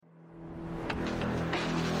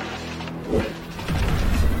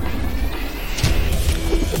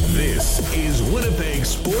This is Winnipeg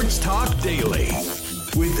Sports Talk Daily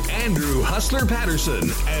with Andrew Hustler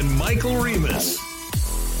Patterson and Michael Remus.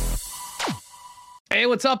 Hey,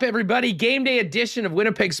 what's up, everybody? Game day edition of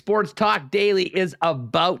Winnipeg Sports Talk Daily is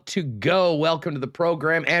about to go. Welcome to the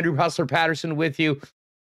program. Andrew Hustler Patterson with you,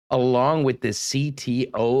 along with the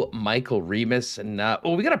CTO, Michael Remus. And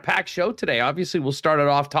we got a packed show today. Obviously, we'll start it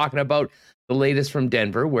off talking about the latest from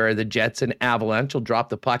Denver, where the Jets and Avalanche will drop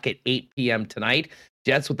the puck at 8 p.m. tonight.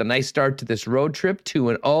 Jets with a nice start to this road trip,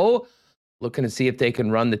 2-0. Looking to see if they can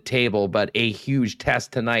run the table, but a huge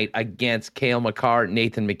test tonight against Cale Makar,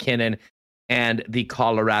 Nathan MacKinnon, and the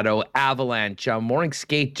Colorado Avalanche. Morning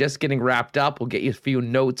skate just getting wrapped up. We'll get you a few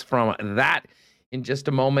notes from that in just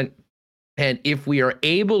a moment. And if we are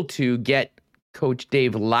able to get Coach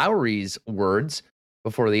Dave Lowry's words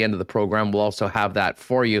before the end of the program, we'll also have that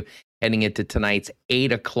for you heading into tonight's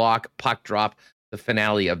 8 o'clock puck drop, the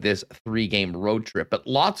finale of this 3-game road trip. But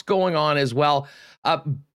lots going on as well.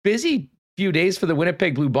 Busy few days for the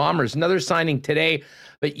Winnipeg Blue Bombers. Another signing today,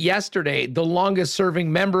 but yesterday, the longest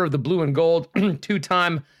serving member of the Blue and Gold,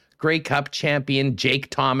 two-time Grey Cup champion Jake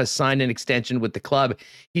Thomas signed an extension with the club.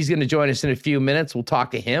 He's going to join us in a few minutes. We'll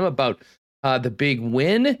talk to him about the big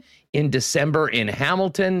win in December in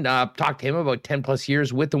Hamilton. Talk to him about 10 plus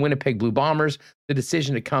years with the Winnipeg Blue Bombers, the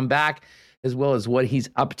decision to come back, as well as what he's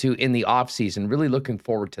up to in the offseason. Really looking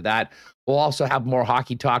forward to that. We'll also have more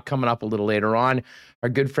hockey talk coming up a little later on. Our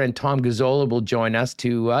good friend Tom Gazzola will join us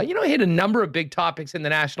to, hit a number of big topics in the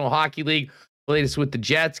National Hockey League. The latest with the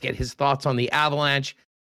Jets, get his thoughts on the Avalanche,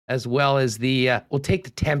 as well as we'll take the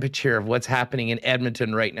temperature of what's happening in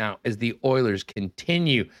Edmonton right now as the Oilers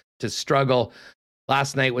continue to struggle.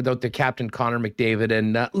 Last night without their captain, Connor McDavid,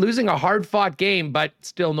 and losing a hard-fought game, but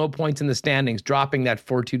still no points in the standings, dropping that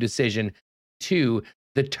 4-2 decision to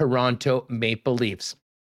the Toronto Maple Leafs.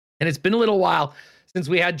 And it's been a little while since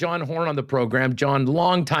we had John Horn on the program. John,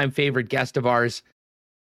 longtime favorite guest of ours.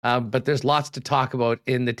 But there's lots to talk about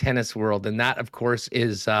in the tennis world. And that, of course,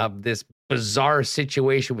 is this bizarre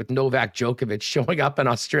situation with Novak Djokovic showing up in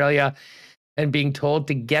Australia and being told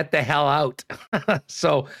to get the hell out.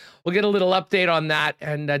 So we'll get a little update on that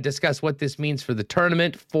and discuss what this means for the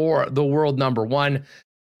tournament, for the world number one,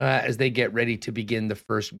 as they get ready to begin the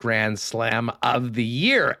first Grand Slam of the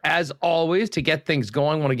year. As always, to get things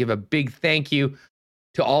going, I want to give a big thank you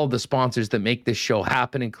to all of the sponsors that make this show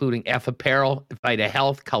happen, including F Apparel, Vita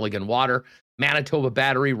Health, Culligan Water, Manitoba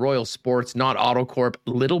Battery, Royal Sports, Not Auto Corp,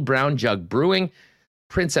 Little Brown Jug Brewing,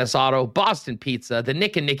 Princess Auto, Boston Pizza, the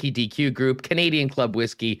Nick and Nicky DQ Group, Canadian Club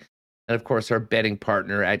Whiskey, and of course our betting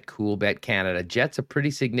partner at CoolBet Canada. Jets a pretty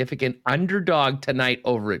significant underdog tonight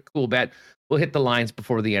over at CoolBet. We'll hit the lines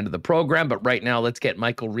before the end of the program, but right now let's get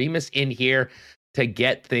Michael Remus in here to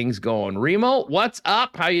get things going. Remo, what's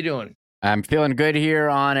up? How you doing? I'm feeling good here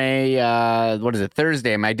on a,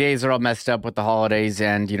 Thursday. My days are all messed up with the holidays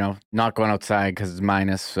and, not going outside because it's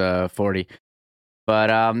minus 40. But,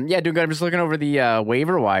 doing good. I'm just looking over the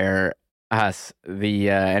waiver wire. The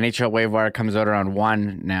NHL waiver wire comes out around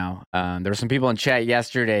 1 now. There were some people in chat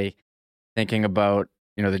yesterday thinking about,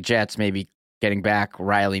 the Jets maybe getting back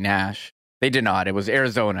Riley Nash. They did not. It was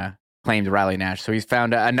Arizona claimed Riley Nash. So he's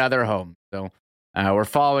found another home. So we're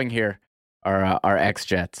following here our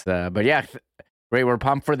ex-Jets. But yeah, great. We're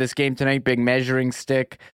pumped for this game tonight. Big measuring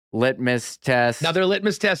stick, litmus test. Another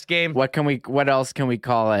litmus test game. What else can we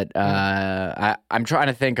call it? I'm trying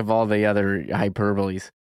to think of all the other hyperboles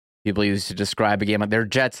people use to describe a game. They're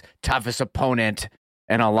Jets' toughest opponent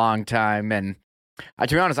in a long time. And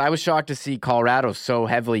to be honest, I was shocked to see Colorado so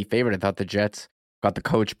heavily favored. I thought the Jets got the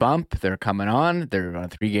coach bump. They're coming on. They're on a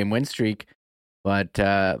 3-game win streak. But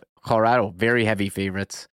Colorado, very heavy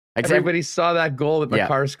favorites. Everybody saw that goal that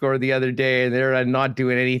Makar scored the other day, and they're not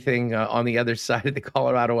doing anything on the other side of the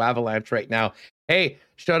Colorado Avalanche right now. Hey,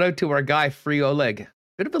 shout out to our guy, Free Oleg.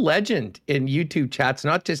 Bit of a legend in YouTube chats,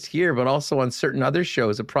 not just here, but also on certain other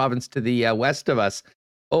shows, a province to the west of us.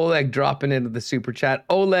 Oleg dropping into the super chat.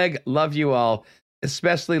 Oleg, love you all.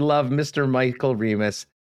 Especially love Mr. Michael Remus.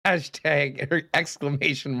 Hashtag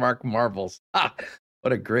exclamation mark marbles.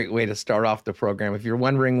 What a great way to start off the program. If you're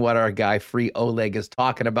wondering what our guy Free Oleg is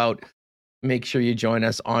talking about, make sure you join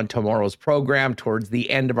us on tomorrow's program. Towards the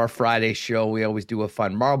end of our Friday show, we always do a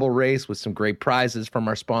fun marble race with some great prizes from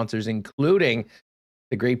our sponsors, including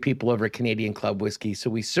the great people over at Canadian Club Whiskey. So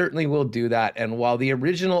we certainly will do that. And while the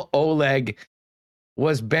original Oleg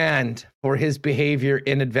was banned for his behavior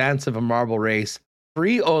in advance of a marble race,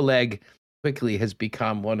 Free Oleg quickly has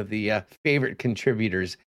become one of the favorite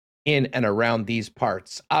contributors in and around these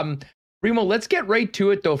parts. Remo, let's get right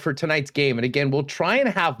to it, though, for tonight's game. And again, we'll try and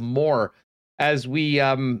have more as we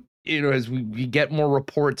as we get more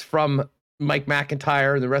reports from Mike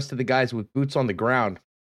McIntyre and the rest of the guys with boots on the ground.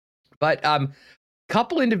 But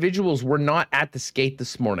couple individuals were not at the skate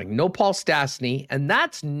this morning. No Paul Stastny, and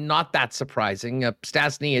that's not that surprising.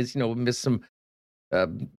 Stastny has, missed some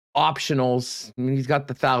optionals. I mean, he's got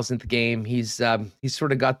the 1,000th game. He's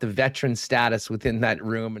sort of got the veteran status within that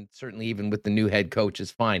room, and certainly even with the new head coach is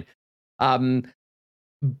fine.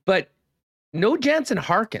 But no Jansen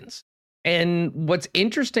Harkins. And what's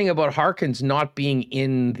interesting about Harkins not being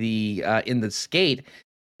in the skate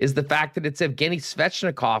is the fact that it's Evgeny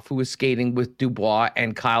Svechnikov who was skating with Dubois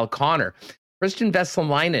and Kyle Connor. Christian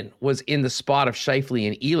Vesalainen was in the spot of Scheifele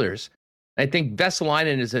and Ehlers. I think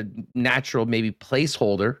Vesalainen is a natural maybe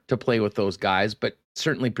placeholder to play with those guys, but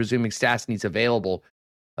certainly presuming Stastny's available,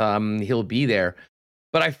 he'll be there.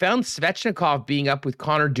 But I found Svechnikov being up with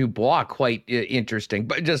Connor Dubois quite interesting.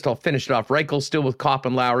 But I'll finish it off. Reichel still with Kopp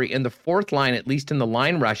and Lowry. And the fourth line, at least in the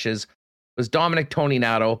line rushes, was Dominic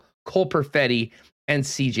Toninato, Cole Perfetti, and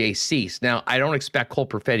CJ Cease. Now, I don't expect Cole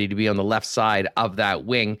Perfetti to be on the left side of that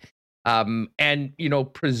wing. And,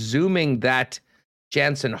 presuming that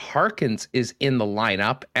Jansen Harkins is in the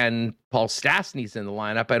lineup and Paul Stastny's in the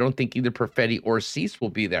lineup, I don't think either Perfetti or Cease will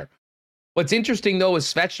be there. What's interesting, though, is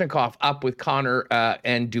Svechnikov up with Connor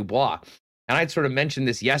and Dubois. And I'd sort of mentioned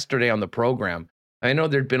this yesterday on the program. I know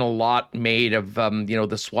there'd been a lot made of,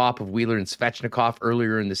 the swap of Wheeler and Svechnikov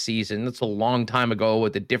earlier in the season. That's a long time ago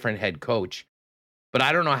with a different head coach. But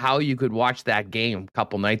I don't know how you could watch that game a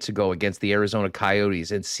couple nights ago against the Arizona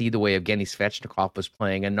Coyotes and see the way Evgeny Svechnikov was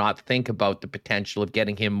playing and not think about the potential of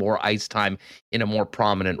getting him more ice time in a more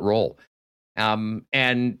prominent role.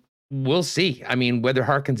 And we'll see. I mean, whether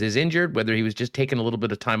Harkins is injured, whether he was just taking a little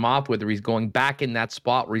bit of time off, whether he's going back in that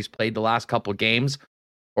spot where he's played the last couple of games,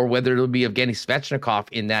 or whether it'll be Evgeny Svechnikov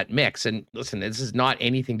in that mix. And listen, this is not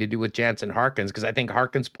anything to do with Jansen Harkins, because I think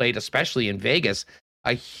Harkins played, especially in Vegas,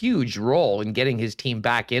 a huge role in getting his team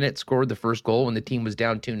back in it, scored the first goal when the team was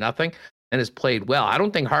down 2-0, and has played well. I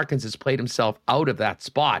don't think Harkins has played himself out of that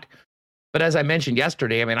spot. But as I mentioned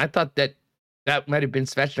yesterday, I mean, I thought that might have been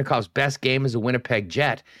Svechnikov's best game as a Winnipeg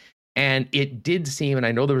Jet. And it did seem, and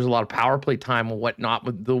I know there was a lot of power play time and whatnot,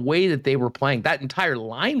 but the way that they were playing, that entire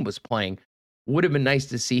line was playing, would have been nice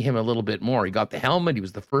to see him a little bit more. He got the helmet. He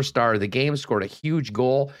was the first star of the game, scored a huge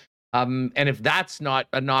goal. And if that's not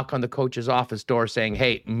a knock on the coach's office door saying,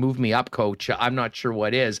 hey, move me up, coach, I'm not sure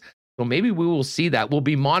what is. So maybe we will see that. We'll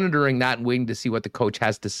be monitoring that and waiting to see what the coach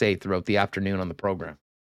has to say throughout the afternoon on the program.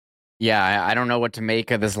 Yeah, I don't know what to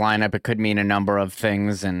make of this lineup. It could mean a number of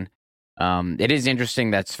things. And it is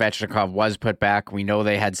interesting that Svechnikov was put back. We know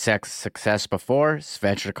they had success before.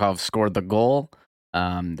 Svechnikov scored the goal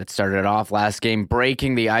that started it off last game,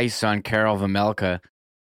 breaking the ice on Karel Vejmelka.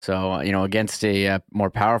 So, against a more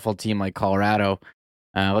powerful team like Colorado,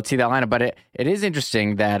 let's see that lineup. But it is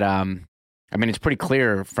interesting that, it's pretty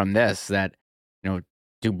clear from this that,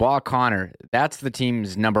 Dubois, Connor, that's the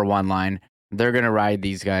team's number one line. They're going to ride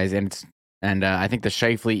these guys. And I think the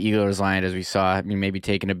Scheifele Ehlers line, as we saw, maybe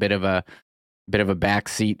taking a bit of a back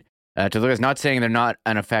seat to the guys. Not saying they're not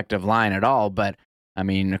an effective line at all, but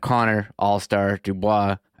Connor, all-star,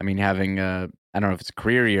 Dubois, having I don't know if it's a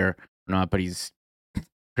career year or not, but he's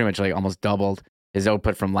pretty much like almost doubled his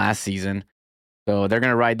output from last season. So they're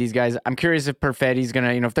going to ride these guys. I'm curious if Perfetti's going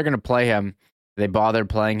to, if they're going to play him, they bother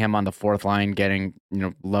playing him on the fourth line, getting,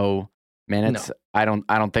 low minutes. No. I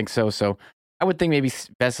don't think so. So I would think maybe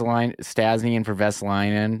Stastny in for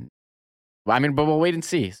Vesalainen. But we'll wait and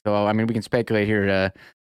see. So, we can speculate here.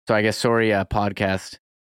 So I guess, sorry, podcast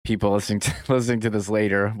people listening to this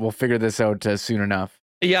later. We'll figure this out soon enough.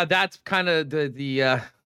 Yeah, that's kind of the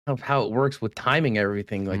of how it works with timing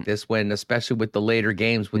everything like this, when especially with the later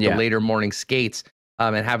games, with the later morning skates,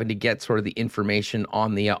 and having to get sort of the information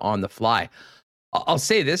on the fly. I'll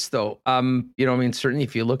say this though, certainly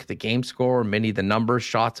if you look at the game score, many of the numbers,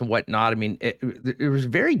 shots and whatnot, there was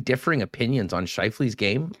very differing opinions on Scheifele's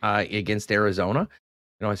game against Arizona.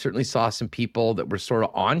 I certainly saw some people that were sort of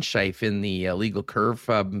on Scheif in the legal curve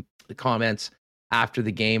comments after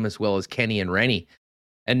the game, as well as Kenny and Rennie.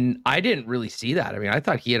 And I didn't really see that. I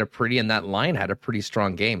thought he had that line had a pretty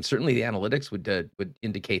strong game. Certainly the analytics would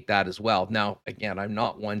indicate that as well. Now, again, I'm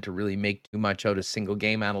not one to really make too much out of single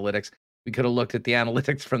game analytics. We could have looked at the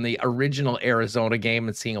analytics from the original Arizona game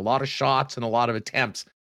and seeing a lot of shots and a lot of attempts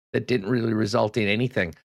that didn't really result in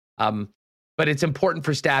anything. But it's important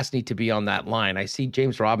for Stastny to be on that line. I see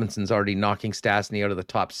James Robinson's already knocking Stastny out of the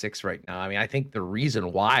top 6 right now. I think the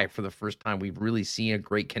reason why, for the first time, we've really seen a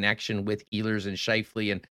great connection with Ehlers and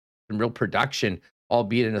Scheifele and some real production,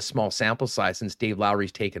 albeit in a small sample size since Dave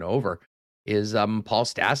Lowry's taken over, is Paul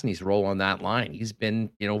Stastny's role on that line. He's been,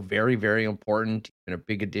 very, very important, and a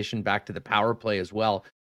big addition back to the power play as well.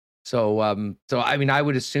 So, I mean, I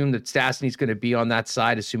would assume that Stastny's going to be on that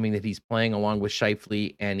side, assuming that he's playing along with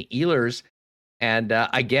Scheifele and Ehlers. And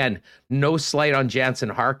again, no slight on Jansen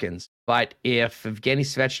Harkins, but if Evgeny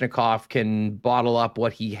Svechnikov can bottle up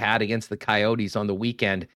what he had against the Coyotes on the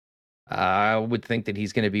weekend, I would think that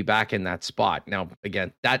he's going to be back in that spot. Now,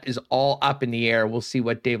 again, that is all up in the air. We'll see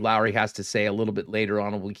what Dave Lowry has to say a little bit later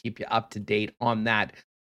on, and we'll keep you up to date on that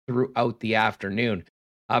throughout the afternoon.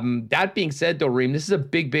 That being said, though, Reem, this is a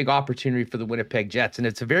big, big opportunity for the Winnipeg Jets, and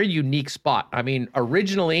it's a very unique spot. I mean,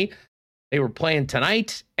 originally they were playing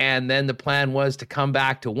tonight, and then the plan was to come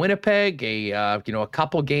back to Winnipeg, a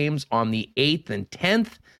couple games on the 8th and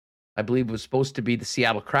 10th. I believe it was supposed to be the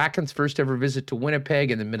Seattle Kraken's first ever visit to Winnipeg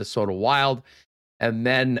and the Minnesota Wild, and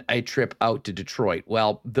then a trip out to Detroit.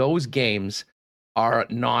 Well, those games are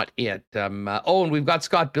not it. And we've got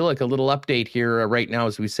Scott Billick, a little update here right now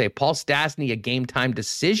as we say. Paul Stastny, a game-time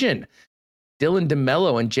decision. Dylan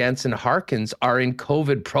DeMello and Jansen Harkins are in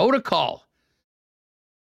COVID protocol.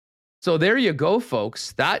 So there you go,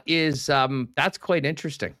 folks. That is that's quite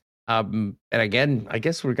interesting. And again, I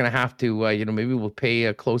guess we're going to have to, maybe we'll pay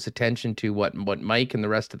a close attention to what Mike and the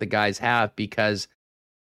rest of the guys have, because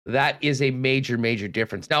that is a major, major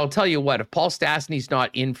difference. Now, I'll tell you what, if Paul Stastny's not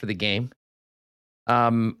in for the game,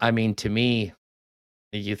 I mean, to me,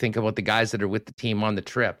 you think about the guys that are with the team on the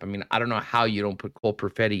trip. I mean, I don't know how you don't put Cole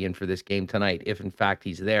Perfetti in for this game tonight, if in fact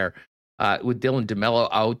he's there. With Dylan DeMello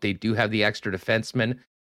out, they do have the extra defenseman.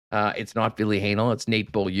 It's not Billy Hanel, it's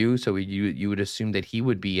Nate Beaulieu, so you would assume that he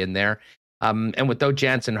would be in there. And without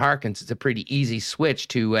Jansen Harkins, it's a pretty easy switch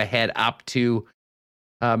to head up to,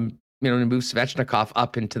 to move Svechnikov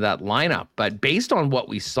up into that lineup. But based on what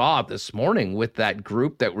we saw this morning with that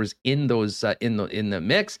group that was in those in the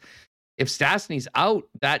mix, if Stastny's out,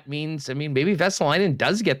 that means, maybe Vesalainen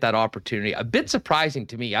does get that opportunity. A bit surprising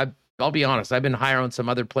to me. I'll be honest, I've been higher on some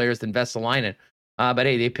other players than Vesalainen. But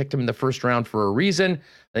hey, they picked him in the first round for a reason.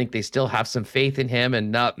 I think they still have some faith in him,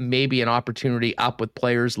 and maybe an opportunity up with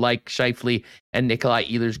players like Scheifele and Nikolai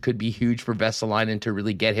Ehlers could be huge for Vesalainen to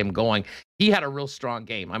really get him going. He had a real strong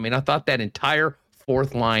game. I thought that entire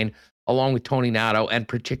fourth line, along with Tony Nato and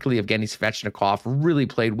particularly Evgeny Svechnikov, really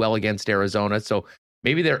played well against Arizona. So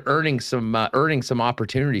maybe they're earning some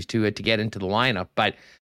opportunities to get into the lineup. But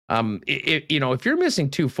if you're missing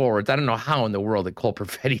two forwards, I don't know how in the world that Cole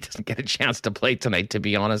Perfetti doesn't get a chance to play tonight, to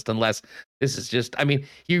be honest, unless this is just,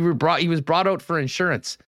 he was brought out for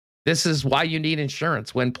insurance. This is why you need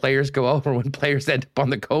insurance when players go out or when players end up on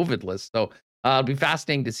the COVID list. So it'll be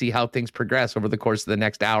fascinating to see how things progress over the course of the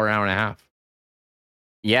next hour and a half.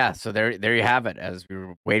 Yeah, so there you have it. As we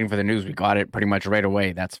were waiting for the news, we got it pretty much right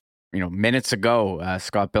away. That's, minutes ago,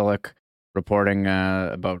 Scott Billick reporting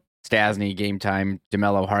about Stastny, game time,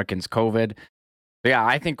 DeMello, Harkins, COVID. So yeah,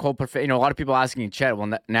 I think Cole Perfetti, a lot of people asking in chat,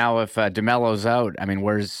 well, now if DeMello's out,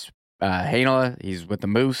 where's Hanela? He's with the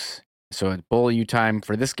Moose, so it's Beaulieu time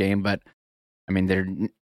for this game, but their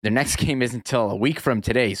next game isn't until a week from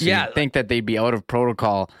today, so you'd think that they'd be out of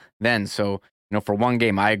protocol then. So, for one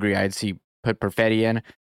game, I agree, I'd put Perfetti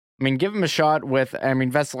in. Give him a shot with,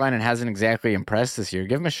 Vesalainen hasn't exactly impressed this year.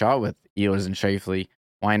 Give him a shot with Ehlers and Scheifele.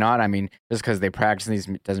 Why not? Just because they practice these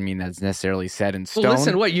doesn't mean that's necessarily set in stone. Well,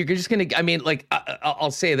 listen, what you're just going to,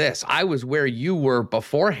 I'll say this. I was where you were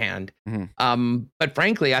beforehand. Mm-hmm. But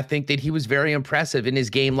frankly, I think that he was very impressive in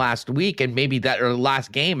his game last week and maybe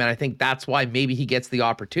last game. And I think that's why maybe he gets the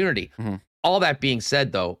opportunity. Mm-hmm. All that being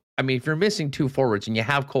said, though, if you're missing two forwards and you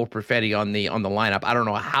have Cole Perfetti on the lineup, I don't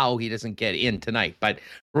know how he doesn't get in tonight. But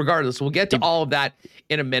regardless, we'll get to all of that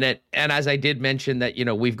in a minute. And as I did mention that,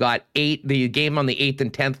 we've got the game on the 8th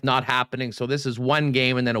and 10th not happening. So this is one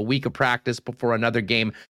game and then a week of practice before another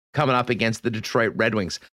game coming up against the Detroit Red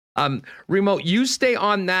Wings. Remo, you stay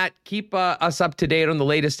on that. Keep us up to date on the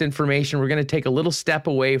latest information. We're going to take a little step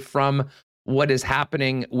away from what is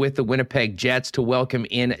happening with the Winnipeg Jets to welcome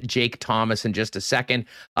in Jake Thomas in just a second.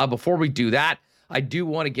 Before we do that, I do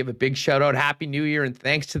want to give a big shout out. Happy New Year, and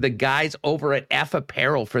thanks to the guys over at F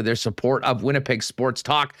Apparel for their support of Winnipeg Sports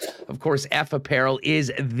Talk. Of course, F Apparel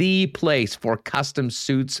is the place for custom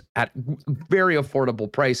suits at very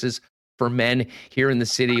affordable prices for men here in the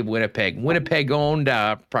city of Winnipeg. Winnipeg owned,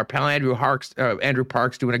 our pal Andrew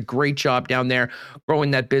Parks doing a great job down there growing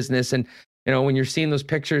that business. And when you're seeing those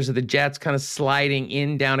pictures of the Jets kind of sliding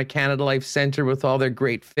in down a Canada Life Center with all their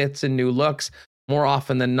great fits and new looks, more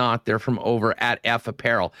often than not, they're from over at F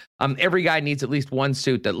Apparel. Every guy needs at least one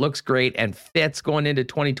suit that looks great and fits going into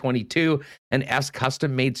 2022, and F's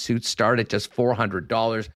custom-made suits start at just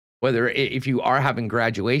 $400. If you are having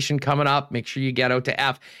graduation coming up, make sure you get out to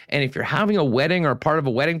F. And if you're having a wedding or part of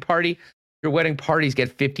a wedding party, your wedding parties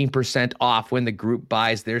get 15% off when the group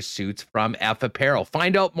buys their suits from F Apparel.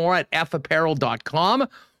 Find out more at fapparel.com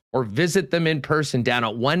or visit them in person down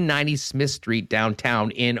at 190 Smith Street downtown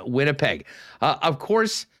in Winnipeg. Of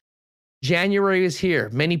course, January is here.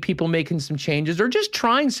 Many people making some changes or just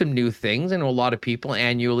trying some new things. I know a lot of people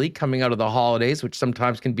annually coming out of the holidays, which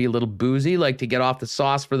sometimes can be a little boozy, like to get off the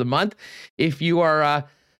sauce for the month. If you are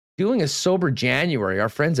doing a sober January, our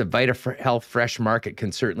friends at Vita Health Fresh Market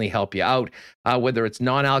can certainly help you out. Whether it's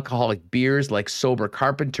non-alcoholic beers like Sober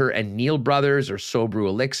Carpenter and Neil Brothers, or Sobrew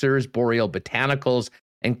Elixirs, Boreal Botanicals,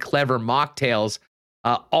 and Clever Mocktails,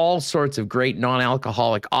 all sorts of great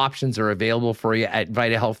non-alcoholic options are available for you at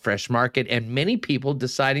Vita Health Fresh Market, and many people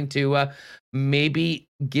deciding to maybe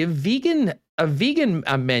give a vegan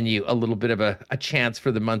menu a little bit of a chance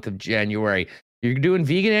for the month of January. You're doing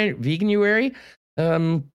veganuary?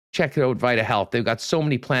 Check it out, Vita Health. They've got so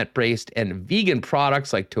many plant-based and vegan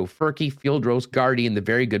products like Tofurkey, Field Roast, Guardian, The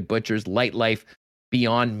Very Good Butchers, Light Life,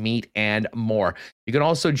 Beyond Meat, and more. You can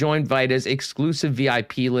also join Vita's exclusive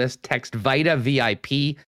VIP list. Text VITA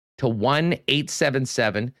VIP to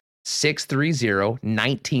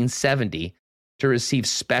 1-877-630-1970 to receive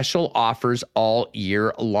special offers all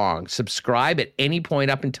year long. Subscribe at any point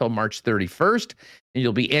up until March 31st, and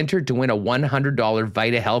you'll be entered to win a $100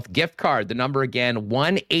 Vita Health gift card. The number again,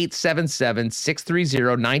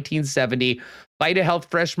 1-877-630-1970. Vita Health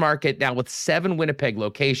Fresh Market, now with 7 Winnipeg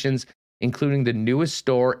locations, including the newest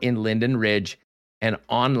store in Linden Ridge, and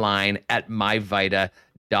online at myvita.ca.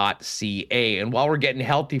 And while we're getting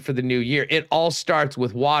healthy for the new year, it all starts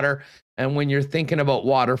with water. And when you're thinking about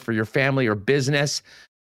water for your family or business,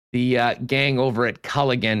 the gang over at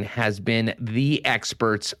Culligan has been the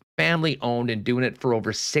experts, family owned, and doing it for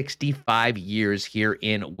over 65 years here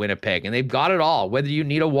in Winnipeg. And they've got it all, whether you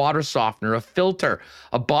need a water softener, a filter,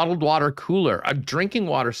 a bottled water cooler, a drinking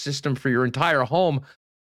water system for your entire home.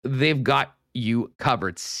 They've got you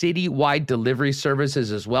covered. Citywide delivery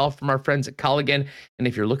services as well from our friends at Culligan. And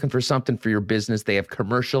if you're looking for something for your business, they have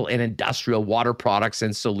commercial and industrial water products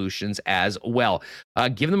and solutions as well.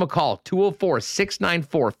 Give them a call,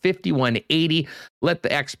 204-694-5180. Let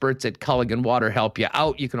the experts at Culligan Water help you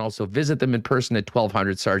out. You can also visit them in person at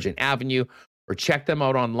 1200 Sargent Avenue or check them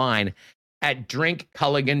out online at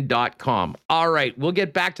drinkculligan.com. All right, we'll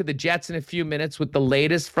get back to the Jets in a few minutes with the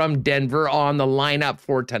latest from Denver on the lineup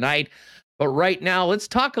for tonight. But right now, let's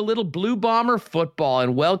talk a little Blue Bomber football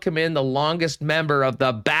and welcome in the longest member of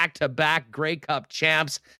the back-to-back Grey Cup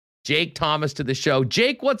champs, Jake Thomas, to the show.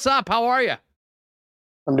 Jake, what's up? How are you?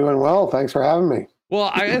 I'm doing well. Thanks for having me.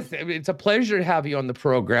 Well, it's a pleasure to have you on the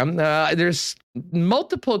program. There's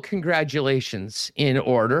multiple congratulations in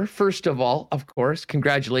order. First of all, of course,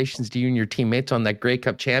 congratulations to you and your teammates on that Grey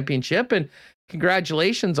Cup championship, and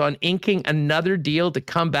congratulations on inking another deal to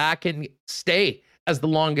come back and stay as the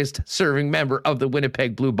longest serving member of the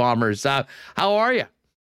Winnipeg Blue Bombers. How are you?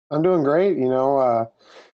 I'm doing great.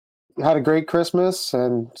 Had a great Christmas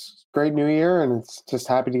and great New Year, and it's just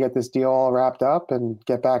happy to get this deal all wrapped up and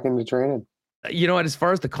get back into training. You know what, as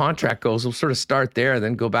far as the contract goes, we'll sort of start there and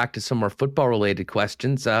then go back to some more football-related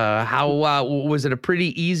questions. How was it a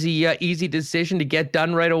pretty easy decision to get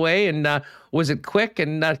done right away? And was it quick?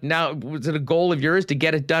 And now, was it a goal of yours to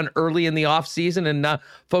get it done early in the offseason and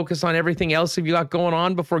focus on everything else that you got going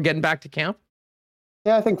on before getting back to camp?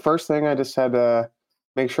 Yeah, I think first thing I just had to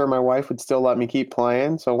make sure my wife would still let me keep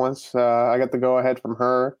playing. So once I got the go-ahead from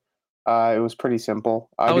her, it was pretty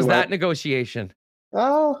simple. How was that negotiation?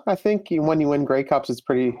 Oh, I think when you win Grey Cups,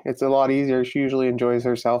 it's a lot easier. She usually enjoys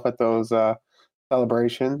herself at those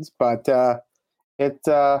celebrations, but it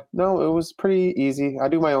was pretty easy. I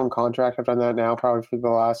do my own contract. I've done that now probably for the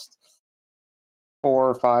last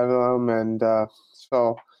 4 or 5 of them, and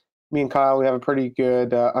so me and Kyle, we have a pretty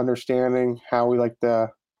good understanding how he likes to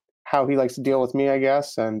deal with me, I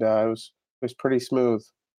guess, and it was pretty smooth.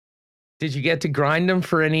 Did you get to grind them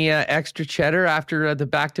for any extra cheddar after the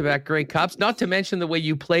back-to-back Grey Cups? Not to mention the way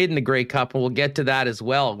you played in the Grey Cup, and we'll get to that as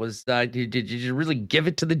well. Did you really give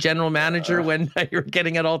it to the general manager when you were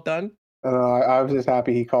getting it all done? I was just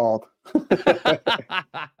happy he called.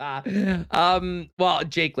 Well,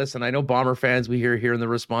 Jake, listen, I know Bomber fans, we hear in the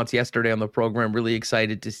response yesterday on the program, really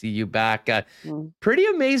excited to see you back. Pretty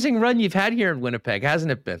amazing run you've had here in Winnipeg,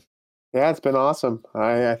 hasn't it been? Yeah, it's been awesome.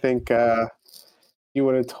 I think you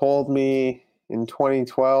would have told me in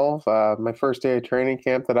 2012, my first day of training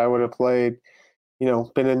camp, that I would have played,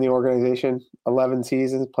 been in the organization 11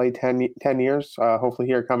 seasons, played 10 years, hopefully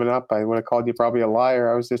here coming up. I would have called you probably a liar.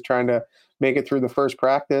 I was just trying to make it through the first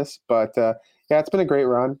practice, but Yeah, it's been a great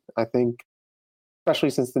run. I think, especially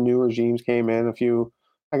since the new regimes came in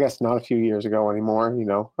I guess not a few years ago anymore, in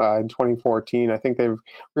 2014. I think they've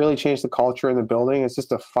really changed the culture in the building. It's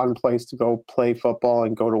just a fun place to go play football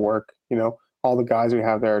and go to work. All the guys we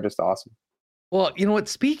have there are just awesome. Well, you know what?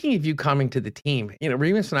 Speaking of you coming to the team,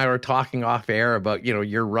 Remus and I were talking off air about,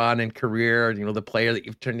 your run and career, the player that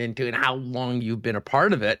you've turned into and how long you've been a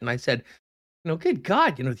part of it. And I said, good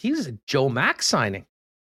God, he was a Joe Mack signing.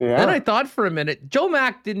 Yeah. Then I thought for a minute, Joe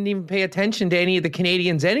Mack didn't even pay attention to any of the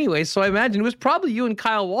Canadians anyway. So I imagine it was probably you and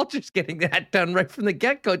Kyle Walters getting that done right from the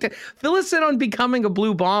get-go. Fill us in on becoming a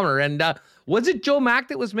Blue Bomber. And was it Joe Mack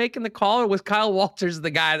that was making the call, or was Kyle Walters the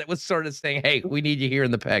guy that was sort of saying, hey, we need you here in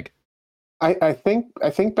the peg? I think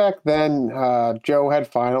back then Joe had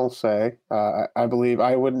final say. I believe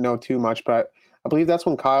I wouldn't know too much, but I believe that's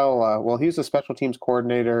when Kyle. He was a special teams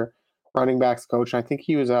coordinator, running backs coach. And I think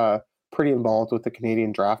he was pretty involved with the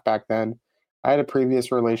Canadian draft back then. I had a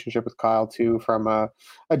previous relationship with Kyle too from a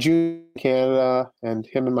junior in Canada, and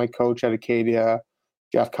him and my coach at Acadia,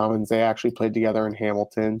 Jeff Cummins. They actually played together in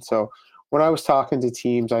Hamilton. So when I was talking to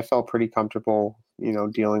teams, I felt pretty comfortable,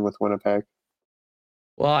 dealing with Winnipeg.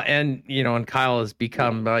 Well, and Kyle has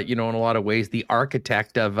become, in a lot of ways, the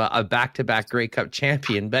architect of a back-to-back Grey Cup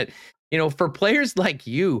champion. But for players like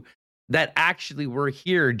you that actually were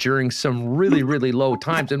here during some really, really low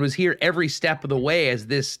times and was here every step of the way as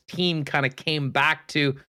this team kind of came back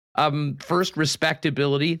to first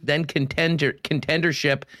respectability, then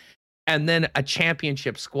contendership, and then a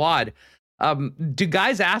championship squad. Do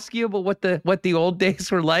guys ask you about what the old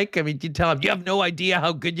days were like? I mean, you tell them you have no idea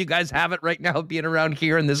how good you guys have it right now being around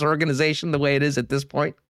here in this organization the way it is at this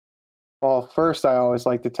point? Well, first, I always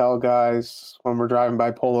like to tell guys when we're driving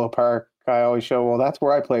by Polo Park, I always show, well, that's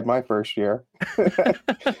where I played my first year.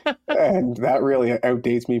 And that really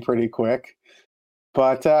outdates me pretty quick.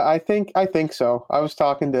 But I think so. I was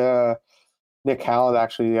talking to Nick Hallett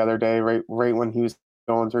actually the other day, right when he was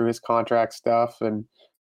going through his contract stuff, and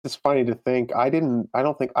it's funny to think I don't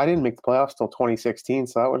think I didn't make the playoffs till 2016,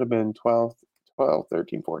 so that would have been 12,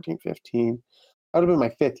 13, 14, 15. That would have been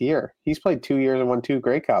my fifth year. He's played 2 years and won 2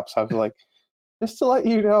 Grey Cups. I was like, just to let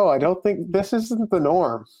you know, I don't think this isn't the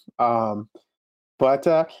norm. But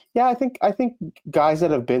yeah, I think guys that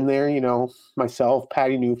have been there, myself,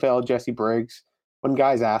 Patty Neufeld, Jesse Briggs, when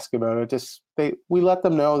guys ask about it, we let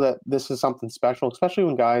them know that this is something special, especially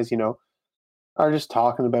when guys, are just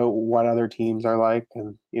talking about what other teams are like.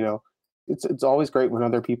 And, it's always great when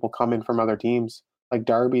other people come in from other teams, like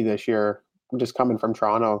Darby this year, just coming from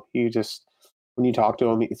Toronto. When you talk to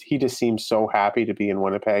him, he just seems so happy to be in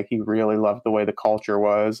Winnipeg. He really loved the way the culture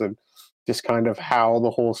was and just kind of how the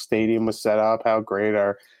whole stadium was set up, how great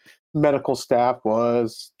our medical staff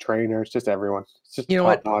was, trainers, just everyone. It's just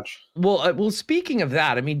top notch. Well, speaking of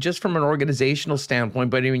that, I mean, just from an organizational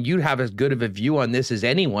standpoint, but I mean, you have as good of a view on this as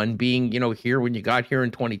anyone, being, here when you got here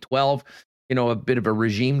in 2012, a bit of a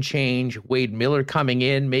regime change, Wade Miller coming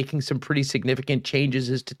in, making some pretty significant changes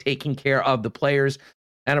as to taking care of the players,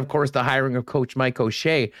 and of course, the hiring of Coach Mike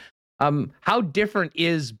O'Shea. How different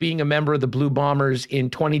is being a member of the Blue Bombers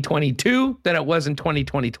in 2022 than it was in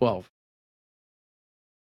 2012?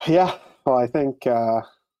 Yeah, well, I think, I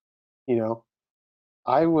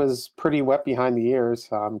was pretty wet behind the ears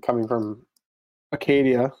coming from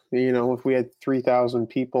Acadia. If we had 3,000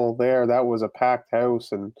 people there, that was a packed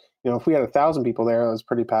house. And, if we had 1,000 people there, it was a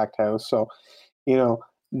pretty packed house. So,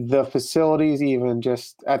 the facilities even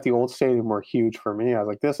just at the old stadium were huge for me. I was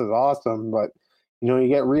like, this is awesome. But, you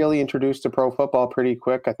get really introduced to pro football pretty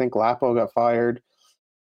quick. I think Lapo got fired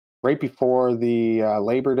right before the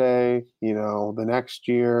Labor Day. The next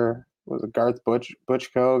year was Garth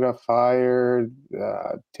Butchko got fired,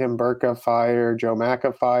 Tim Burke got fired, Joe Mack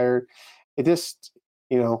got fired. It just,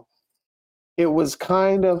 it was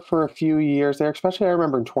kind of for a few years there, especially I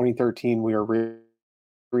remember in 2013, we were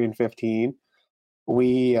 3-15.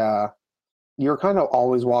 You're kind of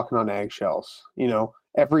always walking on eggshells.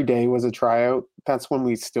 Every day was a tryout. That's when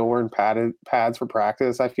we still were in pads for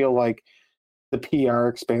practice. I feel like the PR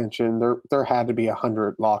expansion, there had to be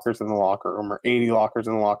 100 lockers in the locker room or 80 lockers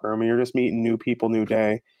in the locker room, and you're just meeting new people, new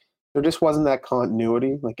day. There just wasn't that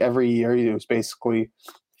continuity. Like every year, it was basically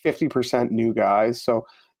 50% new guys. So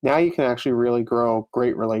now you can actually really grow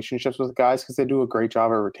great relationships with guys because they do a great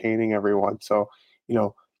job of retaining everyone. So,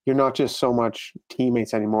 you're not just so much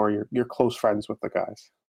teammates anymore. You're close friends with the guys.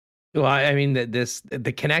 Well, I mean,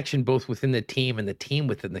 the connection both within the team and the team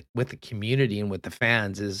with the community and with the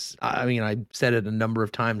fans is, I mean, I've said it a number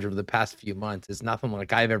of times over the past few months, is nothing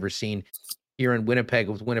like I've ever seen here in Winnipeg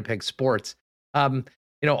with Winnipeg sports.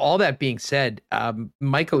 all that being said,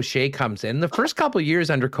 Mike O'Shea comes in. The first couple of years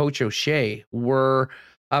under Coach O'Shea weren't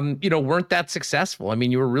that successful. I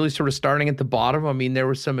mean, you were really sort of starting at the bottom. I mean, there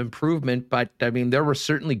was some improvement, but I mean, there were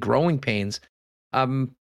certainly growing pains.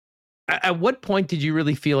 At what point did you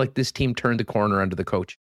really feel like this team turned the corner under the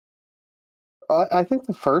coach? I think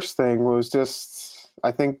the first thing was just,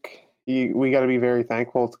 I think we got to be very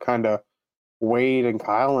thankful to kind of Wade and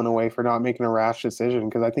Kyle in a way for not making a rash decision,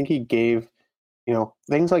 because I think he gave,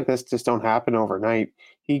 things like this just don't happen overnight.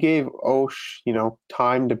 He gave Osh,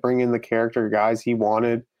 time to bring in the character guys he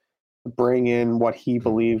wanted, to bring in what he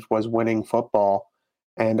believed was winning football.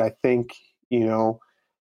 And I think,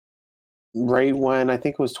 right when, I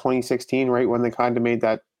think it was 2016, right when they kind of made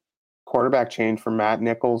that quarterback change from Matt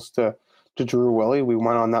Nichols to Drew Willie, we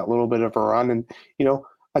went on that little bit of a run. And,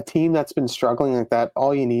 a team that's been struggling like that,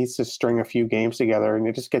 all you need is to string a few games together and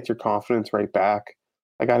it just gets your confidence right back.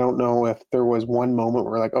 Like, I don't know if there was one moment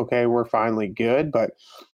where like, okay, we're finally good. But,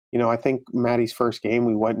 I think Matty's first game,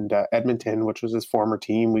 we went into Edmonton, which was his former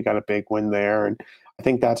team. We got a big win there. And I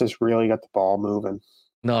think that just really got the ball moving.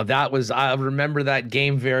 No, I remember that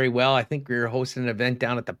game very well. I think we were hosting an event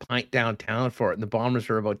down at the Pint downtown for it, and the Bombers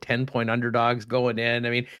were about 10-point underdogs going in. I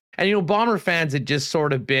mean, and, Bomber fans had just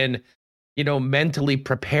sort of been, mentally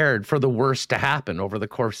prepared for the worst to happen over the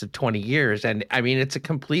course of 20 years. And I mean, it's a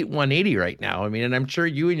complete 180 right now. I mean, and I'm sure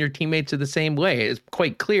you and your teammates are the same way. It's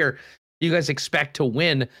quite clear you guys expect to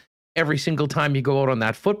win every single time you go out on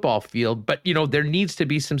that football field. But, there needs to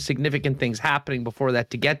be some significant things happening before that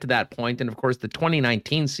to get to that point. And of course, the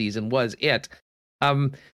 2019 season was it. I'll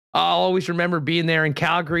always remember being there in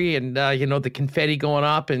Calgary and, the confetti going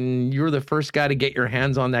up, and you were the first guy to get your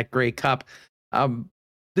hands on that Grey Cup.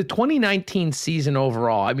 The 2019 season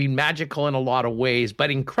overall, I mean, magical in a lot of ways, but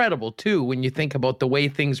incredible too when you think about the way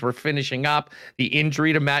things were finishing up, the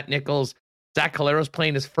injury to Matt Nichols, Zach Collaros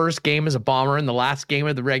playing his first game as a Bomber in the last game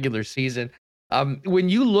of the regular season. When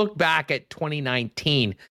you look back at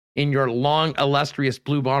 2019 in your long, illustrious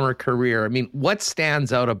Blue Bomber career, I mean, what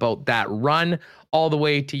stands out about that run all the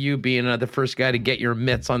way to you being the first guy to get your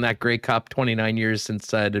mitts on that Grey Cup 29 years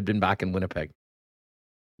since it had been back in Winnipeg?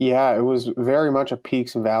 Yeah, it was very much a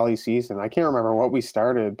peaks and valleys season. I can't remember what we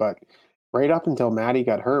started, but right up until Matty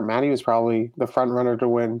got hurt, Matty was probably the front runner to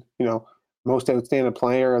win, most outstanding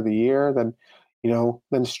player of the year. Then,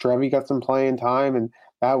 then Strevy got some playing time and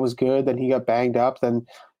that was good. Then he got banged up. Then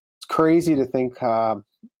it's crazy to think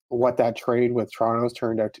what that trade with Toronto's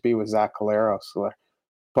turned out to be with Zach Collaros.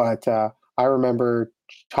 But I remember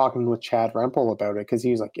talking with Chad Rempel about it because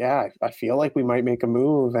he was like, yeah, I feel like we might make a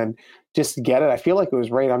move. And just to get it, I feel like it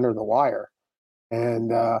was right under the wire.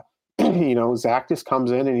 And, Zach just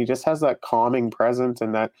comes in and he just has that calming presence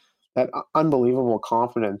and that unbelievable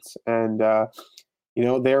confidence. And,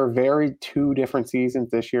 they're very two different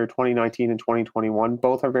seasons this year, 2019 and 2021.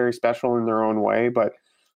 Both are very special in their own way. But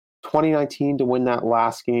 2019 to win that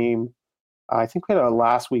last game, I think we had a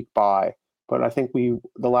last week bye. But I think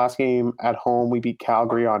the last game at home, we beat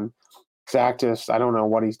Calgary on Zach. I don't know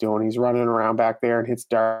what he's doing. He's running around back there and hits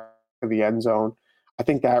dark of the end zone. I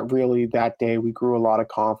think that day we grew a lot of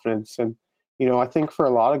confidence. And, I think for a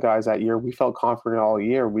lot of guys that year, we felt confident all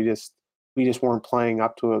year. We just weren't playing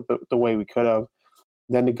up to the way we could have.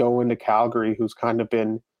 Then to go into Calgary, who's kind of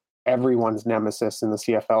been everyone's nemesis in the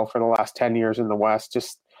CFL for the last 10 years in the West,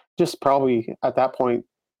 just probably at that point,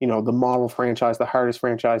 the model franchise, the hardest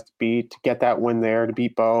franchise to beat, to get that win there, to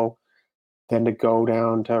beat Bo, then to go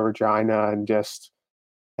down to Regina and just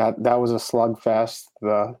that was a slugfest.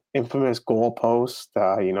 The infamous goalpost,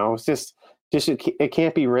 it's just it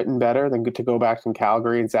can't be written better than to go back from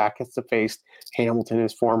Calgary and Zach gets to face Hamilton,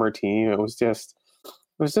 his former team. It was just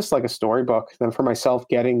like a storybook. Then for myself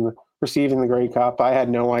receiving the Grey Cup, I had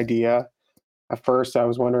no idea. At first, I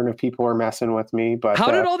was wondering if people were messing with me, but how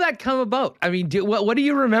did all that come about? I mean, what do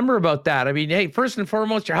you remember about that? I mean, hey, first and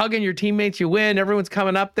foremost, you're hugging your teammates, you win, everyone's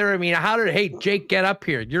coming up there. I mean, hey, Jake, get up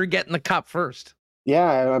here. You're getting the cup first.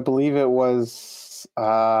 Yeah, I believe it was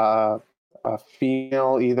a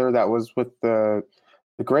female either that was with the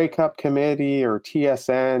Grey Cup committee or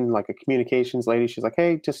TSN, like a communications lady. She's like,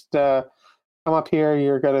 hey, just come up here,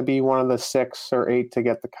 you're going to be one of the 6 or 8 to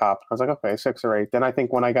get the cup. I was like, okay, 6 or 8. Then I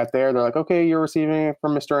think when I got there, they're like, okay, you're receiving it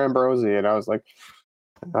from Mr. Ambrosi. And I was like,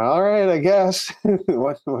 all right, I guess.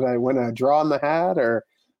 Would I win a draw in the hat?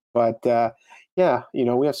 But yeah,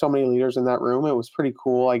 we have so many leaders in that room. It was pretty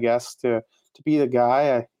cool, I guess, to be the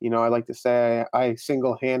guy. I like to say I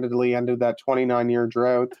single-handedly ended that 29-year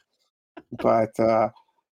drought. But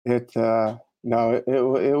it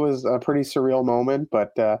was a pretty surreal moment,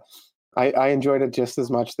 but I enjoyed it just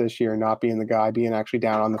as much this year, not being the guy, being actually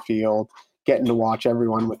down on the field, getting to watch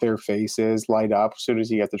everyone with their faces light up as soon as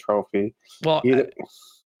you get the trophy. Well,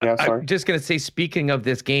 yeah, sorry. I'm just going to say, speaking of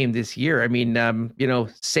this game this year, I mean,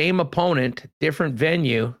 same opponent, different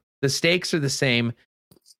venue. The stakes are the same,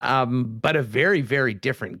 but a very, very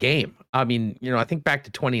different game. I mean, I think back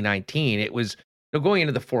to 2019, it was going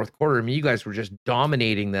into the fourth quarter. I mean, you guys were just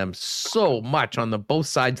dominating them so much on both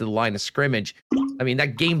sides of the line of scrimmage. I mean,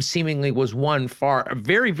 that game seemingly was won a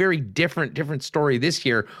very, very different story this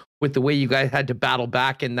year with the way you guys had to battle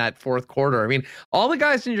back in that fourth quarter. I mean, all the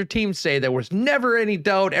guys in your team say there was never any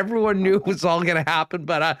doubt. Everyone knew it was all going to happen,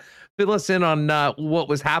 but fill us in on what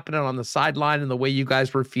was happening on the sideline and the way you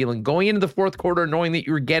guys were feeling going into the fourth quarter, knowing that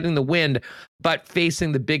you were getting the win, but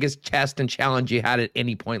facing the biggest test and challenge you had at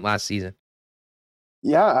any point last season.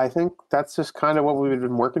 Yeah, I think that's just kind of what we've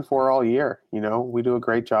been working for all year. We do a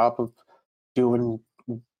great job of doing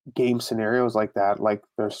game scenarios like that. Like,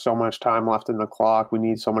 there's so much time left in the clock. We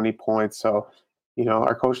need so many points. So,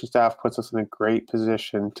 our coaching staff puts us in a great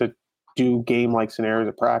position to do game-like scenarios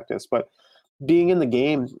at practice. But being in the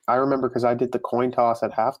game, I remember because I did the coin toss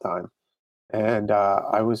at halftime, and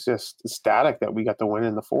I was just ecstatic that we got the win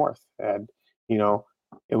in the fourth. And,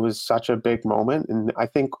 it was such a big moment. And I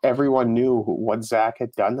think everyone knew what Zach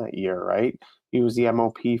had done that year, right? He was the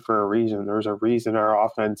MOP for a reason. There was a reason our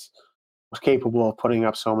offense was capable of putting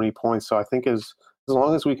up so many points. So I think as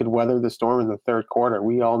long as we could weather the storm in the third quarter,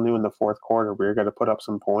 we all knew in the fourth quarter we were going to put up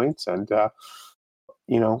some points. And,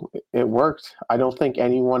 it worked. I don't think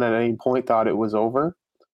anyone at any point thought it was over.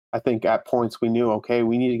 I think at points we knew, okay,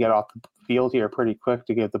 we need to get off the field here pretty quick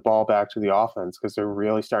to get the ball back to the offense because they're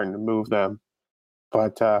really starting to move them.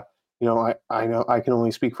 But, I know I can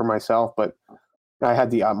only speak for myself, but I had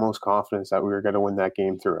the utmost confidence that we were going to win that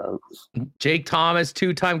game throughout. Jake Thomas,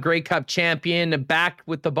 two-time Grey Cup champion, back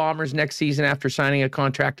with the Bombers next season after signing a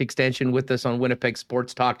contract extension with us on Winnipeg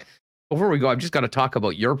Sports Talk. Before we go, I've just got to talk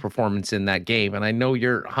about your performance in that game. And I know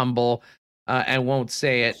you're humble and won't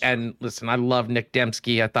say it. And listen, I love Nick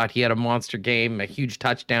Dembski. I thought he had a monster game, a huge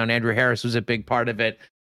touchdown. Andrew Harris was a big part of it.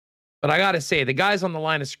 But I got to say, the guys on the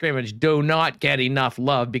line of scrimmage do not get enough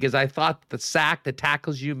love because I thought the sack, the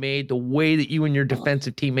tackles you made, the way that you and your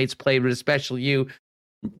defensive teammates played, but especially you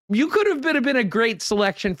could have been a great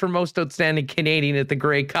selection for most outstanding Canadian at the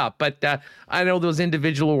Grey Cup. But I know those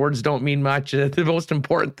individual awards don't mean much. The most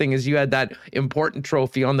important thing is you had that important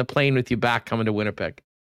trophy on the plane with you back coming to Winnipeg.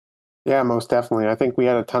 Yeah, most definitely. I think we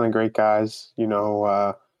had a ton of great guys.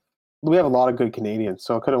 We have a lot of good Canadians,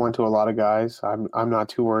 so it could have went to a lot of guys. I'm not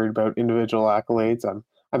too worried about individual accolades.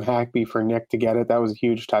 I'm happy for Nick to get it. That was a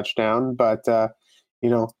huge touchdown. But at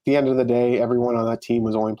the end of the day, everyone on that team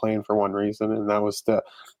was only playing for one reason, and that was to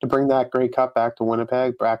bring that Grey Cup back to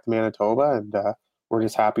Winnipeg, back to Manitoba, and we're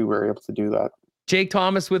just happy we were able to do that. Jake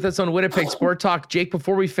Thomas with us on Winnipeg Sport Talk. Jake,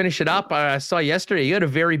 before we finish it up, I saw yesterday you had a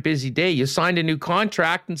very busy day. You signed a new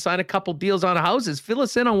contract and signed a couple deals on houses. Fill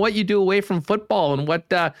us in on what you do away from football and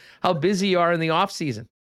how busy you are in the off season.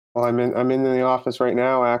 Well, I'm in the office right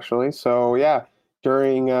now, actually. So yeah,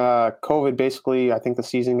 during COVID, basically, I think the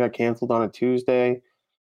season got canceled on a Tuesday.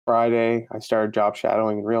 Friday, I started job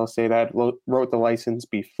shadowing in real estate. I wrote the license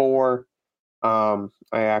before the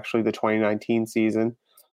 2019 season.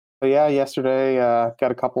 So yeah, yesterday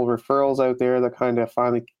got a couple of referrals out there that kind of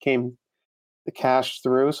finally came the cash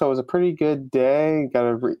through. So it was a pretty good day.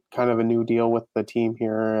 Got kind of a new deal with the team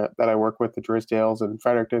here that I work with, the Drysdales and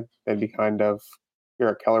Fredericton. They'd be kind of here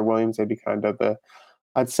at Keller Williams. They'd be kind of the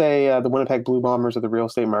Winnipeg Blue Bombers of the real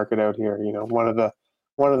estate market out here. One of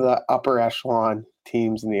the upper echelon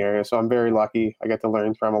teams in the area. So I'm very lucky. I get to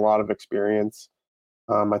learn from a lot of experience.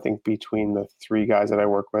 I think between the three guys that I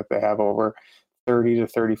work with, they have over 30 to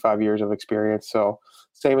 35 years of experience. So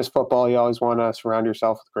same as football, you always want to surround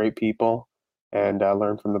yourself with great people and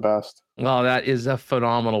learn from the best. Well, that is a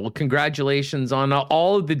phenomenal. Well, congratulations on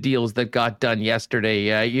all of the deals that got done yesterday.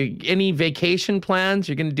 Any vacation plans?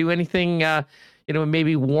 You're going to do anything,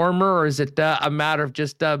 maybe warmer, or is it a matter of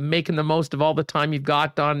just making the most of all the time you've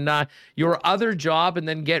got on your other job and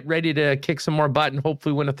then get ready to kick some more butt and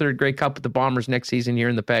hopefully win a third Grey Cup with the Bombers next season here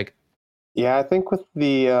in the Peg? Yeah, I think with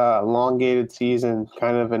the elongated season,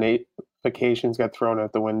 kind of vacations got thrown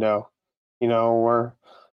out the window. We're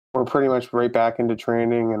pretty much right back into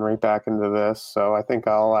training and right back into this. So I think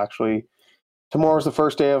tomorrow's the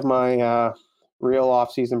first day of my real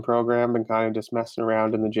off-season program. Been kind of just messing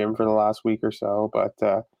around in the gym for the last week or so, but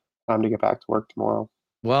time to get back to work tomorrow.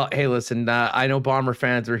 Well, hey, listen, I know Bomber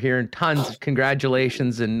fans are hearing tons of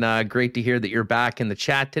congratulations, and great to hear that you're back in the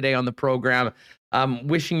chat today on the program.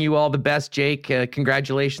 Wishing you all the best, Jake.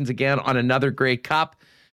 Congratulations again on another Grey Cup.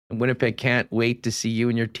 And Winnipeg can't wait to see you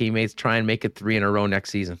and your teammates try and make it 3 in a row next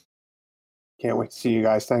season. Can't wait to see you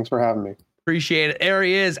guys. Thanks for having me. Appreciate it. There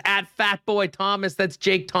he is at Fat Boy Thomas. That's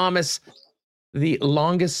Jake Thomas, the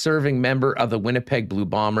longest serving member of the Winnipeg Blue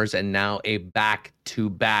Bombers and now a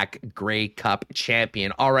back-to-back Grey Cup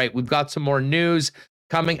champion. All right, we've got some more news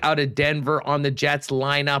coming out of Denver on the Jets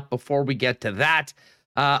lineup. Before we get to that,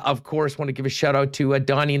 of course, want to give a shout out to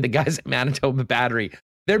Donnie and the guys at Manitoba Battery.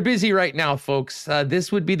 They're busy right now, folks.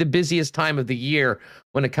 This would be the busiest time of the year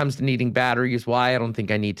when it comes to needing batteries. Why? I don't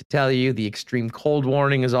think I need to tell you. The extreme cold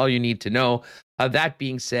warning is all you need to know. That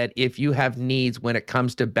being said, if you have needs when it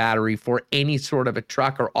comes to battery for any sort of a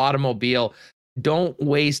truck or automobile, don't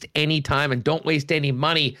waste any time and don't waste any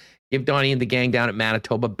money. Give Donnie and the gang down at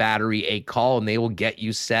Manitoba Battery a call and they will get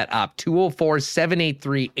you set up.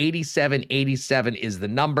 204-783-8787 is the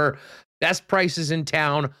number. Best prices in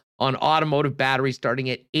town on automotive batteries starting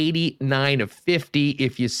at $89.50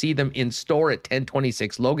 if you see them in store at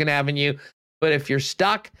 1026 Logan Avenue. But if you're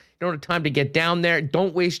stuck, you don't have time to get down there,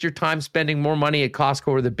 don't waste your time spending more money at Costco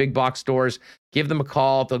or the big box stores. Give them a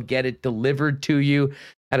call. They'll get it delivered to you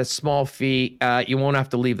at a small fee. You won't have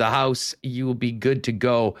to leave the house. You will be good to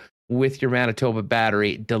go with your Manitoba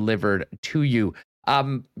battery delivered to you.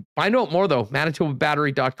 Find out more though,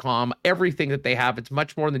 manitobabattery.com, everything that they have. It's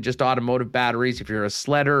much more than just automotive batteries. If you're a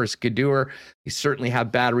sledder or skidooer, they certainly have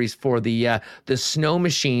batteries for the snow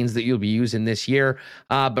machines that you'll be using this year.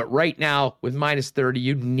 But right now with minus 30,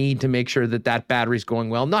 you need to make sure that that battery is going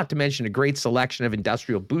well, not to mention a great selection of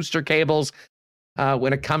industrial booster cables.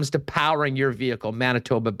 When it comes to powering your vehicle,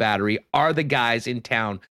 Manitoba Battery are the guys in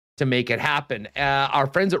town to make it happen. Our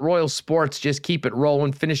friends at Royal Sports just keep it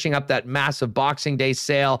rolling, finishing up that massive Boxing Day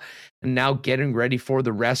sale and now getting ready for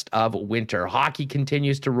the rest of winter. Hockey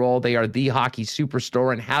continues to roll. They are the hockey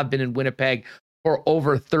superstore and have been in Winnipeg for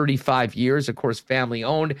over 35 years, of course, family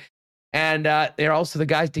owned. And they're also the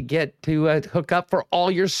guys to get to hook up for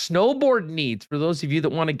all your snowboard needs for those of you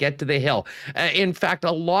that want to get to the hill. In fact,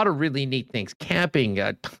 a lot of really neat things. Camping,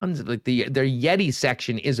 tons of their Yeti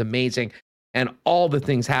section is amazing. And all the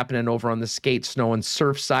things happening over on the skate, snow, and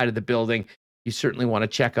surf side of the building, you certainly want to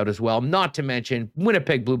check out as well. Not to mention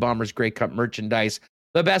Winnipeg Blue Bombers Grey Cup merchandise,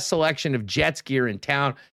 the best selection of Jets gear in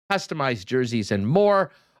town, customized jerseys, and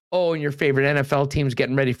more. Oh, and your favorite NFL teams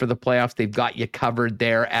getting ready for the playoffs, they've got you covered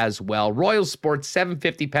there as well. Royal Sports,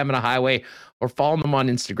 750 Pembina Highway, or follow them on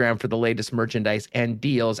Instagram for the latest merchandise and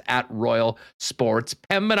deals at Royal Sports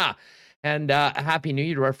Pembina. And a happy new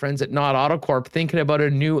year to our friends at Knott Auto Corp. Thinking about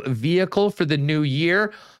a new vehicle for the new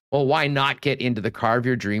year? Well, why not get into the car of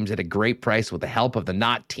your dreams at a great price with the help of the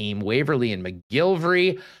Knott team, Waverly and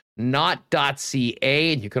McGillivray,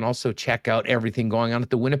 Knott.ca. And you can also check out everything going on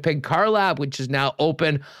at the Winnipeg Car Lab, which is now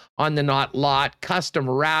open on the Knott lot. Custom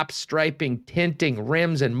wrap, striping, tinting,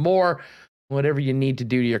 rims, and more. Whatever you need to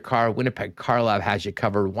do to your car, Winnipeg Car Lab has you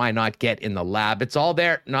covered. Why not get in the lab? It's all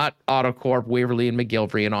there. Knott Auto Corp, Waverly and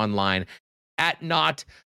McGillivray, and online at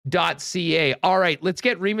knott.ca. All right, let's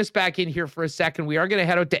get Remus back in here for a second. We are going to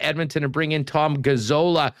head out to Edmonton and bring in Tom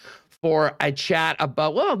Gazzola for a chat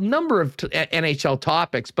about, well, a number of NHL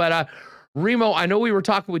topics. But Remo, I know we were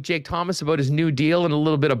talking with Jake Thomas about his new deal and a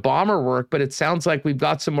little bit of bomber work, but it sounds like we've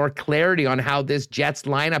got some more clarity on how this Jets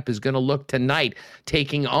lineup is going to look tonight,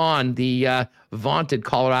 taking on the vaunted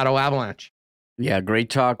Colorado Avalanche. Yeah, great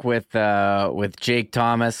talk with Jake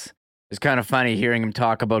Thomas. It's kind of funny hearing him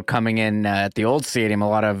talk about coming in at the old stadium. A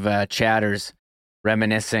lot of chatters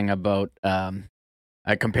reminiscing about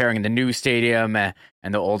comparing the new stadium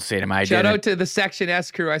and the old stadium. Shout out to the Section S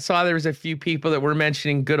crew. I saw there was a few people that were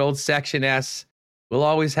mentioning good old Section S. We'll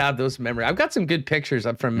always have those memories. I've got some good pictures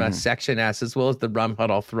up from Section S as well as the Rum Hut.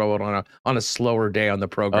 I'll throw it on a slower day on the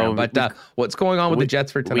program. But what's going on with the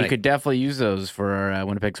Jets for tonight? We could definitely use those for our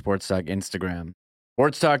Winnipeg Sports Talk Instagram.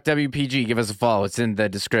 Sports Talk WPG. Give us a follow. It's in the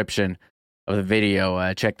description of the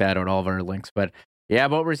video. Check that out. All of our links. But yeah,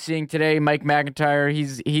 what we're seeing today, Mike McIntyre.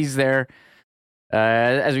 He's there.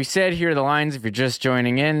 As we said here, the lines, if you're just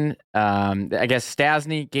joining in, I guess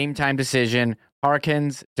Stastny, game time decision,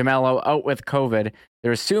 Harkins, DeMello out with COVID.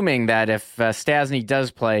 They're assuming that if Stastny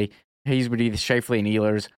does play, he's would be the Scheifele and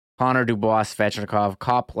Ehlers, Connor Dubois, Svechnikov,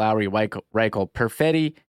 Kopp, Lowry, Reichel.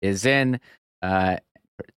 Perfetti is in,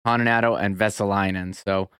 Toninato, and Vesalainen.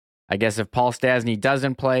 So I guess if Paul Stastny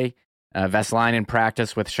doesn't play, Vesalainen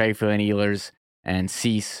practice with Scheifele and Ehlers, and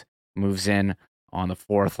Cease moves in on the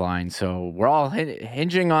fourth line. So we're all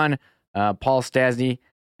hinging on Paul Stastny.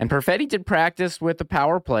 And Perfetti did practice with the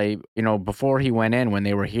power play, before he went in when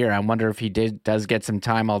they were here. I wonder if he does get some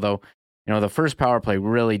time, although, the first power play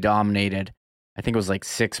really dominated. I think it was like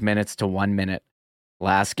 6 minutes to 1 minute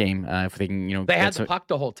last game. If they can, they had the puck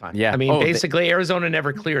the whole time. Yeah. I mean, basically, Arizona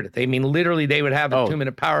never cleared it. Literally, they would have a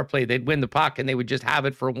 2-minute power play. They'd win the puck, and they would just have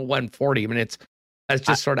it for 140 minutes. That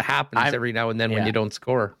just sort of happens every now and then when you don't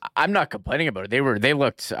score. I'm not complaining about it. They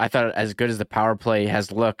looked, I thought, as good as the power play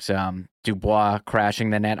has looked. Dubois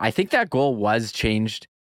crashing the net. I think that goal was changed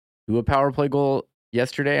to a power play goal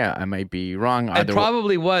yesterday. I might be wrong. It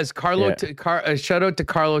probably was. Shout out to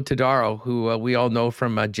Carlo Todaro, who we all know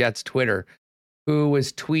from Jets Twitter, who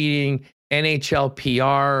was tweeting NHL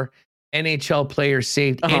PR, NHL player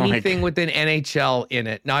saved, anything with an NHL in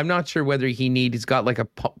it. Now, I'm not sure whether he's got like a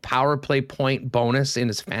power play point bonus in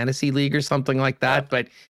his fantasy league or something like that, but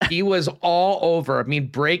he was all over. I mean,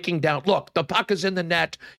 breaking down, look, the puck is in the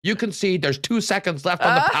net. You can see there's 2 seconds left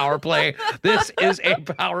on the power play. This is a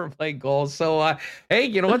power play goal. So, hey,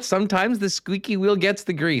 you know what? Sometimes the squeaky wheel gets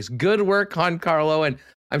the grease. Good work on Carlo, and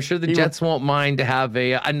I'm sure the Jets won't mind to have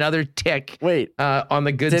another tick on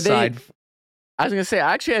the good side. I was going to say,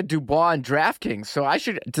 I actually had Dubois on DraftKings, so on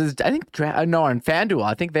FanDuel,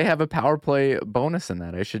 I think they have a power play bonus in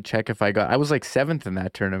that. I should check if I was like 7th in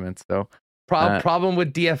that tournament, so. Problem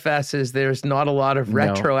with DFS is there's not a lot of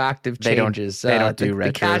retroactive changes. They don't do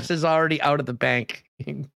retro. The cash is already out of the bank.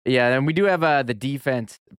 Yeah, and we do have the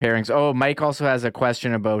defense pairings. Oh, Mike also has a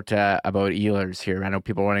question about Ehlers here. I know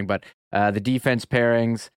people are wondering, but the defense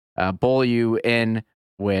pairings, Beaulieu in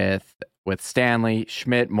with Stanley,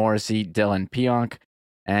 Schmidt, Morrissey, Dylan, Pionk.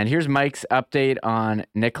 And here's Mike's update on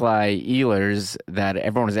Nikolai Ehlers that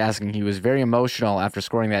everyone was asking. He was very emotional after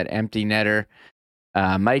scoring that empty netter.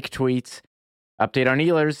 Mike tweets, update on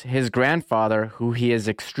Ehlers. His grandfather, who he is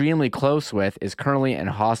extremely close with, is currently in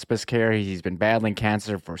hospice care. He's been battling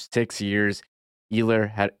cancer for 6 years.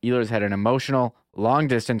 Ehlers had an emotional,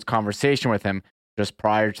 long-distance conversation with him just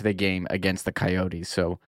prior to the game against the Coyotes.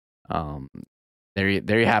 So, there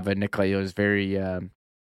you have it. Nikolai Ehlers,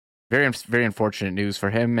 very unfortunate news for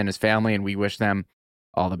him and his family, and we wish them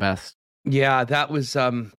all the best. Yeah, that was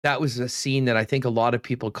a scene that I think a lot of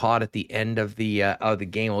people caught at the end of the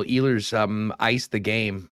game. Well, Ehlers iced the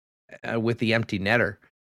game with the empty netter,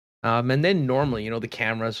 and then normally, the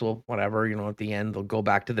cameras will at the end they'll go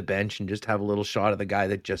back to the bench and just have a little shot of the guy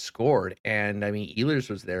that just scored. And I mean, Ehlers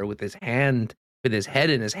was there with his head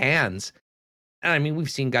in his hands. And I mean, we've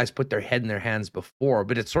seen guys put their head in their hands before,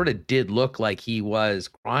 but it sort of did look like he was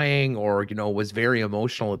crying or, was very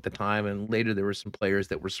emotional at the time. And later there were some players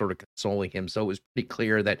that were sort of consoling him. So it was pretty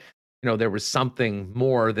clear that, there was something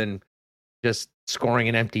more than just scoring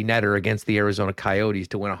an empty netter against the Arizona Coyotes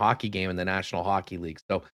to win a hockey game in the National Hockey League.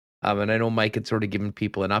 So, and I know Mike had sort of given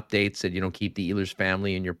people an update, said, keep the Ehlers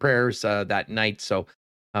family in your prayers that night. So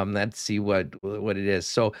let's see what it is.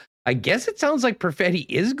 So, I guess it sounds like Perfetti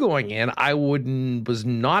is going in. I was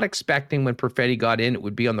not expecting when Perfetti got in, it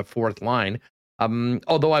would be on the 4th line.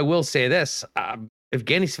 Although I will say this, Evgeny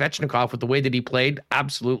Svechnikov, with the way that he played,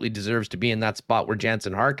 absolutely deserves to be in that spot where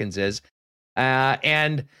Jansen Harkins is.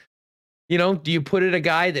 And do you put it a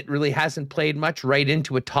guy that really hasn't played much right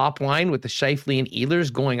into a top line with the Scheifele and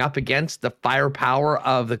Ehlers going up against the firepower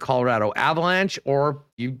of the Colorado Avalanche, or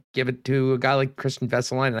you give it to a guy like Christian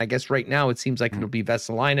Vesalainen? I guess right now it seems like it'll be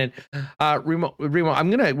Vesalainen. Remo,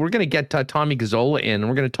 we're gonna get Tommy Gazzola in, and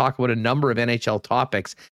we're gonna talk about a number of NHL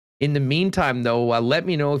topics. In the meantime, though, let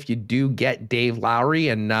me know if you do get Dave Lowry,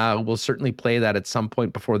 and we'll certainly play that at some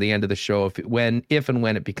point before the end of the show, if and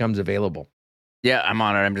when it becomes available. Yeah, I'm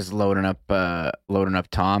on it. I'm just loading up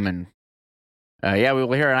Tom, and we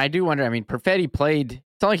will hear. And I do wonder. I mean, Perfetti played.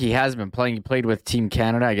 It's not like he has been playing. He played with Team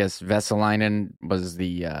Canada. I guess Vesalainen was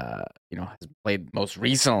the has played most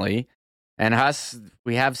recently. And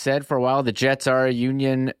we have said for a while the Jets are a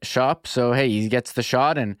union shop. So hey, he gets the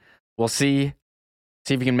shot, and we'll see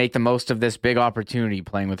if he can make the most of this big opportunity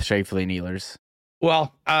playing with Scheifele and Ehlers.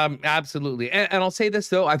 Well, absolutely. And I'll say this,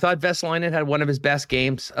 though. I thought Vesalainen had one of his best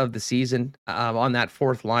games of the season on that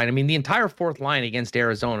 4th line. I mean, the entire 4th line against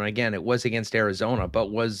Arizona, again, it was against Arizona,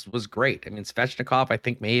 but was great. I mean, Svechnikov, I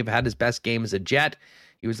think, may have had his best game as a Jet.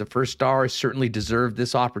 He was the first star, certainly deserved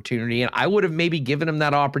this opportunity. And I would have maybe given him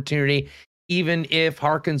that opportunity even if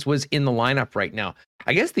Harkins was in the lineup right now.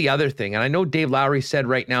 I guess the other thing, and I know Dave Lowry said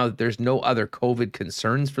right now that there's no other COVID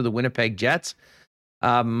concerns for the Winnipeg Jets,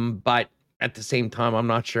 but at the same time, I'm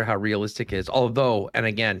not sure how realistic it is. Although, and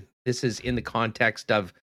again, this is in the context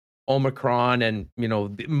of Omicron and,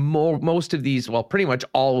 most of these, well, pretty much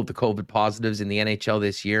all of the COVID positives in the NHL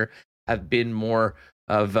this year have been more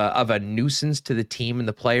of a nuisance to the team and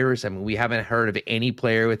the players. I mean, we haven't heard of any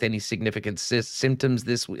player with any significant symptoms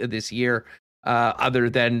this year, other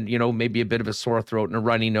than, maybe a bit of a sore throat and a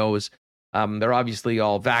runny nose. They're obviously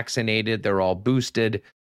all vaccinated. They're all boosted.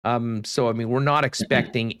 So, I mean, we're not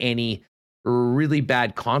expecting any really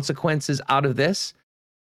bad consequences out of this.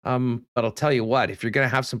 But I'll tell you what, if you're going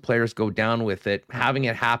to have some players go down with it, having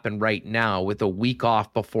it happen right now with a week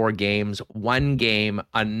off before games, one game,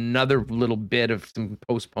 another little bit of some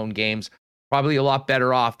postponed games, probably a lot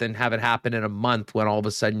better off than have it happen in a month when all of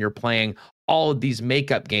a sudden you're playing all of these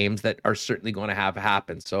makeup games that are certainly going to have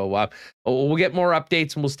happen. So we'll get more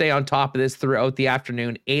updates and we'll stay on top of this throughout the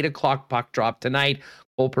afternoon. 8 o'clock puck drop tonight.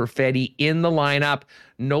 Cole Perfetti in the lineup.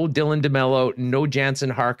 No Dylan DeMello, no Jansen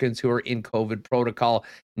Harkins, who are in COVID protocol.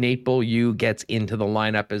 Nate Beaulieu gets into the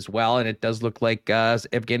lineup as well. And it does look like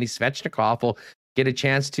Evgeny Svechnikov will get a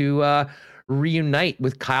chance to reunite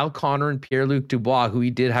with Kyle Connor and Pierre-Luc Dubois, who he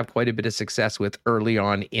did have quite a bit of success with early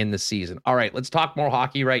on in the season. All right, let's talk more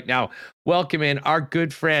hockey right now. Welcome in our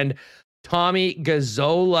good friend, Tommy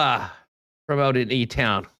Gazzola from out in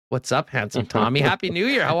E-Town. What's up, handsome Tommy? Happy New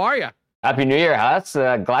Year. How are you? Happy New Year, Huss.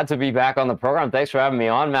 Glad to be back on the program. Thanks for having me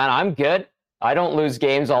on, man. I'm good. I don't lose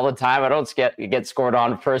games all the time. I don't get scored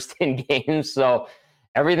on first in games, so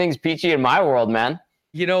everything's peachy in my world, man.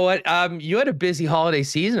 You know what? You had a busy holiday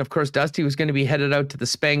season. Of course, Dusty was going to be headed out to the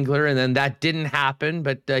Spengler, and then that didn't happen.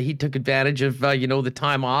 But he took advantage of the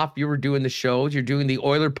time off. You were doing the shows. You're doing the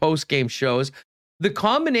Oiler post-game shows. The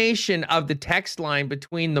combination of the text line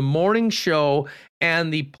between the morning show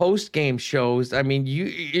and the post-game shows. I mean,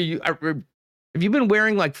 have you been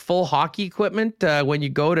wearing like full hockey equipment when you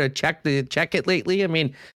go to check it lately? I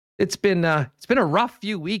mean, it's been a rough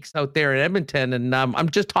few weeks out there in Edmonton, and I'm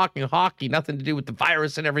just talking hockey, nothing to do with the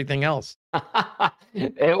virus and everything else.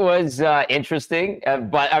 It was interesting,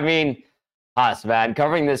 but I mean, us, man,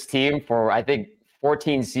 covering this team for I think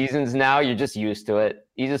 14 seasons now, you're just used to it.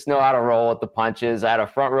 You just know how to roll with the punches. I had a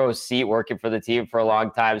front row seat working for the team for a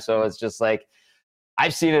long time, so it's just like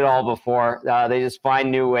I've seen it all before. They just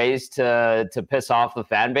find new ways to piss off the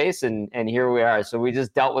fan base, and here we are. So we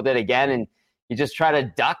just dealt with it again, and you just try to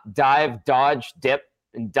duck, dive, dodge, dip,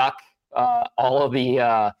 and duck all of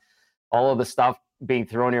the stuff being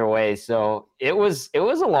thrown your way. So it was a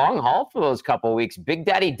long haul for those couple of weeks. Big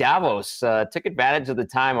Daddy Davos took advantage of the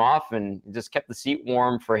time off and just kept the seat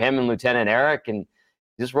warm for him and Lieutenant Eric, and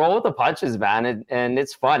just roll with the punches, man. And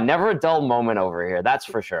it's fun. Never a dull moment over here. That's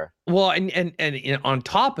for sure. Well, and on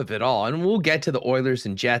top of it all, and we'll get to the Oilers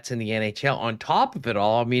and Jets in the NHL. On top of it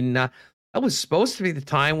all, I mean, that was supposed to be the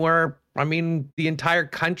time where, I mean, the entire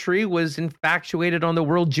country was infatuated on the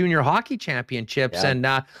World Junior Hockey Championships.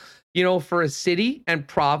 Yeah. And, for a city and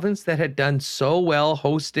province that had done so well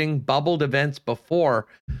hosting bubbled events before,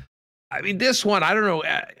 I mean, this one, I don't know,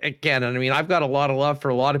 again, and I mean, I've got a lot of love for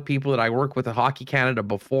a lot of people that I work with at Hockey Canada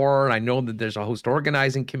before, and I know that there's a host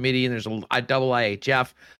organizing committee and there's a double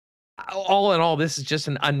IHF. All in all, this is just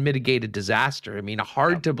an unmitigated disaster. I mean,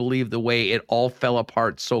 hard to believe the way it all fell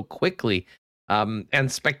apart so quickly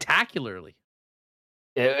and spectacularly.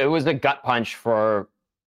 It was a gut punch for,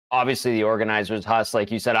 obviously, the organizers, Huss.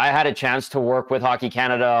 Like you said, I had a chance to work with Hockey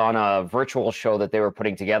Canada on a virtual show that they were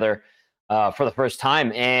putting together for the first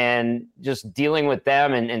time, and just dealing with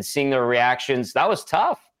them and seeing their reactions, that was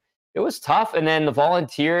tough. It was tough. And then the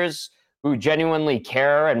volunteers who genuinely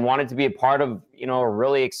care and wanted to be a part of, a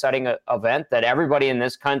really exciting event that everybody in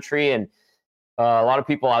this country and a lot of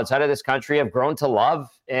people outside of this country have grown to love.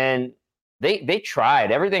 And they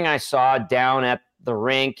tried. Everything I saw down at the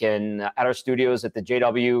rink and at our studios at the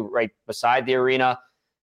JW right beside the arena,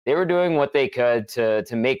 they were doing what they could to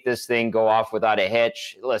make this thing go off without a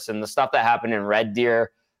hitch. Listen, the stuff that happened in Red Deer,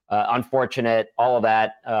 unfortunate, all of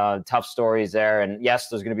that, tough stories there. And yes,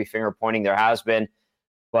 there's going to be finger pointing. There has been.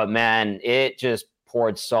 But, man, it just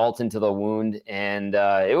poured salt into the wound. And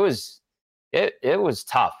it was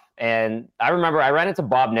tough. And I remember I ran into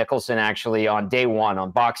Bob Nicholson, actually, on day one, on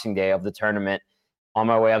Boxing Day of the tournament, on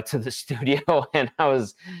my way up to the studio, and I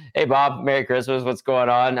was, "Hey Bob, Merry Christmas. What's going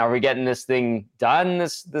on? Are we getting this thing done,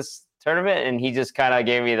 this tournament?" And he just kind of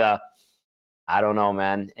gave me the, "I don't know,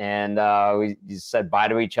 man." And we just said bye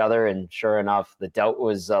to each other, and sure enough, the doubt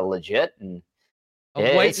was legit. And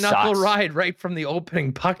a white knuckle ride right from the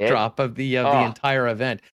opening puck drop of the entire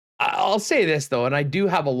event. I'll say this though, and I do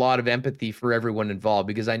have a lot of empathy for everyone involved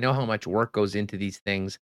because I know how much work goes into these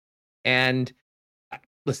things. And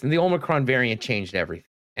listen, the Omicron variant changed everything.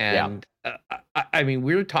 And I mean,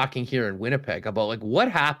 we were talking here in Winnipeg about like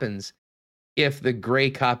what happens if the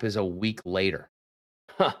Grey Cup is a week later?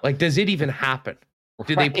 Like, does it even happen?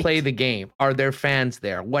 Do they play the game? Are there fans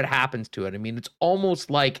there? What happens to it? I mean, it's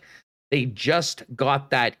almost like they just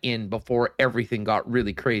got that in before everything got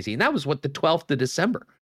really crazy. And that was the 12th of December.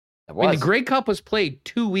 I mean, the Grey Cup was played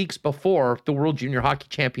 2 weeks before the World Junior Hockey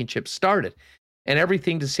Championship started. And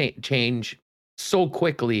everything to change so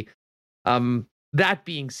quickly. That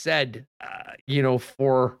being said,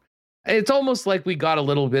 it's almost like we got a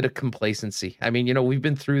little bit of complacency. I mean, we've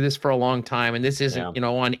been through this for a long time, and this isn't,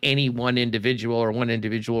 on any one individual or one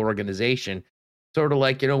individual organization. Sort of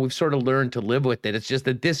like, we've sort of learned to live with it. It's just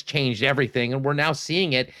that this changed everything, and we're now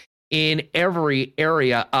seeing it in every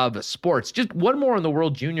area of sports. Just one more on the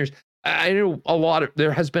World Juniors. I know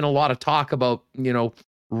there has been a lot of talk about,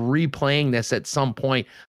 replaying this at some point.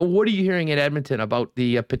 What are you hearing in Edmonton about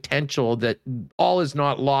the potential that all is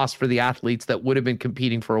not lost for the athletes that would have been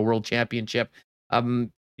competing for a world championship? Are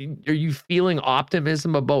you feeling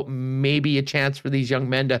optimism about maybe a chance for these young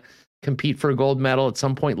men to compete for a gold medal at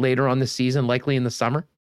some point later on this season, likely in the summer?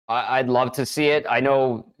 I'd love to see it. I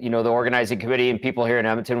know, the organizing committee and people here in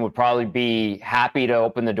Edmonton would probably be happy to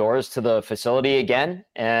open the doors to the facility again.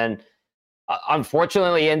 And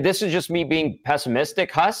unfortunately, and this is just me being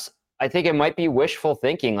pessimistic, Huss, I think it might be wishful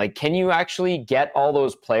thinking. Like, can you actually get all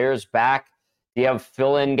those players back? Do you have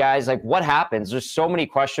fill-in guys? Like, what happens? There's so many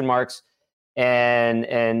question marks, and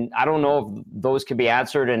I don't know if those could be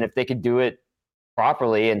answered and if they could do it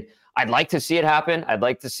properly. And I'd like to see it happen. I'd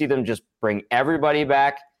like to see them just bring everybody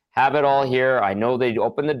back, have it all here. I know they'd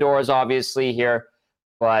open the doors, obviously, here.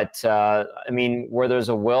 But, where there's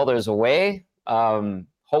a will, there's a way.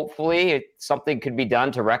 Hopefully something could be done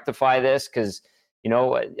to rectify this because,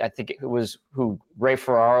 I think it was Ray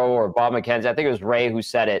Ferraro or Bob McKenzie. I think it was Ray who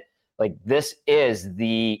said it. Like, this is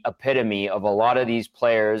the epitome of a lot of these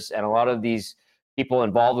players and a lot of these people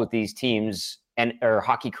involved with these teams or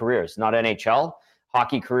hockey careers, not NHL,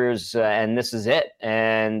 hockey careers. And this is it.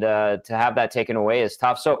 And to have that taken away is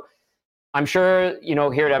tough. So I'm sure,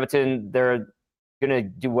 here at Edmonton, they're going to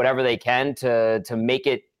do whatever they can to make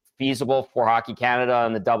it feasible for Hockey Canada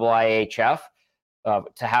and the IIHF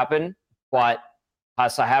to happen. But I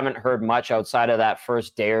haven't heard much outside of that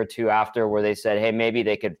first day or two after where they said, hey, maybe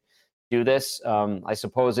they could do this. I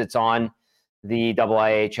suppose it's on the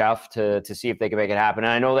IIHF to see if they can make it happen.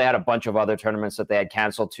 And I know they had a bunch of other tournaments that they had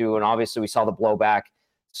canceled too. And obviously we saw the blowback.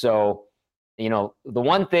 So, the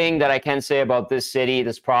one thing that I can say about this city,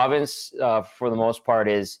 this province, for the most part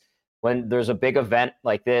is, when there's a big event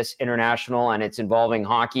like this, international, and it's involving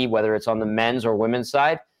hockey, whether it's on the men's or women's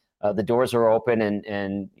side, the doors are open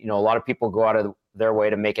and a lot of people go out of their way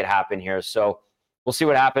to make it happen here. So we'll see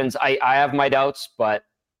what happens. I have my doubts, but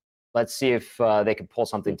let's see if they can pull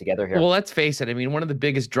something together here. Well, let's face it. I mean, one of the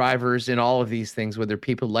biggest drivers in all of these things, whether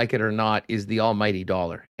people like it or not, is the almighty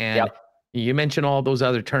dollar. And you mentioned all those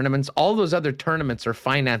other tournaments. All those other tournaments are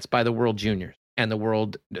financed by the World Juniors and the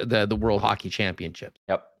World Hockey Championship.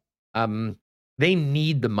 Yep. They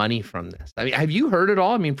need the money from this. I mean, have you heard it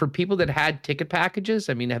all? I mean, for people that had ticket packages,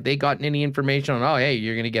 I mean, have they gotten any information on, hey,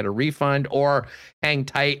 you're going to get a refund, or hang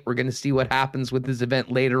tight, we're going to see what happens with this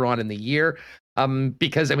event later on in the year?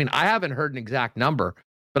 Because, I haven't heard an exact number,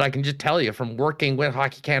 but I can just tell you from working with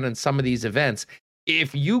Hockey Canada and some of these events,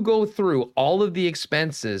 if you go through all of the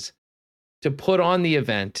expenses to put on the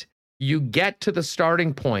event, you get to the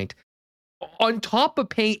starting point, on top of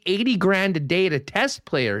paying $80,000 a day to test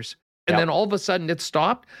players, and then all of a sudden it's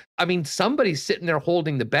stopped. I mean, somebody's sitting there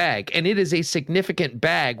holding the bag, and it is a significant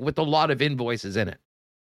bag with a lot of invoices in it.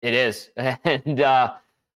 It is. And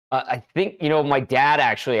I think, my dad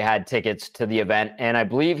actually had tickets to the event, and I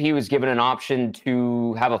believe he was given an option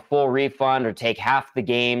to have a full refund or take half the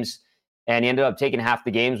games, and he ended up taking half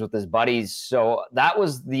the games with his buddies. So that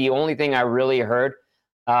was the only thing I really heard.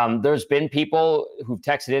 There's been people who've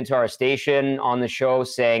texted into our station on the show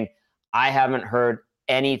saying, I haven't heard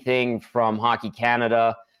anything from Hockey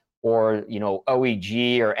Canada or,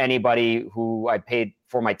 OEG or anybody who I paid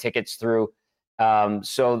for my tickets through.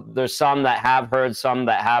 So there's some that have heard, some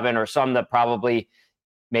that haven't, or some that probably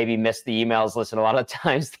maybe missed the emails. Listen, a lot of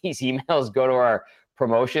times these emails go to our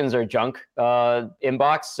promotions or junk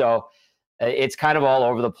inbox. So it's kind of all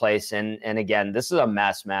over the place. And again, this is a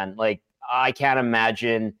mess, man. Like, I can't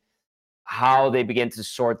imagine how they begin to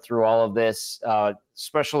sort through all of this,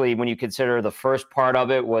 especially when you consider the first part of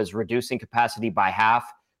it was reducing capacity by half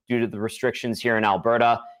due to the restrictions here in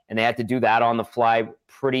Alberta. And they had to do that on the fly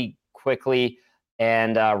pretty quickly.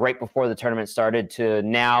 And right before the tournament started to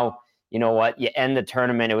now, you end the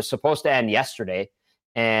tournament. It was supposed to end yesterday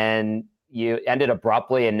and you ended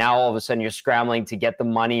abruptly. And now all of a sudden you're scrambling to get the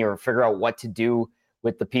money or figure out what to do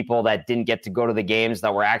with the people that didn't get to go to the games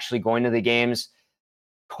that were actually going to the games.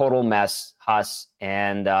 Total mess, Huss.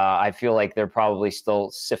 And I feel like they're probably still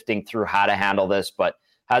sifting through how to handle this, but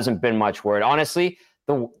hasn't been much word. Honestly,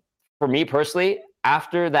 for me personally,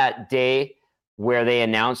 after that day where they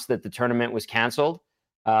announced that the tournament was canceled,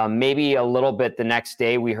 maybe a little bit the next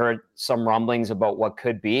day, we heard some rumblings about what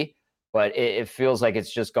could be. but it feels like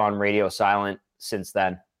it's just gone radio silent since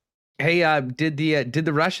then. Hey, did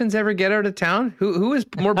the Russians ever get out of town? Who is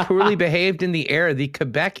more poorly behaved in the air, the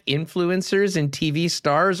Quebec influencers and TV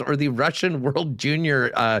stars, or the Russian World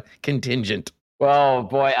Junior contingent? Well,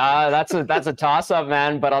 boy, that's a toss-up,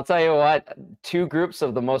 man. But I'll tell you what, two groups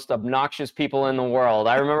of the most obnoxious people in the world.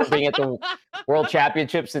 I remember being at the World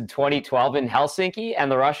Championships in 2012 in Helsinki,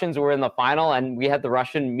 and the Russians were in the final, and we had the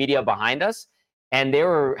Russian media behind us, and they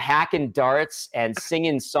were hacking darts and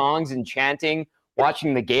singing songs and chanting,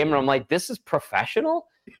 watching the game. And I'm like, this is professional?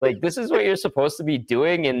 Like, this is what you're supposed to be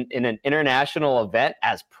doing in an international event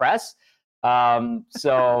as press?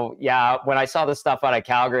 So yeah, when I saw the stuff out of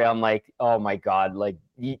Calgary, I'm like, oh my God, like,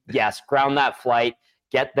 yes, ground that flight,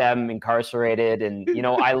 get them incarcerated. And,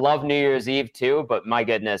 I love New Year's Eve too, but my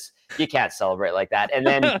goodness, you can't celebrate like that. And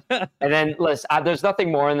then listen, there's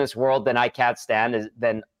nothing more in this world than I can't stand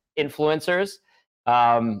than influencers.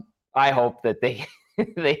 I hope that they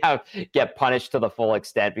get punished to the full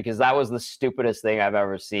extent, because that was the stupidest thing I've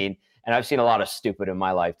ever seen. And I've seen a lot of stupid in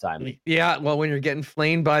my lifetime. Yeah, well, when you're getting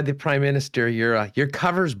flamed by the prime minister, your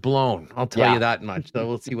cover's blown. I'll tell you that much. So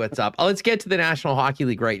we'll see what's up. Let's get to the National Hockey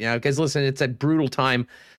League right now, because listen, it's a brutal time.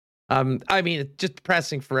 I mean, it's just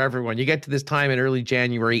depressing for everyone. You get to this time in early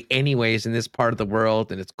January anyways in this part of the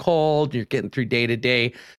world, and it's cold. You're getting through day to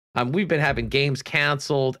day. We've been having games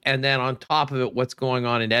canceled. And then on top of it, what's going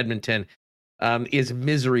on in Edmonton is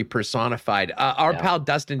misery personified. Our pal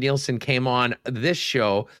Dustin Nielsen came on this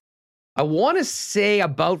show, I want to say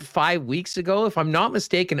about 5 weeks ago. If I'm not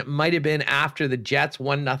mistaken, it might have been after the Jets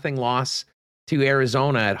 1-0 loss to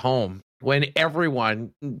Arizona at home, when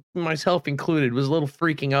everyone, myself included, was a little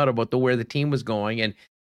freaking out about where the team was going. And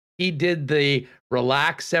he did the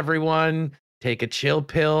relax everyone, take a chill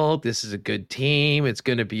pill. This is a good team. It's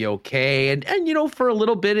going to be okay. And for a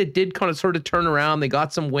little bit, it did kind of sort of turn around. They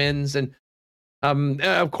got some wins, and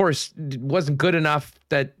of course, it wasn't good enough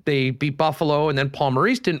that they beat Buffalo, and then Paul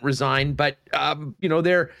Maurice didn't resign. But,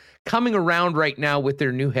 they're coming around right now with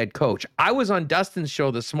their new head coach. I was on Dustin's show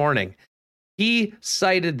this morning. He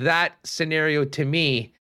cited that scenario to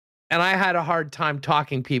me, and I had a hard time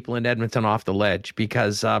talking people in Edmonton off the ledge,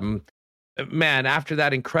 because, man, after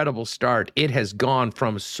that incredible start, it has gone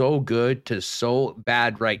from so good to so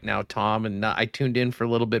bad right now, Tom. And I tuned in for a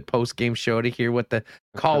little bit post-game show to hear what the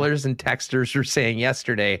callers and texters were saying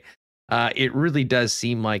yesterday. It really does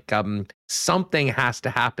seem like something has to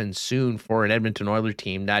happen soon for an Edmonton Oilers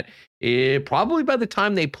team that probably by the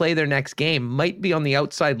time they play their next game might be on the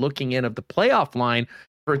outside looking in of the playoff line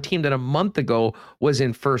for a team that a month ago was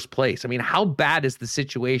in first place. I mean, how bad is the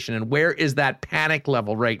situation, and where is that panic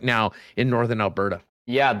level right now in Northern Alberta?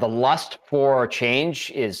 Yeah, the lust for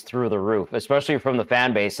change is through the roof, especially from the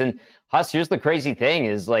fan base. And Huss, here's the crazy thing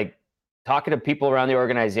is, like, talking to people around the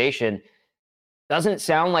organization, doesn't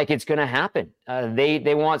sound like it's going to happen.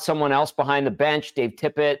 They want someone else behind the bench. Dave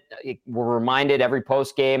Tippett, we're reminded every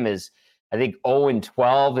post game, is, I think,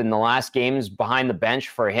 0-12 in the last games behind the bench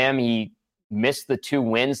for him. He missed the 2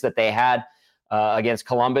 wins that they had against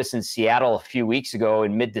Columbus and Seattle a few weeks ago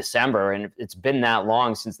in mid-December. And it's been that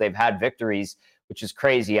long since they've had victories, which is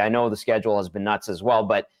crazy. I know the schedule has been nuts as well,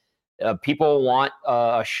 but people want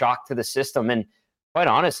a shock to the system. And quite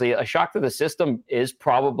honestly, a shock to the system is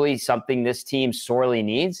probably something this team sorely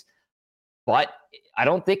needs, but I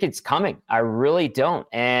don't think it's coming. I really don't.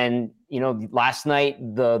 And, last night,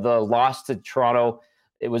 the loss to Toronto,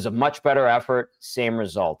 it was a much better effort, same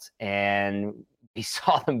result. And we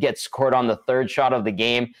saw them get scored on the third shot of the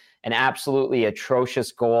game, an absolutely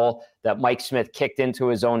atrocious goal that Mike Smith kicked into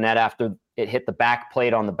his own net after it hit the back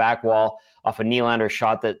plate on the back wall off a Nylander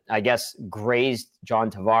shot that, I guess, grazed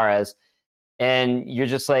John Tavares. And you're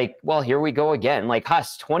just like, well, here we go again. Like,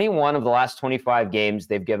 Huss, 21 of the last 25 games,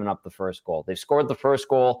 they've given up the first goal. They've scored the first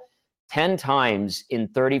goal 10 times in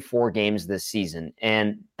 34 games this season.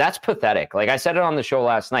 And that's pathetic. Like I said it on the show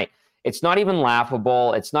last night, it's not even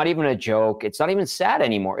laughable. It's not even a joke. It's not even sad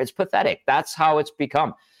anymore. It's pathetic. That's how it's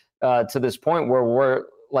become to this point where we're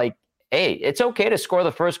like, hey, it's okay to score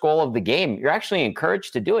the first goal of the game. You're actually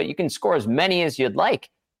encouraged to do it. You can score as many as you'd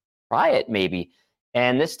like. Try it maybe.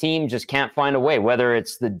 And this team just can't find a way, whether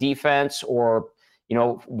it's the defense or,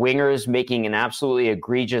 wingers making an absolutely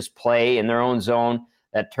egregious play in their own zone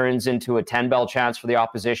that turns into a 10-bell chance for the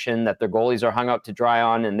opposition that their goalies are hung out to dry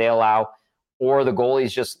on and they allow, or the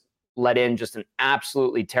goalies just let in just an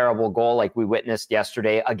absolutely terrible goal like we witnessed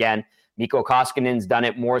yesterday. Again, Mikko Koskinen's done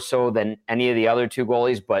it more so than any of the other 2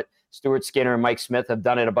 goalies, but Stuart Skinner and Mike Smith have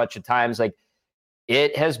done it a bunch of times. Like,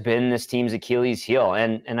 it has been this team's Achilles heel.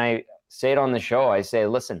 And I say it on the show. I say,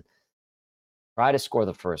 listen, try to score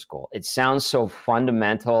the first goal. It sounds so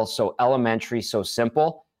fundamental, so elementary, so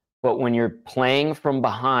simple. But when you're playing from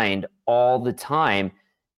behind all the time,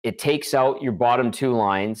 it takes out your bottom two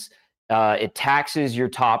lines. It taxes your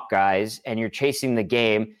top guys, and you're chasing the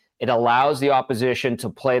game. It allows the opposition to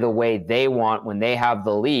play the way they want when they have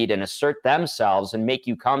the lead and assert themselves and make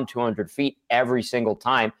you come 200 feet every single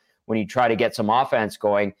time when you try to get some offense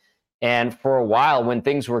going. And for a while, when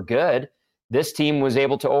things were good, this team was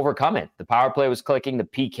able to overcome it. The power play was clicking, the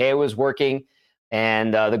PK was working,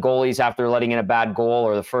 and the goalies, after letting in a bad goal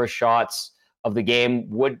or the first shots of the game,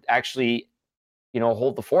 would actually,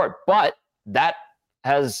 hold the fort. But that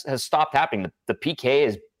has stopped happening. The PK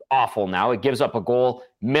is awful now. It gives up a goal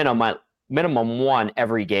minimum one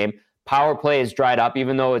every game. Power play is dried up,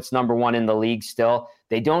 even though it's number one in the league still.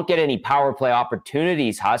 They don't get any power play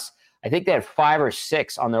opportunities, Huss. I think they had 5 or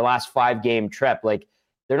 6 on their last 5-game trip. Like,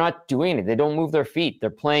 they're not doing it. They don't move their feet. They're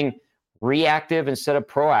playing reactive instead of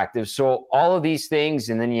proactive. So all of these things,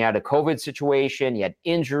 and then you had a COVID situation, you had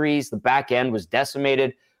injuries, the back end was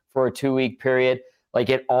decimated for a 2-week period. Like,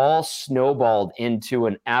 it all snowballed into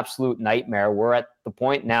an absolute nightmare. We're at the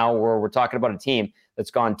point now where we're talking about a team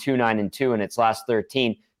that's gone 2-9-2 in its last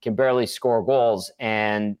 13, can barely score goals,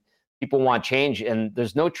 and people want change. And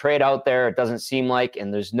there's no trade out there, it doesn't seem like,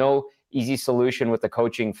 and there's no easy solution with the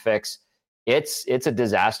coaching fix. It's a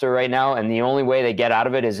disaster right now, and the only way they get out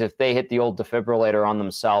of it is if they hit the old defibrillator on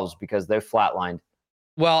themselves, because they're flatlined.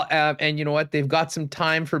 Well, and you know what? They've got some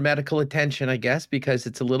time for medical attention, I guess, because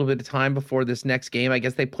it's a little bit of time before this next game. I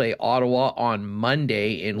guess they play Ottawa on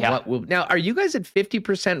Monday. Now, are you guys at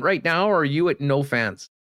 50% right now, or are you at no fans?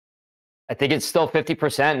 I think it's still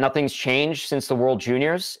 50%. Nothing's changed since the World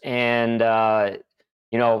Juniors. And,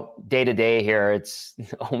 day to day here, it's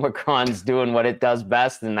Omicron's doing what it does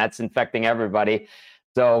best, and that's infecting everybody.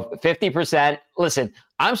 So 50%. Listen,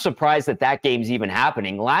 I'm surprised that game's even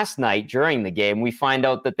happening. Last night during the game, we find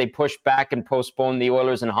out that they pushed back and postponed the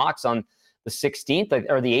Oilers and Hawks on the 16th,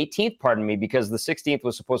 or the 18th, pardon me, because the 16th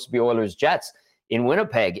was supposed to be Oilers Jets in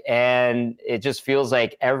Winnipeg. And it just feels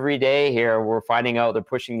like every day here we're finding out they're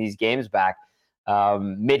pushing these games back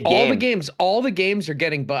mid-game. All the games are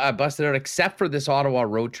getting busted out except for this Ottawa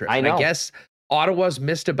road trip. I know. I guess Ottawa's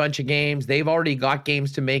missed a bunch of games. They've already got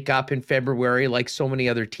games to make up in February, like so many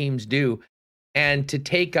other teams do. And to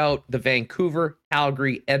take out the Vancouver,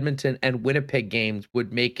 Calgary, Edmonton, and Winnipeg games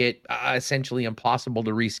would make it essentially impossible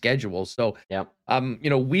to reschedule. So,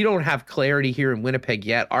 we don't have clarity here in Winnipeg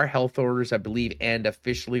yet. Our health orders, I believe, end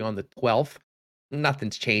officially on the 12th.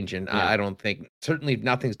 Nothing's changing. I don't think. Certainly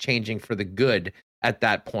nothing's changing for the good at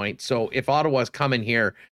that point. So if Ottawa's coming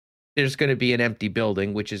here, there's going to be an empty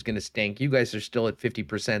building, which is going to stink. You guys are still at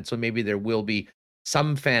 50%, so maybe there will be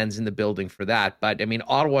some fans in the building for that. But, I mean,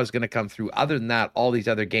 Ottawa's going to come through. Other than that, all these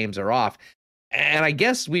other games are off. And I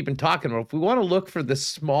guess we've been talking about, if we want to look for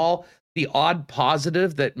the odd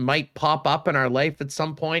positive that might pop up in our life at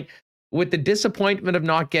some point, with the disappointment of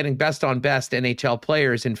not getting best on best NHL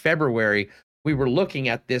players in February, we were looking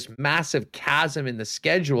at this massive chasm in the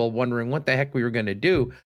schedule, wondering what the heck we were going to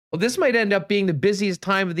do. Well, this might end up being the busiest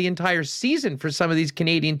time of the entire season for some of these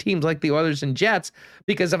Canadian teams like the Oilers and Jets,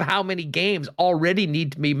 because of how many games already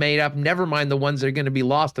need to be made up, never mind the ones that are going to be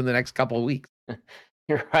lost in the next couple of weeks.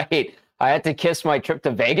 You're right. I had to kiss my trip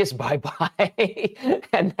to Vegas bye-bye.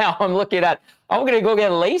 And now I'm looking at, I'm going to go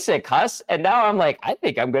get LASIK, Huss. And now I'm like, I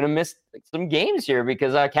think I'm going to miss some games here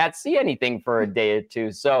because I can't see anything for a day or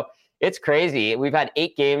two. So it's crazy. We've had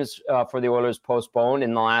 8 games for the Oilers postponed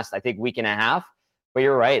in the last, I think, week and a half. But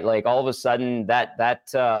you're right. Like, all of a sudden,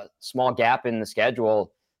 that small gap in the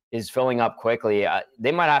schedule is filling up quickly.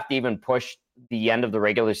 They might have to even push the end of the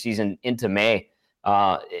regular season into May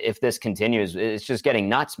if this continues. It's just getting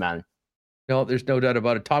nuts, man. No, there's no doubt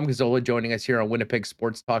about it. Tom Gazzola joining us here on Winnipeg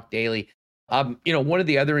Sports Talk Daily. One of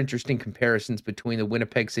the other interesting comparisons between the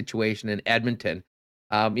Winnipeg situation and Edmonton,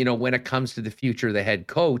 when it comes to the future of the head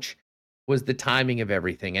coach, was the timing of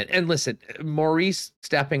everything. And listen, Maurice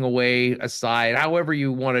stepping away aside, however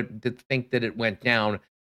you wanted to think that it went down.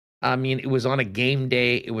 I mean, it was on a game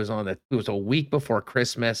day. It was a week before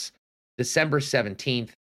Christmas, December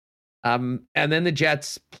 17th. And then the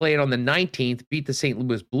Jets played on the 19th, beat the St.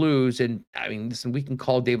 Louis Blues. And I mean, listen, we can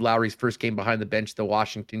call Dave Lowry's first game behind the bench the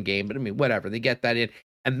Washington game, but I mean, whatever, they get that in.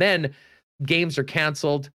 And then games are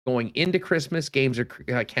canceled going into Christmas. Games are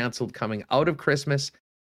canceled coming out of Christmas.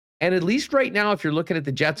 And at least right now, if you're looking at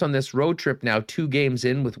the Jets on this road trip now, 2 games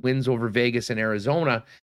in with wins over Vegas and Arizona,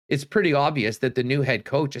 it's pretty obvious that the new head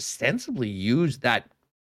coach ostensibly used that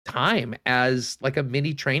time as like a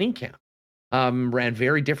mini training camp. ran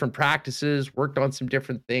very different practices, worked on some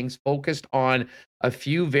different things, focused on a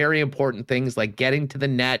few very important things like getting to the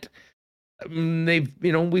net.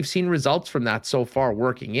 We've seen results from that so far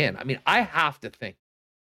working in. I mean, I have to think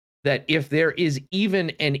that if there is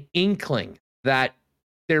even an inkling that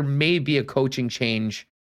there may be a coaching change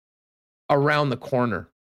around the corner,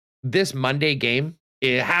 this Monday game,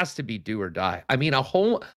 it has to be do or die. I mean, a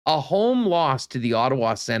home loss to the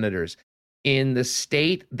Ottawa Senators in the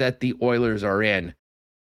state that the Oilers are in,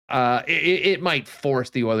 it might force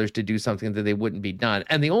the Oilers to do something that they wouldn't be done.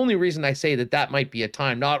 And the only reason I say that might be a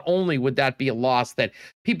time, not only would that be a loss that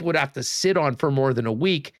people would have to sit on for more than a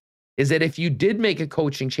week, is that if you did make a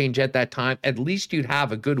coaching change at that time, at least you'd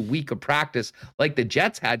have a good week of practice like the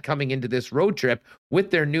Jets had coming into this road trip with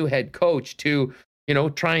their new head coach to,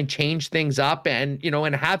 try and change things up and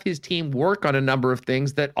have his team work on a number of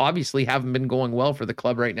things that obviously haven't been going well for the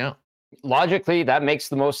club right now. Logically, that makes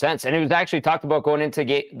the most sense. And it was actually talked about going into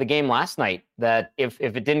the game last night that if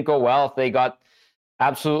it didn't go well, if they got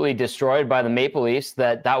absolutely destroyed by the Maple Leafs,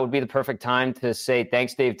 that would be the perfect time to say,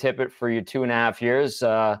 thanks, Dave Tippett, for your 2.5 years.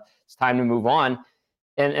 It's time to move on.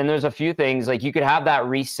 And there's a few things, like you could have that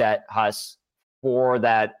reset, Huss, for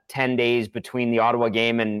that 10 days between the Ottawa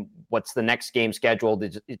game and what's the next game scheduled.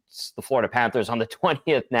 It's the Florida Panthers on the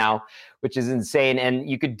 20th now, which is insane. And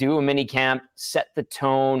you could do a mini camp, set the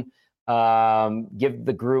tone, give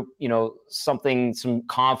the group, some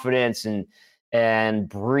confidence and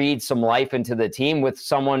breathe some life into the team with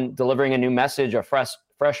someone delivering a new message, a fresh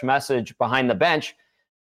message behind the bench.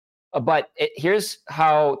 But here's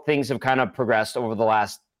how things have kind of progressed over the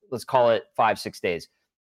last, let's call it 5-6 days.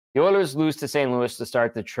 The Oilers lose to St. Louis to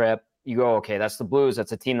start the trip. You go, okay, that's the Blues.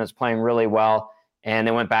 That's a team that's playing really well. And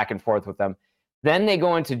they went back and forth with them. Then they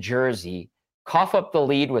go into Jersey, cough up the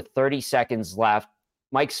lead with 30 seconds left.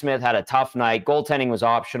 Mike Smith had a tough night. Goaltending was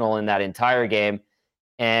optional in that entire game.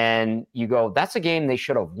 And you go, that's a game they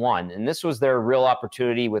should have won. And this was their real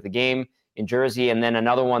opportunity with a game in Jersey and then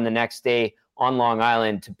another one the next day on Long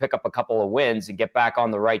Island to pick up a couple of wins and get back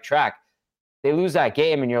on the right track. They lose that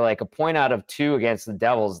game and you're like, a point out of 2 against the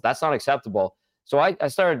Devils. That's not acceptable. So I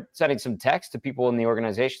started sending some texts to people in the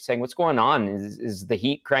organization saying, what's going on? Is the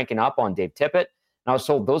heat cranking up on Dave Tippett? And I was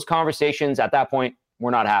told those conversations at that point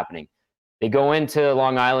were not happening. They go into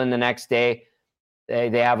Long Island the next day. They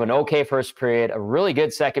have an okay first period, a really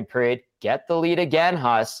good second period, get the lead again,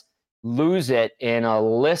 Huss, lose it in a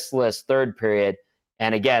listless third period,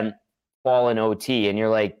 and again, fall in OT. And you're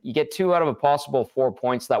like, you get 2 out of a possible 4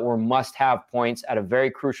 points that were must-have points at a very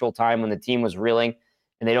crucial time when the team was reeling,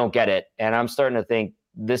 and they don't get it. And I'm starting to think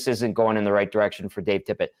this isn't going in the right direction for Dave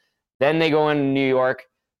Tippett. Then they go into New York,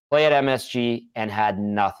 play at MSG, and had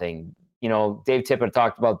nothing. Dave Tippett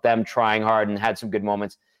talked about them trying hard and had some good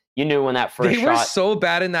moments. You knew when that first shot. They were so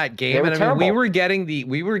bad in that game. And I mean, we were getting the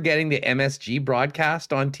MSG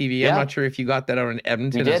broadcast on TV. Yeah. I'm not sure if you got that on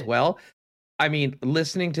Edmonton as well. I mean,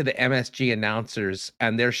 listening to the MSG announcers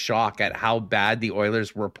and their shock at how bad the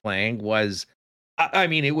Oilers were playing was,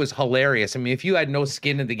 it was hilarious. I mean, if you had no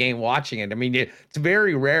skin in the game watching it, it's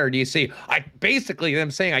very rare. Do you see basically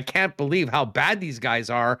them saying, I can't believe how bad these guys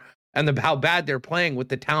are and how bad they're playing with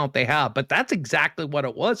the talent they have. But that's exactly what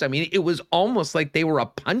it was. I mean, it was almost like they were a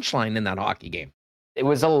punchline in that hockey game. It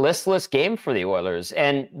was a listless game for the Oilers.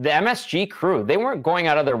 And the MSG crew, they weren't going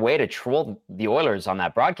out of their way to troll the Oilers on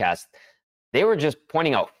that broadcast. They were just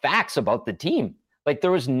pointing out facts about the team. Like,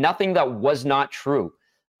 there was nothing that was not true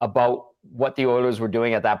about what the Oilers were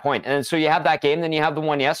doing at that point. And so you have that game, then you have the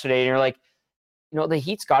one yesterday, and you're like, the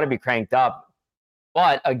heat's got to be cranked up.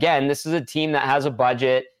 But again, this is a team that has a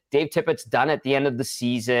budget. Dave Tippett's done at the end of the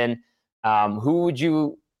season. Who would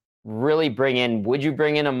you really bring in? Would you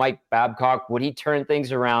bring in a Mike Babcock? Would he turn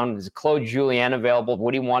things around? Is Claude Julien available?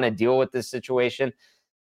 Would he want to deal with this situation?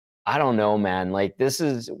 I don't know, man. Like, it's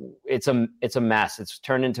a mess. It's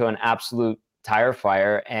turned into an absolute tire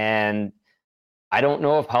fire. And I don't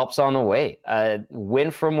know if help's on the way.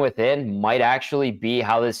 Win from within might actually be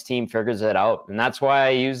how this team figures it out. And that's why I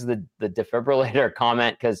use the defibrillator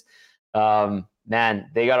comment, because, man,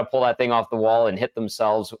 they got to pull that thing off the wall and hit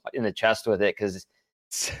themselves in the chest with it, because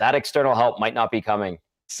that external help might not be coming.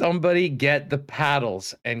 Somebody get the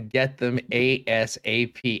paddles and get them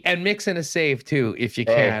ASAP, and mix in a save too, if you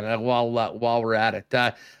can, while we're at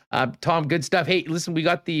it. Tom, good stuff. Hey, listen, we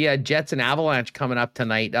got the Jets and Avalanche coming up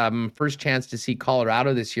tonight. First chance to see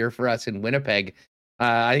Colorado this year for us in Winnipeg.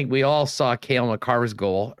 I think we all saw Cale Makar's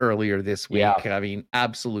goal earlier this week. Yeah.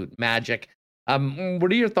 Absolute magic. What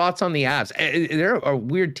are your thoughts on the Avs? They're a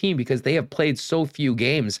weird team because they have played so few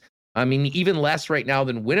games. Even less right now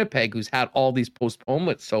than Winnipeg, who's had all these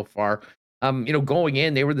postponements so far. Going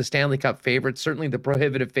in, they were the Stanley Cup favorites, certainly the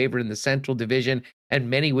prohibitive favorite in the Central Division, and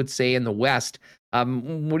many would say in the West.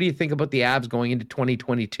 What do you think about the Avs going into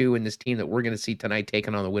 2022 and this team that we're going to see tonight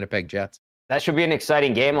taking on the Winnipeg Jets? That should be an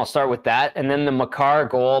exciting game. I'll start with that. And then the Makar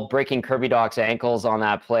goal, breaking Kirby Dach's ankles on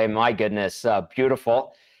that play. My goodness,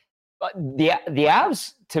 beautiful. But the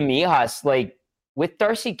Avs, to me, Huss, like with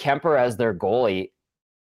Darcy Kemper as their goalie,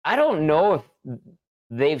 I don't know if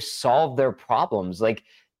they've solved their problems. Like,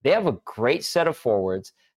 they have a great set of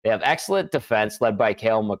forwards. They have excellent defense led by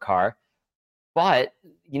Cale Makar. But,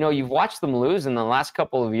 you've watched them lose in the last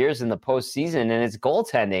couple of years in the postseason, and it's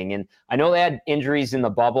goaltending. And I know they had injuries in the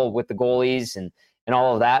bubble with the goalies and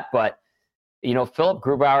all of that. But, Philip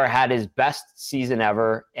Grubauer had his best season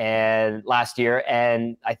ever last year.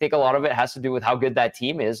 And I think a lot of it has to do with how good that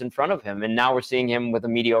team is in front of him. And now we're seeing him with a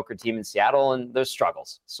mediocre team in Seattle, and there's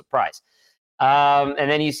struggles. Surprise. And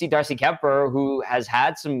then you see Darcy Kemper, who has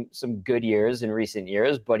had some good years in recent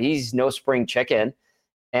years, but he's no spring chicken.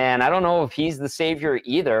 And I don't know if he's the savior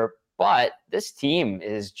either, but this team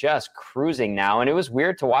is just cruising now. And it was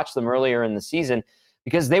weird to watch them earlier in the season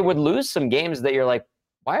because they would lose some games that you're like,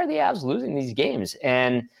 why are the Avs losing these games?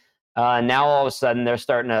 And now all of a sudden they're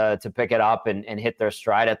starting to pick it up and hit their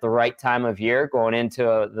stride at the right time of year, going into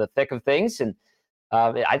the thick of things. And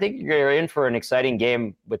I think you're in for an exciting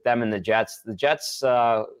game with them and the Jets. The Jets,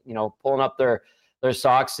 pulling up their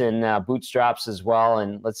socks and bootstraps as well.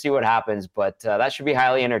 And let's see what happens. But that should be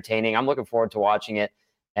highly entertaining. I'm looking forward to watching it.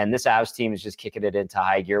 And this Avs team is just kicking it into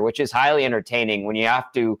high gear, which is highly entertaining when you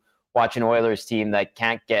have to watch an Oilers team that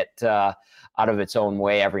can't get out of its own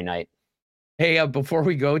way every night. Hey, before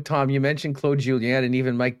we go, Tom, you mentioned Claude Julien and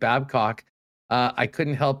even Mike Babcock. I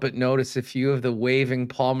couldn't help but notice a few of the waving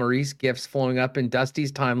Paul Maurice gifts flowing up in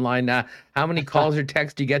Dusty's timeline. How many calls or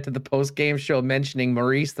texts do you get to the post-game show mentioning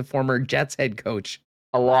Maurice, the former Jets head coach?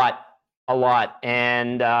 A lot.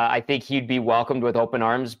 And I think he'd be welcomed with open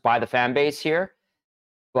arms by the fan base here.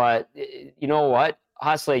 But you know what,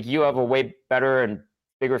 Huss, like you have a way better and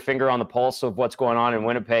bigger finger on the pulse of what's going on in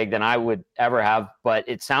Winnipeg than I would ever have. But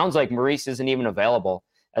it sounds like Maurice isn't even available.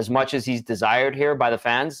 As much as he's desired here by the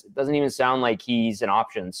fans, it doesn't even sound like he's an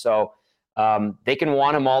option. So they can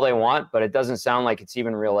want him all they want, but it doesn't sound like it's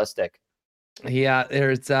even realistic. Yeah,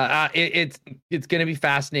 there's it's going to be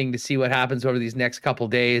fascinating to see what happens over these next couple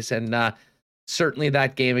days, and certainly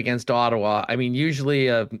that game against Ottawa. I mean, usually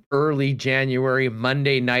a early January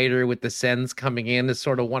Monday nighter with the Sens coming in is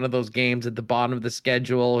sort of one of those games at the bottom of the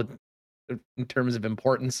schedule in terms of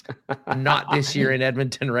importance. Not this year in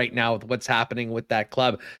Edmonton right now with what's happening with that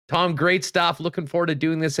club. Tom, great stuff. Looking forward to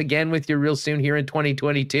doing this again with you real soon here in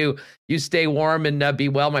 2022. You stay warm and be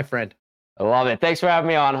well, my friend. I love it. Thanks for having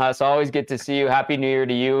me on, Huss. Always good to see you. Happy New Year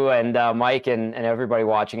to you and Mike and everybody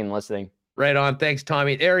watching and listening. Right on. Thanks,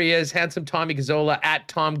 Tommy. There he is, handsome Tommy Gazzola at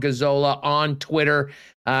Tom Gazzola on Twitter.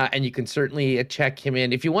 And you can certainly check him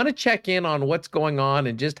in. If you want to check in on what's going on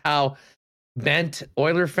and just how bent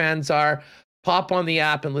Oiler fans are, pop on the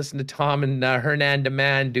app and listen to Tom and Hernan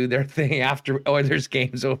Demand do their thing after Oilers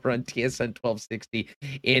games over on TSN 1260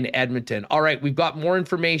 in Edmonton. All right, we've got more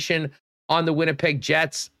information on the Winnipeg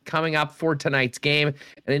Jets coming up for tonight's game.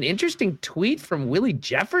 And an interesting tweet from Willie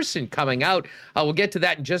Jefferson coming out. We'll get to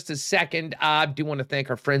that in just a second. I do want to thank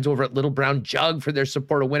our friends over at Little Brown Jug for their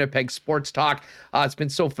support of Winnipeg Sports Talk. It's been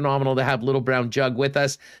so phenomenal to have Little Brown Jug with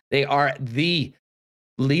us. They are the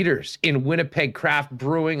leaders in Winnipeg craft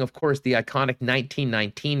brewing, of course, the iconic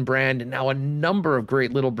 1919 brand, and now a number of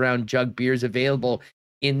great Little Brown Jug beers available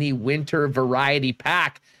in the winter variety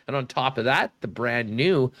pack. And on top of that, the brand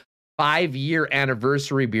new 5-year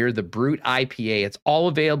anniversary beer, the Brute IPA. It's all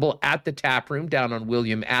available at the tap room down on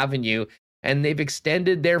William Avenue, and they've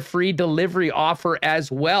extended their free delivery offer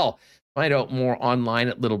as well. Find out more online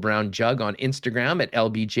at Little Brown Jug on Instagram, at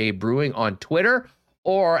LBJ Brewing on Twitter,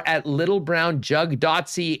 or at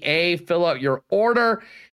littlebrownjug.ca. Fill out your order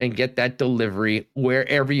and get that delivery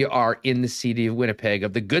wherever you are in the city of Winnipeg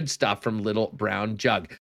of the good stuff from Little Brown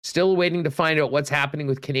Jug. Still waiting to find out what's happening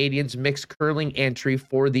with Canadians' mixed curling entry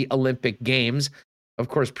for the Olympic Games. Of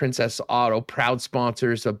course, Princess Auto, proud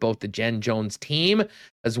sponsors of both the Jen Jones team,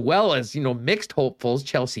 as well as, mixed hopefuls,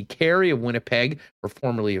 Chelsea Carey of Winnipeg, or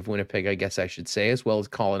formerly of Winnipeg, I guess I should say, as well as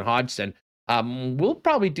Colin Hodgson. We'll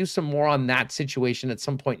probably do some more on that situation at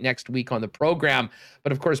some point next week on the program.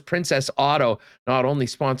 But of course, Princess Auto, not only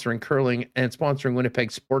sponsoring curling and sponsoring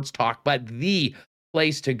Winnipeg Sports Talk, but the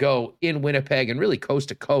place to go in Winnipeg and really coast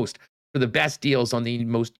to coast for the best deals on the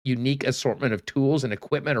most unique assortment of tools and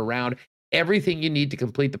equipment around. Everything you need to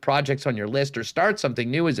complete the projects on your list or start something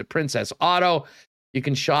new is at Princess Auto. You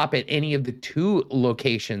can shop at any of the 2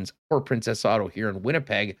 locations for Princess Auto here in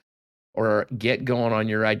Winnipeg. or get going on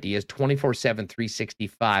your ideas 24/7,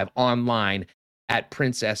 365 online at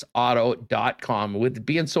princessauto.com. With it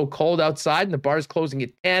being so cold outside and the bar's closing at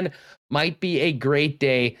 10, might be a great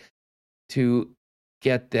day to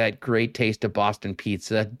get that great taste of Boston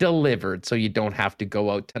pizza delivered so you don't have to go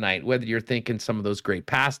out tonight. Whether you're thinking some of those great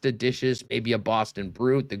pasta dishes, maybe a Boston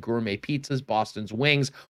Brute, the gourmet pizzas, Boston's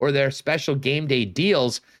wings, or their special game day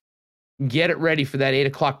deals, get it ready for that 8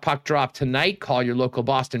 o'clock puck drop tonight. Call your local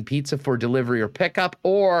Boston Pizza for delivery or pickup,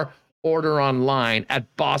 or order online at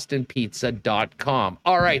bostonpizza.com.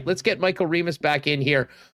 All right, let's get Michael Remus back in here.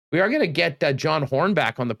 We are going to get John Horn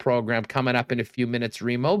back on the program coming up in a few minutes,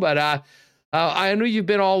 Remo, but I know you've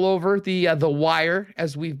been all over the wire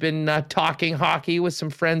as we've been talking hockey with some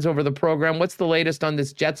friends over the program. What's the latest on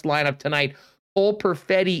this Jets lineup tonight? Cole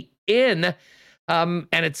Perfetti in, and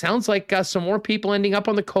it sounds like some more people ending up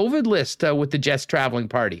on the COVID list with the Jets traveling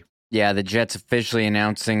party. Yeah, the Jets officially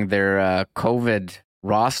announcing their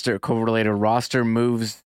COVID-related roster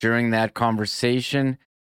moves during that conversation.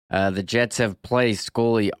 The Jets have placed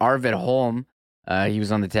goalie Arvid Holm. He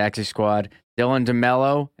was on the taxi squad. Dylan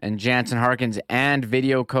DeMello and Jansen Harkins, and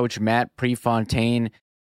video coach Matt Prefontaine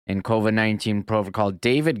in COVID-19 protocol.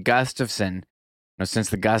 David Gustafson, since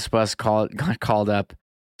the Gus Bus got called up,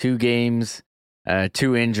 2 games,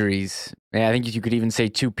 2 injuries. Yeah, I think you could even say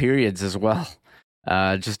 2 periods as well.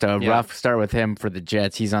 Just a rough start with him for the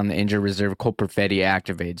Jets. He's on the injured reserve. Cole Perfetti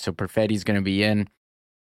activated, so Perfetti's going to be in.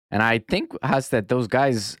 And I think, Huss, that those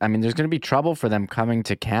guys, I mean, there's going to be trouble for them coming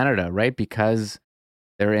to Canada, right? Because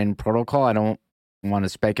they're in protocol. I don't want to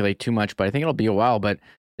speculate too much, but I think it'll be a while. But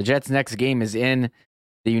the Jets' next game is in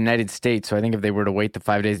the United States, so I think if they were to wait the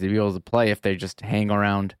 5 days, they'd be able to play if they just hang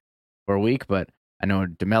around for a week. But I know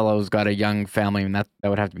DeMello's got a young family, and that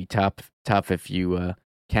would have to be tough if you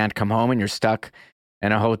can't come home and you're stuck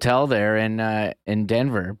in a hotel there in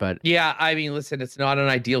Denver. But yeah, I mean, listen, it's not an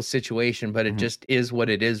ideal situation, but it just is what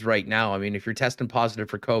it is right now. I mean, if you're testing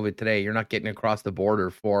positive for COVID today, you're not getting across the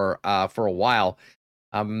border for a while.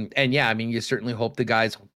 And yeah, I mean, you certainly hope the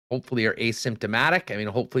guys hopefully are asymptomatic. I mean,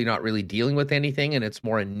 hopefully not really dealing with anything, and it's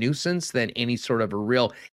more a nuisance than any sort of a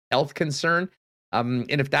real health concern. And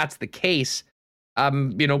if that's the case,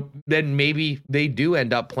 then maybe they do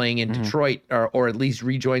end up playing in Detroit, or at least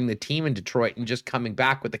rejoining the team in Detroit and just coming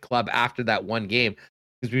back with the club after that one game.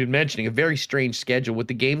 Because we've been mentioning a very strange schedule with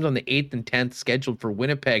the games on the 8th and 10th scheduled for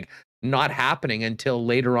Winnipeg not happening until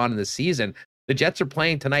later on in the season. The Jets are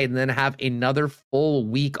playing tonight and then have another full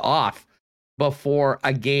week off before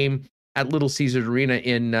a game at Little Caesars Arena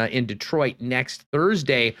in Detroit next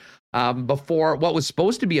Thursday, before what was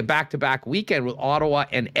supposed to be a back-to-back weekend with Ottawa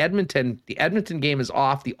and Edmonton. The Edmonton game is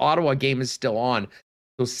off. The Ottawa game is still on.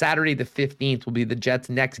 So Saturday the 15th will be the Jets'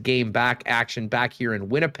 next game back here in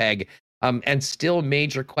Winnipeg. And still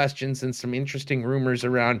major questions and some interesting rumors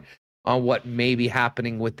around on what may be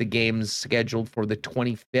happening with the games scheduled for the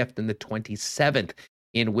 25th and the 27th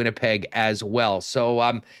in Winnipeg as well.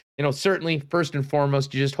 So, certainly first and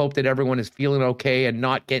foremost, you just hope that everyone is feeling okay and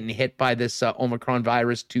not getting hit by this Omicron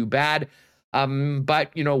virus too bad.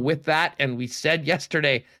 But, with that, and we said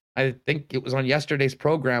yesterday, I think it was on yesterday's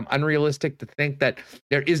program, unrealistic to think that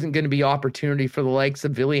there isn't going to be opportunity for the likes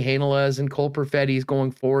of Ville Heinolas and Cole Perfetti's going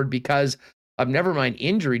forward because of, never mind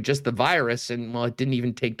injury, just the virus. And it didn't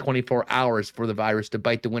even take 24 hours for the virus to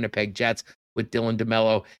bite the Winnipeg Jets, with Dylan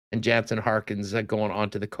DeMello and Jansen Harkins going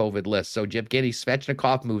onto the COVID list. So Yevgeny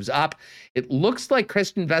Svechnikov moves up. It looks like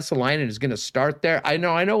Christian Vesalainen is going to start there. I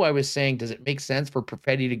know I was saying, does it make sense for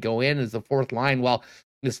Perfetti to go in as the 4th line? Well,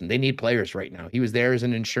 listen, they need players right now. He was there as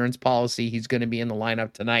an insurance policy. He's going to be in the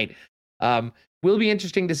lineup tonight. Will be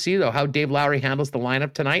interesting to see, though, how Dave Lowry handles the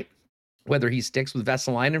lineup tonight, whether he sticks with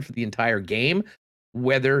Vesalainen for the entire game,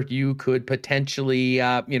 whether you could potentially,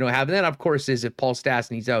 have, and then, of course, is if Paul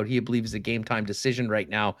Stastny's out, he believes a game time decision right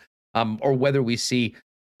now, or whether we see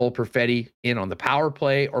Cole Perfetti in on the power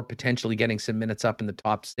play or potentially getting some minutes up in the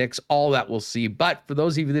top 6. All that we'll see. But for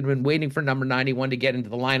those of you that have been waiting for number 91 to get into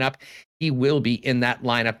the lineup, he will be in that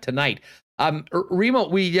lineup tonight. Remo,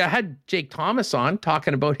 we had Jake Thomas on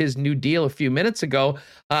talking about his new deal a few minutes ago.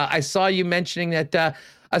 I saw you mentioning that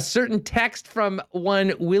a certain text from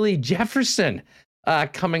one Willie Jefferson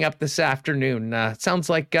coming up this afternoon. Sounds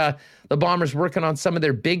like the Bombers working on some of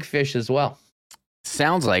their big fish as well.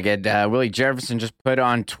 Sounds like it. Willie Jefferson just put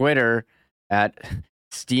on Twitter at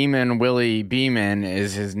Steeman Willie Beeman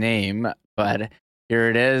is his name, but here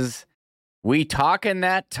it is. We talking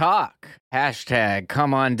that talk. Hashtag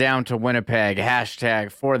come on down to Winnipeg.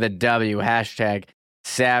 Hashtag for the W. Hashtag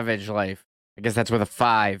Savage Life. I guess that's with a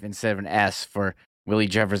 5 instead of an S for Willie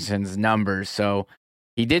Jefferson's numbers. So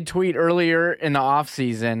he did tweet earlier in the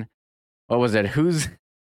offseason what was it? Who's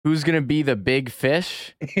going to be the big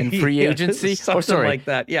fish in free agency? Something like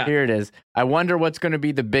that. Yeah. Here it is. I wonder what's going to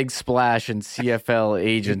be the big splash in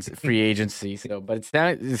CFL free agency. So, but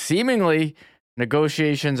it's seemingly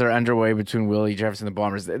negotiations are underway between Willie Jefferson and the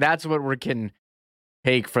Bombers. That's what we can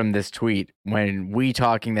take from this tweet when we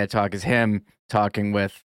talking that talk is him talking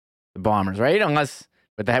with the Bombers, right? Unless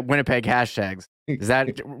with the Winnipeg hashtags. Is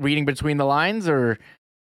that reading between the lines, or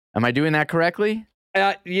am I doing that correctly?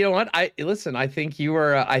 You know what? I think you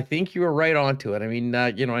were right onto it. I mean,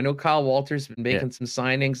 I know Kyle Walters has been making some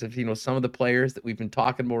signings of some of the players that we've been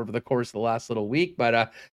talking about over the course of the last little week.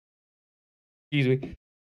 But excuse me.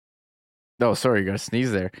 Oh, sorry, you got to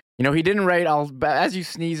sneeze there. He didn't write. As you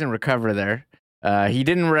sneeze and recover there. He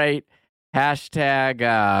didn't write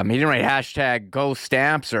hashtag. He didn't write hashtag Go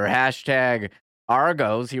Stamps or hashtag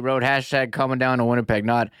Argos. He wrote hashtag coming down to Winnipeg,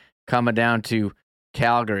 not coming down to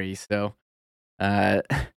Calgary. So.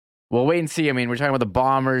 We'll wait and see. I mean, we're talking about the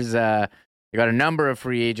Bombers. They got a number of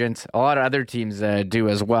free agents. A lot of other teams do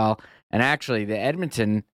as well. And actually, the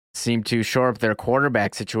Edmonton seemed to shore up their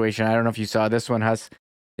quarterback situation. I don't know if you saw this one, Huss.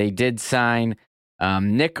 They did sign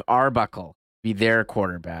Nick Arbuckle be their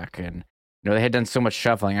quarterback. And, they had done so much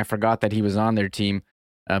shuffling. I forgot that he was on their team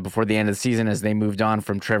before the end of the season as they moved on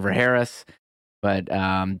from Trevor Harris. But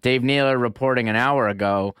Dave Naylor reporting an hour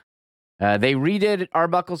ago, they redid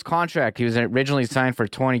Arbuckle's contract. He was originally signed for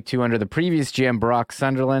 $22 under the previous GM, Brock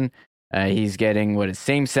Sunderland. He's getting his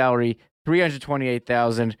same salary,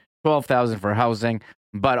 $328,000, $12,000 for housing,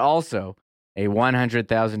 but also a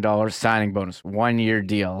 $100,000 signing bonus, 1-year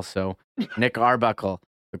deal. So Nick Arbuckle,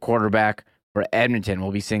 the quarterback for Edmonton,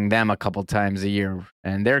 we'll be seeing them a couple times a year,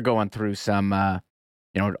 and they're going through some,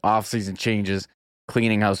 off-season changes,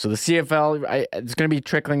 cleaning house. So the CFL, it's going to be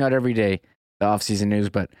trickling out every day, the off-season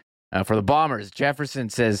news, but. For the Bombers, Jefferson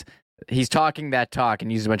says he's talking that talk and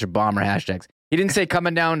uses a bunch of Bomber hashtags. He didn't say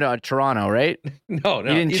coming down to Toronto, right? No. He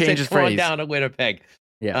didn't change his phrase. Down to Winnipeg.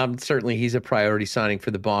 Yeah. Certainly he's a priority signing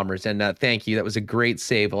for the Bombers. And thank you. That was a great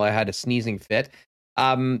save. Well, I had a sneezing fit.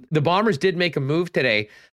 The Bombers did make a move today.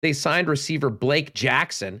 They signed receiver Blake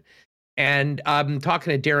Jackson. And I'm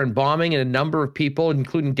talking to Darren Bombing, and a number of people,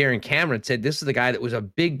 including Darren Cameron, said this is the guy that was a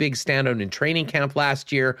big standout in training camp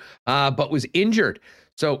last year, but was injured.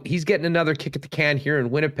 So he's getting another kick at the can here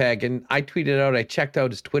in Winnipeg. And I checked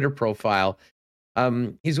out his Twitter profile.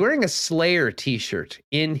 He's wearing a Slayer t-shirt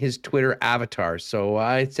in his Twitter avatar. So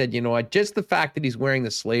I said, just the fact that he's wearing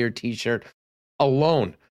the Slayer t-shirt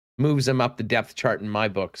alone moves him up the depth chart in my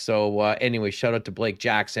book. So anyway, shout out to Blake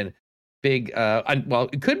Jackson. Big,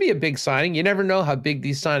 it could be a big signing. You never know how big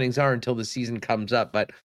these signings are until the season comes up.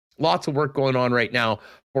 But lots of work going on right now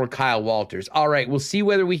for Kyle Walters. All right, we'll see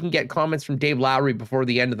whether we can get comments from Dave Lowry before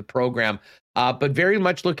the end of the program. But very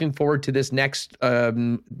much looking forward to this next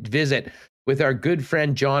visit with our good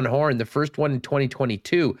friend John Horn, the first one in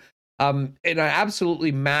 2022. And an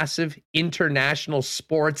absolutely massive international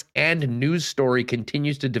sports and news story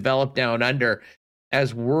continues to develop down under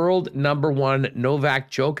as world number one Novak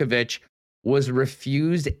Djokovic was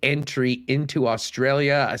refused entry into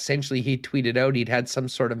Australia. Essentially, he tweeted out he'd had some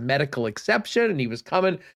sort of medical exception and he was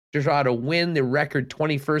coming to try to win the record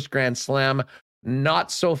 21st Grand Slam. Not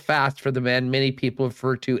so fast for the man many people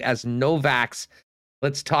refer to as Novaks.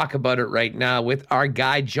 Let's talk about it right now with our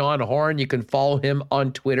guy, John Horn. You can follow him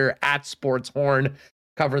on Twitter @SportsHorn,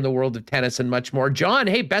 covering the world of tennis and much more. John,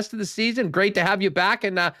 hey, best of the season. Great to have you back,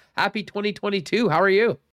 and happy 2022. How are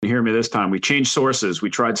you? You hear me this time. We changed sources. We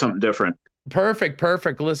tried something different.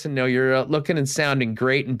 Perfect. Listen, no, you're looking and sounding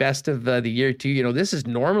great, and best of the year too. This is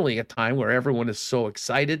normally a time where everyone is so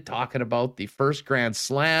excited talking about the first Grand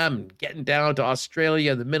Slam and getting down to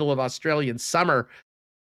Australia, the middle of Australian summer.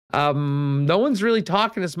 No one's really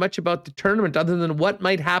talking as much about the tournament other than what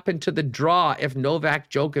might happen to the draw if Novak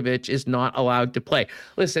Djokovic is not allowed to play.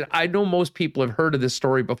 Listen, I know most people have heard of this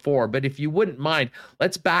story before, but if you wouldn't mind,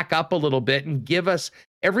 let's back up a little bit and give us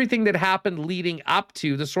everything that happened leading up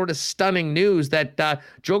to the sort of stunning news that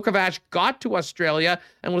Djokovic got to Australia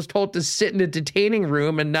and was told to sit in a detaining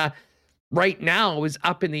room, and right now is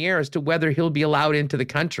up in the air as to whether he'll be allowed into the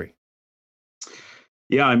country.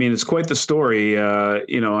 Yeah, I mean, it's quite the story.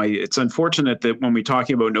 It's unfortunate that when we're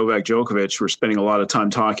talking about Novak Djokovic, we're spending a lot of time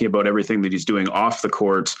talking about everything that he's doing off the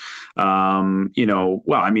court. Some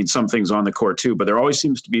things on the court too, but there always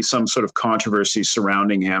seems to be some sort of controversy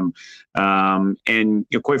surrounding him.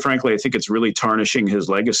 Quite frankly, I think it's really tarnishing his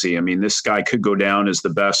legacy. I mean, this guy could go down as the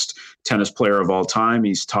best tennis player of all time.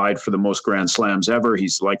 He's tied for the most Grand Slams ever.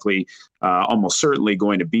 He's likely, almost certainly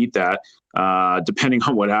going to beat that. Depending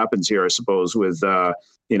on what happens here, I suppose, with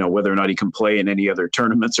whether or not he can play in any other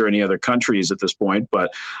tournaments or any other countries at this point.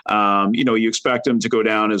 But, you expect him to go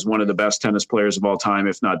down as one of the best tennis players of all time,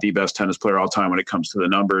 if not the best tennis player of all time when it comes to the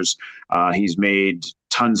numbers. He's made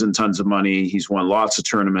tons and tons of money. He's won lots of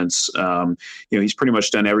tournaments. He's pretty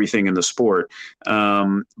much done everything in the sport.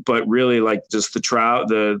 But really, like, just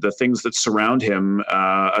the things that surround him,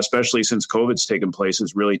 especially since COVID's taken place,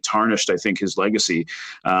 has really tarnished, I think, his legacy.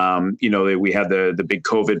 We had the big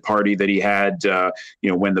COVID party that he had.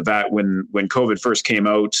 When COVID first came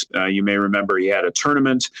out, you may remember he had a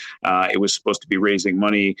tournament. It was supposed to be raising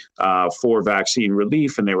money for vaccine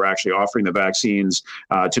relief, and they were actually offering the vaccines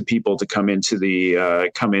to people to come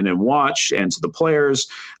in and watch, and to the players.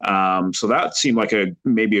 So that seemed like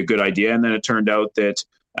maybe a good idea. And then it turned out that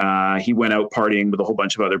he went out partying with a whole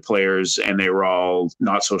bunch of other players, and they were all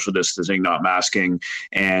not social distancing, not masking.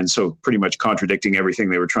 And so pretty much contradicting everything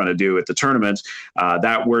they were trying to do at the tournament.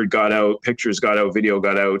 That word got out, pictures got out, video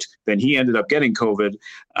got out. Then he ended up getting COVID.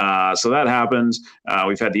 So that happened.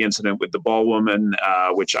 We've had the incident with the ballwoman,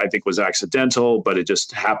 which I think was accidental, but it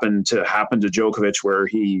just happened to Djokovic, where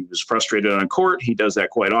he was frustrated on court. He does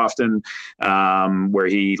that quite often, where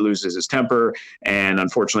he loses his temper. And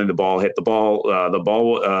unfortunately, the ball hit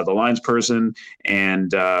the lines person,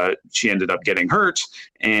 and she ended up getting hurt,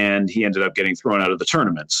 and he ended up getting thrown out of the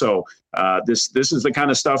tournament. So this is the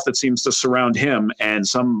kind of stuff that seems to surround him, and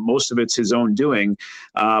most of it's his own doing.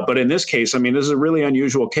 But in this case, this is a really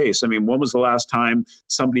unusual case. When was the last time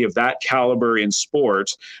somebody of that caliber in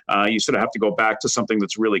sport, you sort of have to go back to something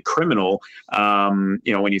that's really criminal.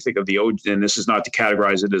 When you think of and this is not to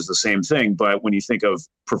categorize it as the same thing, but when you think of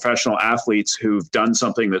professional athletes who've done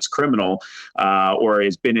something that's criminal, or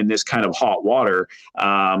has been in this kind of hot water,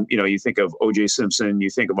 you think of O.J. Simpson, you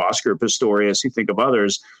think of Oscar Pistorius, you think of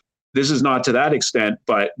others. This is not to that extent,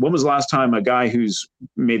 but when was the last time a guy who's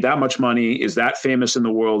made that much money, is that famous in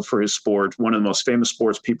the world for his sport, one of the most famous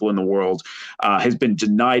sports people in the world, has been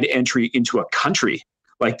denied entry into a country?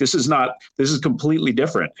 Like, this is completely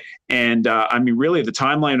different. And really, the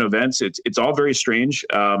timeline of events, it's all very strange.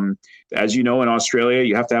 As you know, in Australia,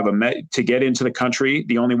 you have to have to get into the country.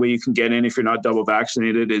 The only way you can get in if you're not double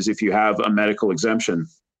vaccinated is if you have a medical exemption.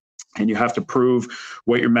 And you have to prove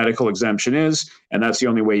what your medical exemption is, and that's the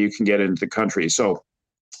only way you can get into the country. So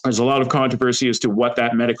there's a lot of controversy as to what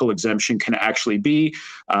that medical exemption can actually be.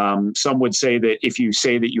 Some would say that if you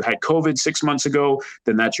say that you had COVID 6 months ago,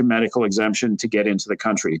 then that's your medical exemption to get into the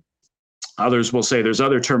country. Others will say there's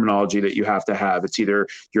other terminology that you have to have. It's either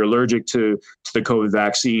you're allergic to the COVID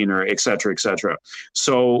vaccine, or et cetera, et cetera.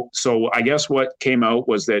 So I guess what came out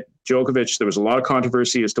was that Djokovic, there was a lot of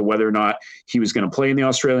controversy as to whether or not he was going to play in the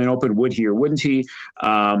Australian Open. Would he or wouldn't he?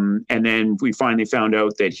 And then we finally found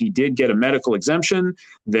out that he did get a medical exemption.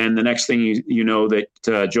 Then the next thing you know that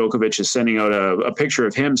Djokovic is sending out a picture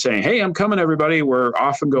of him saying, "Hey, I'm coming, everybody. We're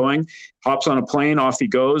off and going." Hops on a plane, off he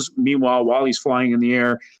goes. Meanwhile, while he's flying in the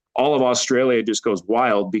air, all of Australia just goes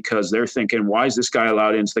wild, because they're thinking, why is this guy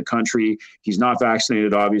allowed into the country? He's not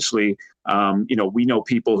vaccinated, obviously. We know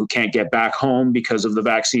people who can't get back home because of the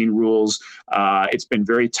vaccine rules. It's been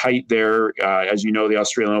very tight there. As you know, the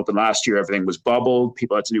Australian Open last year, everything was bubbled.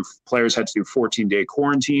 Players had to do 14-day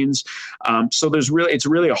quarantines. So it's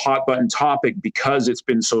really a hot button topic because it's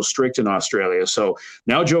been so strict in Australia. So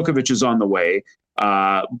now Djokovic is on the way.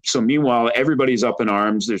 So meanwhile, everybody's up in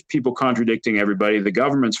arms. There's people contradicting everybody. The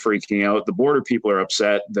government's freaking out. The border people are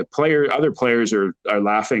upset. Other players are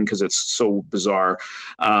laughing because it's so bizarre.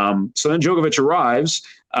 So then Djokovic arrives.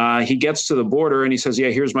 He gets to the border and he says, "Yeah,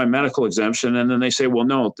 here's my medical exemption." And then they say, "Well,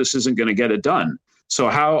 no, this isn't going to get it done." So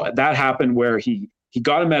how that happened, where he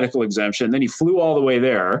got a medical exemption, then he flew all the way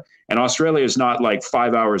there. And Australia is not like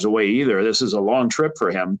 5 hours away either. This is a long trip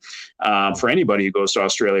for him, for anybody who goes to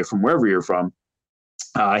Australia from wherever you're from.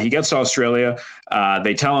 He gets to Australia.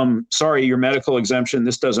 They tell him, "Sorry, your medical exemption,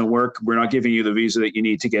 this doesn't work. We're not giving you the visa that you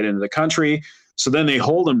need to get into the country." So then they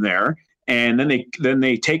hold him there, and then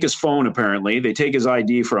they take his phone. Apparently, they take his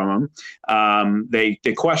ID from him. They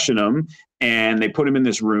question him, and they put him in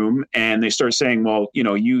this room, and they start saying, "Well,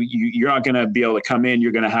 you're not going to be able to come in.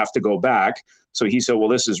 You're going to have to go back." So he said, "Well,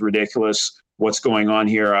 this is ridiculous. What's going on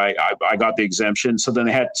here? I got the exemption." So then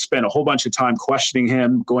they had to spend a whole bunch of time questioning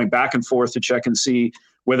him, going back and forth to check and see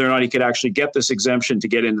whether or not he could actually get this exemption to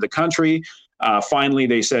get into the country. Finally,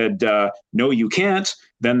 they said, "No, you can't."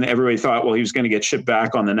 Then everybody thought, well, he was going to get shipped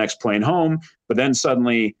back on the next plane home. But then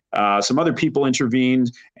suddenly some other people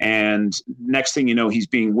intervened. And next thing you know, he's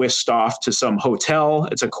being whisked off to some hotel.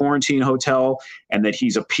 It's a quarantine hotel. And that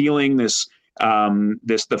he's appealing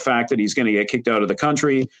the fact that he's going to get kicked out of the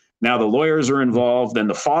country. Now the lawyers are involved, then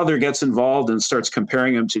the father gets involved and starts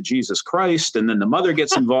comparing him to Jesus Christ. And then the mother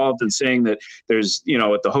gets involved and saying that there's,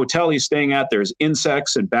 at the hotel he's staying at, there's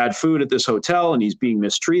insects and bad food at this hotel and he's being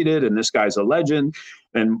mistreated and this guy's a legend.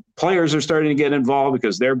 And players are starting to get involved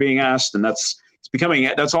because they're being asked, and that's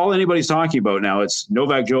all anybody's talking about now. It's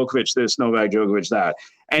Novak Djokovic this, Novak Djokovic that.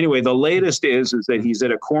 Anyway, the latest is that he's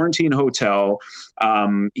at a quarantine hotel.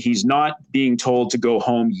 He's not being told to go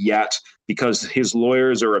home yet because his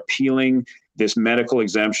lawyers are appealing this medical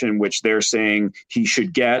exemption, which they're saying he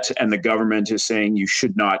should get, and the government is saying you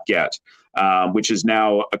should not get. Which is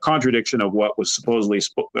now a contradiction of what was supposedly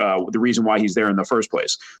the reason why he's there in the first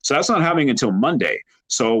place. So that's not happening until Monday.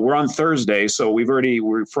 So we're on Thursday. So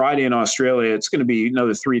we're Friday in Australia. It's going to be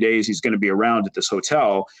another 3 days. He's going to be around at this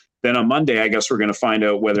hotel. Then on Monday, I guess we're going to find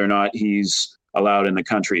out whether or not he's allowed in the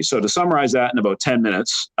country. So to summarize that in about 10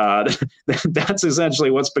 minutes, that's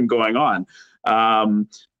essentially what's been going on.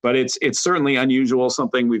 But it's certainly unusual,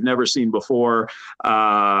 something we've never seen before.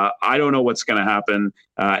 I don't know what's going to happen.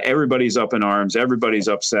 Everybody's up in arms. Everybody's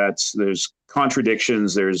upset. There's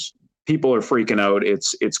contradictions. People are freaking out.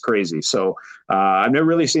 It's crazy. So I've never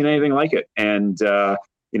really seen anything like it. And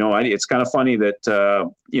it's kind of funny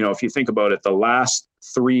that if you think about it, the last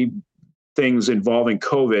 3 things involving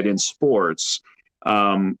COVID in sports.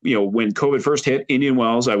 When COVID first hit Indian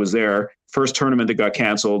Wells, I was there. First tournament that got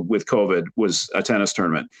canceled with COVID was a tennis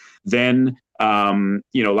tournament. Then,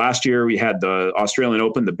 last year we had the Australian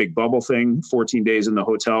Open, the big bubble thing, 14 days in the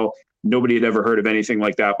hotel. Nobody had ever heard of anything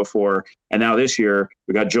like that before. And now this year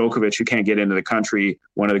we got Djokovic, who can't get into the country,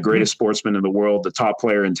 one of the greatest sportsmen in the world, the top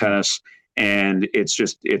player in tennis. And it's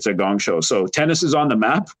a gong show. So tennis is on the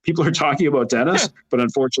map. People are talking about tennis, but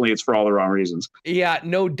unfortunately it's for all the wrong reasons. Yeah,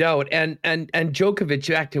 no doubt. And Djokovic,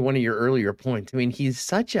 back to one of your earlier points. I mean, he's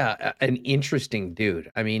such an interesting dude.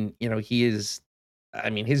 I mean, his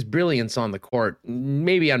brilliance on the court,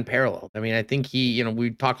 maybe unparalleled. I mean, I think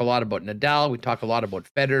we talk a lot about Nadal. We talk a lot about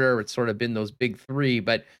Federer. It's sort of been those big 3,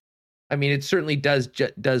 but I mean, it certainly does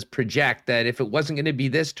project that if it wasn't going to be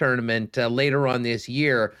this tournament later on this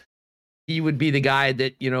year, he would be the guy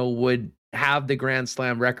that, would have the Grand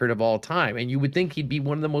Slam record of all time. And you would think he'd be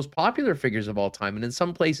one of the most popular figures of all time. And in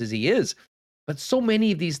some places he is. But so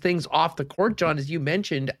many of these things off the court, John, as you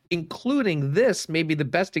mentioned, including this, maybe the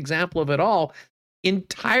best example of it all,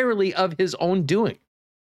 entirely of his own doing.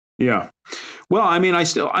 Yeah. Well,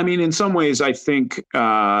 in some ways, I think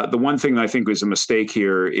the one thing that I think was a mistake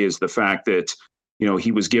here is the fact that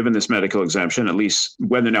he was given this medical exemption, at least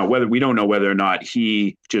whether we don't know whether or not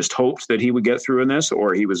he just hoped that he would get through in this,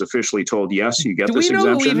 or he was officiopathic told, yes, you get this exemption. Do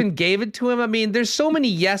we know who even gave it to him? I mean, there's so many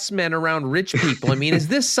yes men around rich people. I mean, is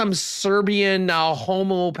this some Serbian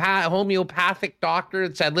homeopathic doctor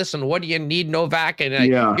that said, listen, what do you need, Novak?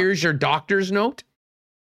 And here's your doctor's note?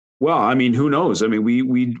 Well, I mean, who knows? I mean,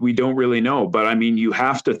 we don't really know. But I mean, you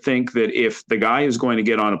have to think that if the guy is going to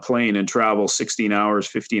get on a plane and travel 16 hours,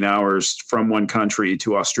 15 hours from one country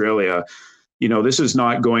to Australia, this is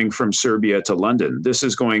not going from Serbia to London. This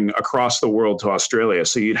is going across the world to Australia.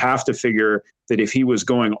 So you'd have to figure that if he was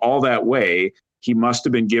going all that way, he must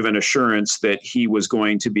have been given assurance that he was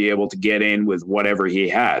going to be able to get in with whatever he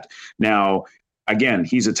had. Now, again,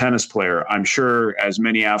 he's a tennis player. I'm sure, as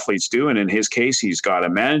many athletes do. And in his case, he's got a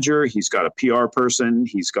manager, he's got a PR person,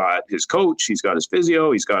 he's got his coach, he's got his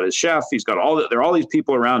physio, he's got his chef, he's got there are all these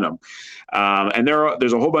people around him. And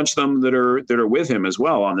there's a whole bunch of them that are with him as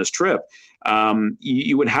well on this trip.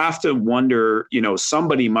 You would have to wonder,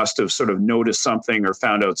 somebody must have sort of noticed something or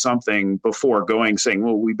found out something before going, saying,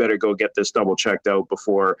 well, we better go get this double checked out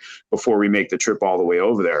before we make the trip all the way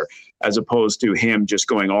over there, as opposed to him just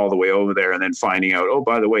going all the way over there and then finding out, oh,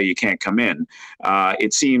 by the way, you can't come in.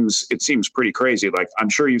 It seems pretty crazy. Like, I'm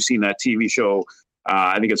sure you've seen that TV show.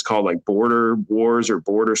 I think it's called like Border Wars or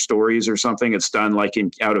Border Stories or something. It's done like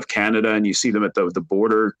out of Canada, and you see them at the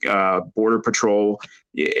border patrol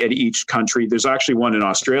at each country. There's actually one in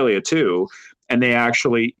Australia too, and they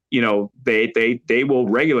actually, they will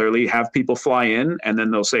regularly have people fly in, and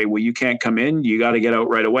then they'll say, well, you can't come in, you got to get out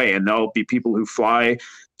right away. And there'll be people who fly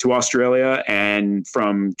to Australia and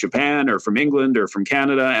from Japan or from England or from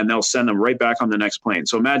Canada, and they'll send them right back on the next plane.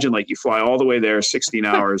 So imagine, like, you fly all the way there 16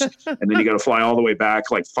 hours and then you got to fly all the way back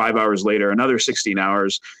like 5 hours later, another 16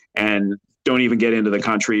 hours, and don't even get into the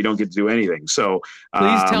country. You don't get to do anything. So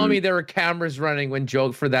please tell me there were cameras running when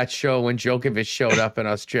Djokovic showed up in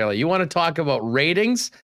Australia. You want to talk about ratings?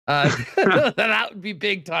 That would be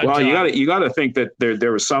big time. Well, John. you got to think that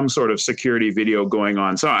there was some sort of security video going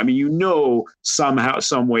on. So I mean, somehow,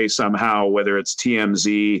 some way, somehow, whether it's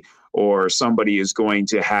TMZ or somebody is going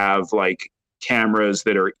to have like cameras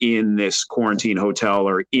that are in this quarantine hotel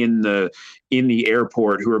or in the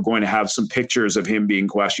airport who are going to have some pictures of him being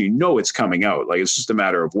questioned. You know it's coming out. Like, it's just a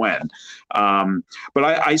matter of when. But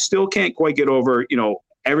I still can't quite get over,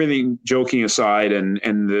 everything joking aside, and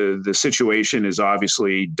the situation is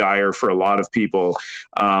obviously dire for a lot of people.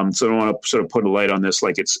 So I don't want to sort of put a light on this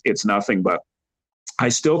like it's nothing, but I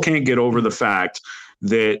still can't get over the fact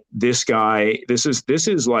that this guy, this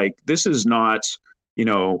is not,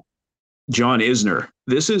 John Isner.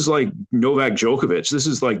 This is like Novak Djokovic. This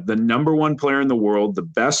is like the number one player in the world, the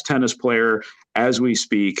best tennis player as we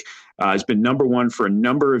speak. Has been number one for a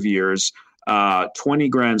number of years. 20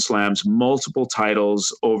 Grand Slams, multiple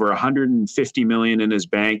titles, over 150 million in his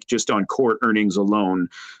bank just on court earnings alone.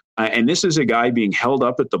 And this is a guy being held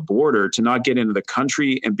up at the border to not get into the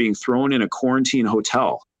country and being thrown in a quarantine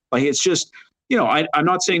hotel. Like, it's just, I'm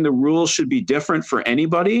not saying the rules should be different for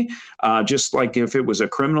anybody. Just like if it was a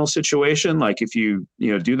criminal situation, like if you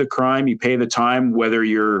do the crime, you pay the time, whether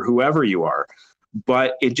you're whoever you are.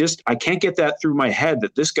 But I can't get that through my head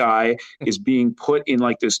that this guy is being put in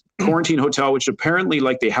like this quarantine hotel, which apparently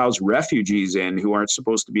like they house refugees in who aren't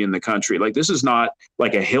supposed to be in the country. Like, this is not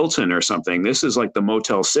like a Hilton or something. This is like the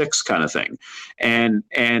Motel 6 kind of thing. And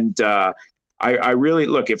I really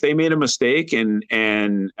look, if they made a mistake and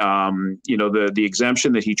the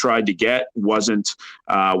exemption that he tried to get wasn't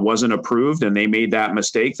approved, and they made that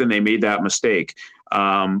mistake, then they made that mistake.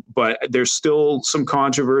 But there's still some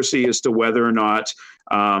controversy as to whether or not,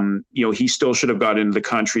 he still should have got into the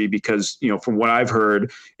country because, from what I've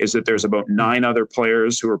heard is that there's about 9 other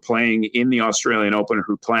players who are playing in the Australian Open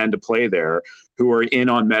who plan to play there, who are in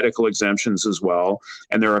on medical exemptions as well.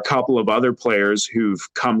 And there are a couple of other players who've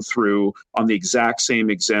come through on the exact same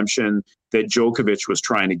exemption that Djokovic was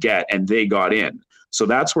trying to get, and they got in. So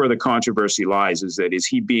that's where the controversy lies, is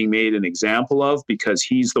he being made an example of because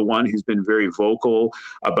he's the one who's been very vocal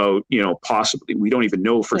about, possibly, we don't even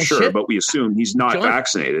know for sure, but we assume he's not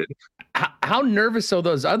vaccinated. How nervous are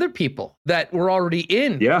those other people that were already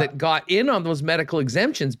in, that got in on those medical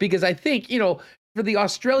exemptions? Because I think, for the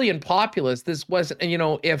Australian populace, this wasn't,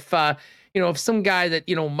 if some guy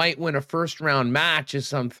that, might win a first round match is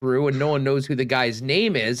some through and no one knows who the guy's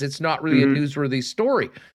name is, it's not really a newsworthy story.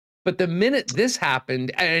 But the minute this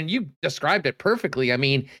happened, and you described it perfectly, I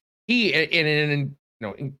mean, he,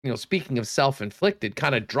 speaking of self-inflicted,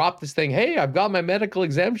 kind of dropped this thing, hey, I've got my medical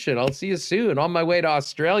exemption, I'll see you soon, on my way to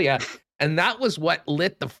Australia. And that was what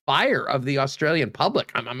lit the fire of the Australian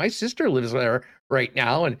public. My sister lives there right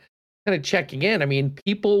now, and kind of checking in. I mean,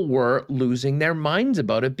 people were losing their minds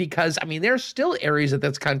about it because, there are still areas of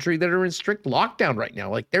this country that are in strict lockdown right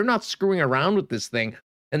now. Like, they're not screwing around with this thing.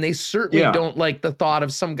 And they certainly don't like the thought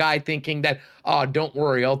of some guy thinking that, oh, don't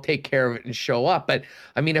worry, I'll take care of it and show up. But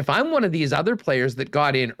if I'm one of these other players that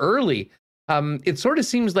got in early, it sort of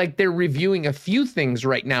seems like they're reviewing a few things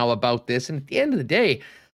right now about this. And at the end of the day,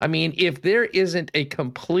 if there isn't a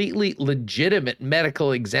completely legitimate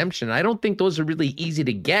medical exemption, I don't think those are really easy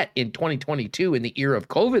to get in 2022 in the era of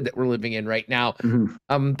COVID that we're living in right now.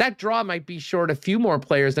 That draw might be short a few more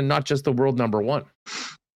players than not just the world number one.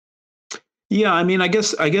 Yeah, I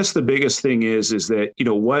guess the biggest thing is that,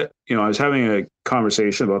 I was having a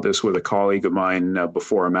conversation about this with a colleague of mine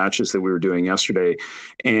before our matches that we were doing yesterday.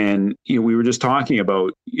 And, we were just talking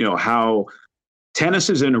about, how tennis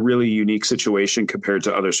is in a really unique situation compared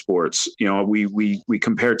to other sports. We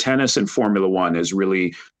compare tennis and Formula One as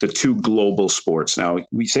really the two global sports. Now,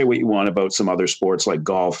 we say what you want about some other sports like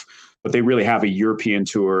golf, but they really have a European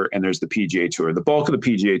tour and there's the PGA Tour. The bulk of the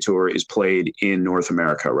PGA Tour is played in North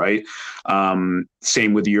America, right?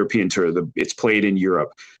 Same with the European Tour. It's played in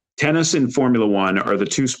Europe. Tennis and Formula One are the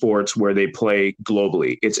two sports where they play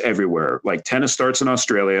globally. It's everywhere. Like, tennis starts in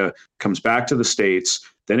Australia, comes back to the States,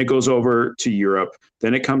 then it goes over to Europe,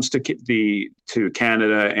 then it comes to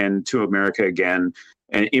Canada and to America again.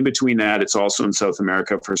 And in between that, it's also in South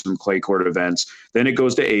America for some clay court events. Then it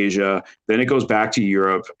goes to Asia. Then it goes back to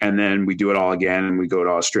Europe. And then we do it all again and we go to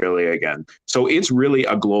Australia again. So it's really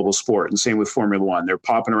a global sport. And same with Formula One. They're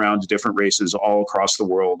popping around to different races all across the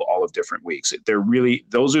world, all of different weeks.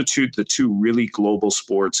 Those are the two really global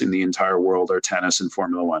sports in the entire world are tennis and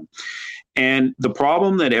Formula One. And the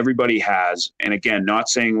problem that everybody has, and again, not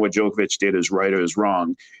saying what Djokovic did is right or is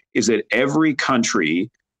wrong, is that every country,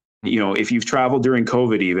 if you've traveled during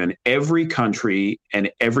COVID, even every country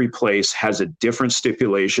and every place has a different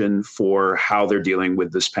stipulation for how they're dealing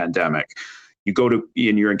with this pandemic. You're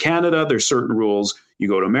in Canada, there's certain rules. You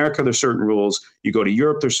go to America, there's certain rules. You go to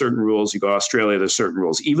Europe, there's certain rules. You go to Australia, there's certain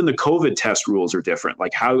rules. Even the COVID test rules are different.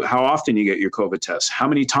 Like how often you get your COVID test, how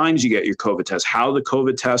many times you get your COVID test, how the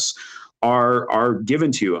COVID tests are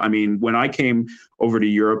given to you. I mean, when I came over to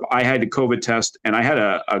Europe, I had a COVID test and I had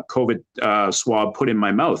a COVID swab put in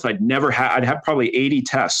my mouth. I'd had probably 80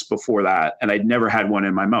 tests before that, and I'd never had one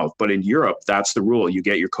in my mouth. But in Europe, that's the rule. You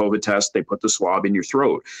get your COVID test, they put the swab in your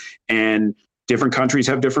throat. And different countries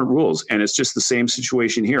have different rules. And it's just the same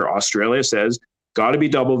situation here. Australia says, got to be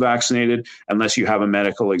double vaccinated unless you have a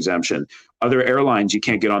medical exemption. Other airlines, you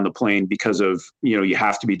can't get on the plane because of, you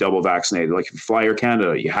have to be double vaccinated. Like if you fly Air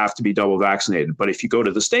Canada, you have to be double vaccinated. But if you go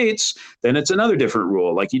to the States, then it's another different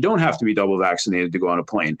rule. Like you don't have to be double vaccinated to go on a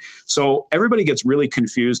plane. So everybody gets really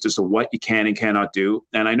confused as to what you can and cannot do.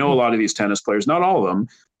 And I know a lot of these tennis players, not all of them,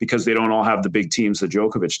 because they don't all have the big teams that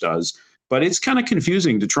Djokovic does. But it's kind of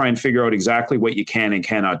confusing to try and figure out exactly what you can and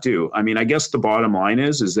cannot do. I mean, I guess the bottom line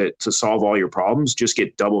is that to solve all your problems, just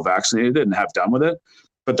get double vaccinated and have done with it.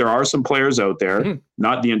 But there are some players out there,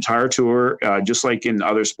 not the entire tour, just like in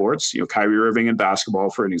other sports, Kyrie Irving in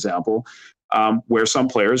basketball, for an example, where some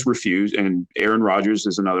players refuse, and Aaron Rodgers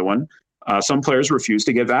is another one. Some players refuse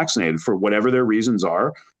to get vaccinated for whatever their reasons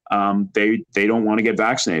are. They don't want to get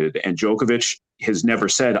vaccinated. And Djokovic has never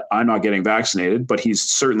said, I'm not getting vaccinated, but he's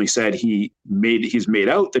certainly said he's made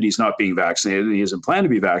out that he's not being vaccinated and he doesn't plan to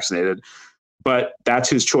be vaccinated, but that's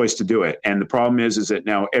his choice to do it. And the problem is that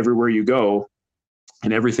now everywhere you go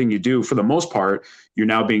and everything you do, for the most part, you're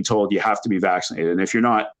now being told you have to be vaccinated. And if you're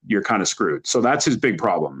not, you're kind of screwed. So that's his big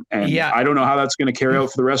problem. And I don't know how that's going to carry out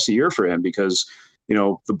for the rest of the year for him, because,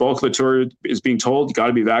 the bulk of the tour is being told you got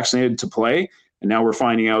to be vaccinated to play. And now we're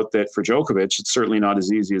finding out that for Djokovic, it's certainly not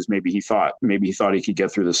as easy as maybe he thought. Maybe he thought he could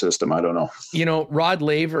get through the system. I don't know. Rod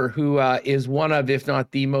Laver, who is one of, if not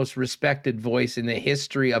the most respected voice in the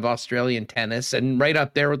history of Australian tennis, and right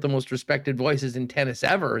up there with the most respected voices in tennis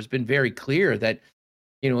ever, has been very clear that,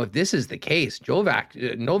 if this is the case,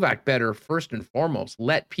 Novak better first and foremost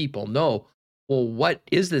let people know, well, what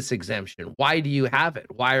is this exemption? Why do you have it?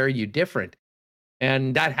 Why are you different?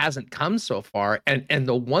 And that hasn't come so far. And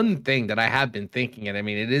the one thing that I have been thinking, and I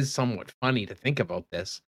mean, it is somewhat funny to think about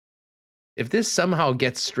this, if this somehow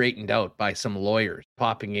gets straightened out by some lawyers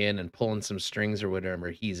popping in and pulling some strings or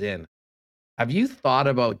whatever he's in, have you thought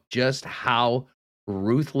about just how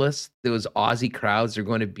ruthless those Aussie crowds are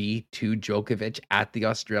going to be to Djokovic at the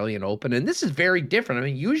Australian Open? And this is very different. I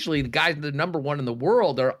mean, usually the guys that are number one in the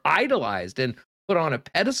world are idolized and put on a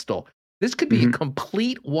pedestal. This could be a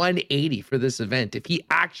complete 180 for this event if he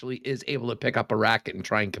actually is able to pick up a racket and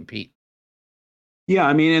try and compete. Yeah,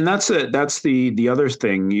 I mean, and that's the other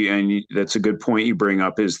thing, and that's a good point you bring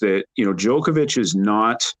up, is that Djokovic is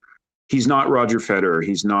not. He's not Roger Federer.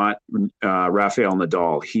 He's not Rafael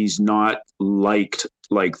Nadal. He's not liked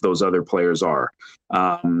like those other players are.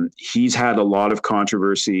 He's had a lot of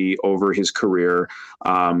controversy over his career,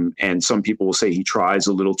 and some people will say he tries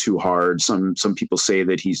a little too hard. Some people say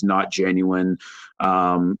that he's not genuine.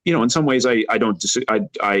 In some ways, I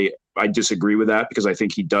disagree with that, because I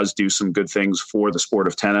think he does do some good things for the sport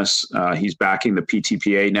of tennis. He's backing the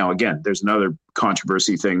PTPA. Now, again, there's another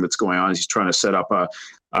controversy thing that's going on. He's trying to set up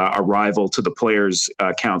a rival to the Players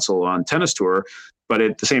Council on Tennis Tour. But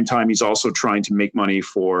at the same time, he's also trying to make money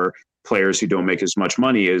for players who don't make as much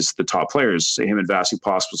money as the top players. Say him and Vasily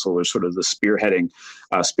Pospisil are sort of the spearheading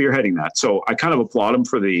that. So I kind of applaud him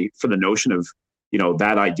for the notion of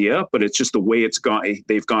that idea, but it's just the way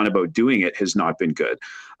they've gone about doing it has not been good.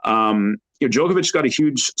 Djokovic's got a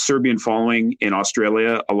huge Serbian following in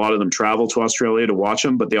Australia. A lot of them travel to Australia to watch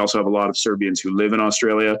him, but they also have a lot of Serbians who live in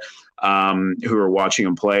Australia who are watching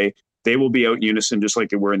him play. They will be out in unison just like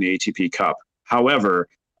they were in the ATP Cup. However,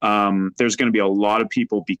 there's going to be a lot of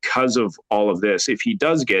people, because of all of this, if he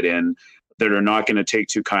does get in, that are not going to take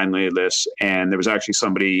too kindly to this. And there was actually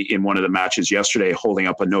somebody in one of the matches yesterday holding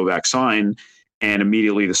up a Novak sign, and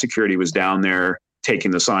immediately the security was down there trying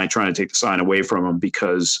to take the sign away from him,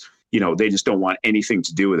 because they just don't want anything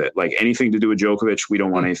to do with it. Like anything to do with Djokovic, we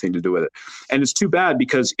don't want anything to do with it. And it's too bad,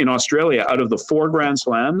 because in Australia, out of the 4 Grand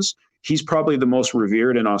Slams, he's probably the most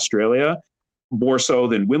revered in Australia, more so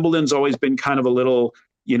than Wimbledon's always been kind of a little,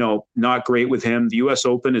 not great with him. The US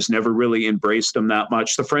Open has never really embraced him that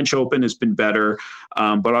much. The French Open has been better.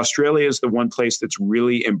 But Australia is the one place that's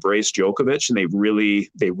really embraced Djokovic, and they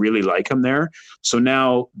really like him there. So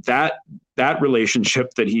now that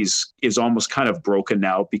relationship that is almost kind of broken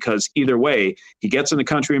now, because either way, he gets in the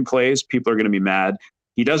country and plays, people are going to be mad.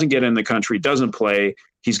 He doesn't get in the country, doesn't play,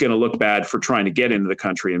 he's going to look bad for trying to get into the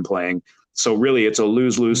country and playing. So really, it's a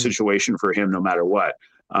lose-lose situation for him no matter what.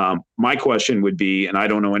 My question would be, and I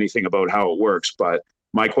don't know anything about how it works, but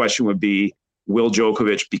my question would be, will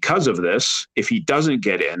Djokovic, because of this, if he doesn't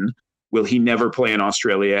get in, will he never play in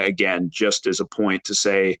Australia again, just as a point to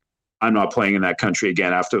say, I'm not playing in that country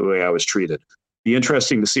again after the way I was treated. Be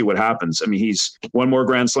interesting to see what happens. I mean, he's won more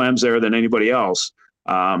Grand Slams there than anybody else.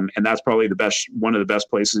 And that's probably one of the best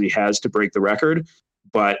places he has to break the record,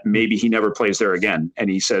 but maybe he never plays there again. And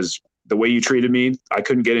he says, the way you treated me, I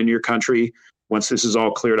couldn't get into your country. Once this is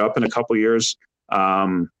all cleared up in a couple of years,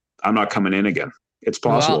 I'm not coming in again. It's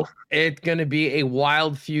possible. Well, it's going to be a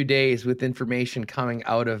wild few days with information coming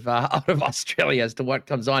out of Australia as to what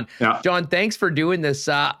comes on. Yeah. John, thanks for doing this.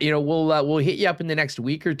 We'll hit you up in the next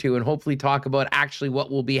week or two and hopefully talk about actually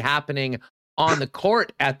what will be happening on the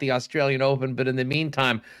court at the Australian Open. But in the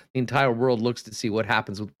meantime, the entire world looks to see what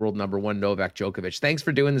happens with world number one Novak Djokovic. Thanks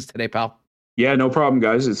for doing this today, pal. Yeah, no problem,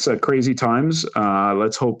 guys. It's crazy times.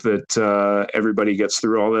 Let's hope that everybody gets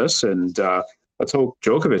through all this, and let's hope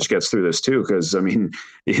Djokovic gets through this too. Because I mean,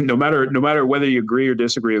 no matter whether you agree or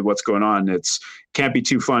disagree with what's going on, can't be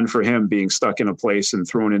too fun for him being stuck in a place and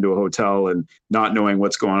thrown into a hotel and not knowing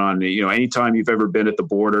what's going on. You know, anytime you've ever been at the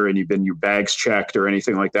border and you've been your bags checked or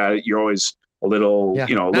anything like that, you're always a little, a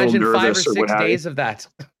little nervous or what have you. 5 or 6 days of that.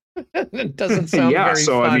 It doesn't sound very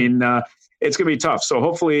so fun. I mean, it's gonna be tough. So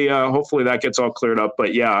hopefully that gets all cleared up.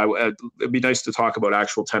 But yeah, it'd be nice to talk about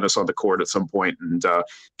actual tennis on the court at some point and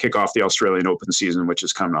kick off the Australian Open season, which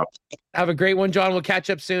is coming up. Have a great one, John. We'll catch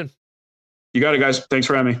up soon. You got it, guys. Thanks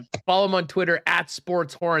for having me. Follow him on Twitter at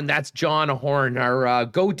SportsHorn. That's John Horn, our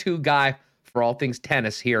go-to guy for all things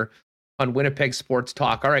tennis here on Winnipeg Sports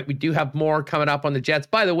Talk. All right, we do have more coming up on the Jets.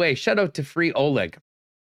 By the way, shout out to Free Oleg.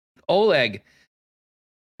 Oleg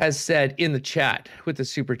has said in the chat with the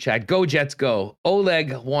super chat, go Jets go.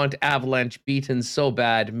 Oleg want Avalanche beaten so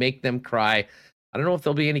bad, make them cry. I don't know if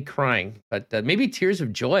there'll be any crying, but maybe tears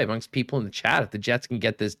of joy amongst people in the chat if the Jets can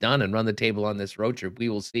get this done and run the table on this road trip. We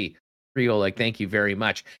will see. Free Oleg, thank you very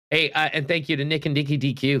much. Hey, and thank you to Nick and Nikki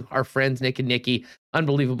DQ, our friends Nick and Nikki,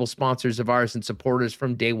 unbelievable sponsors of ours and supporters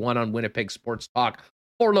from day one on Winnipeg Sports Talk.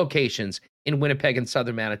 4 locations in Winnipeg and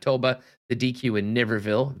southern Manitoba. The DQ in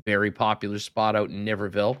Niverville, very popular spot out in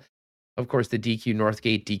Niverville. Of course, the DQ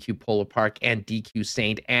Northgate, DQ Polo Park, and DQ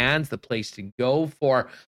St. Anne's, the place to go for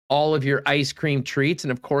all of your ice cream treats.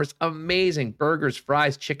 And of course, amazing burgers,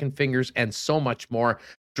 fries, chicken fingers, and so much more.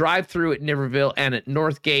 Drive through at Niverville and at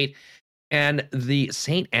Northgate. And the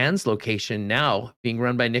St. Anne's location now being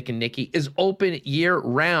run by Nick and Nikki is open year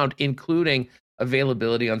round, including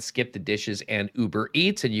availability on Skip the Dishes and Uber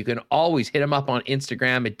Eats. And you can always hit them up on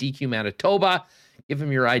Instagram at DQ Manitoba. Give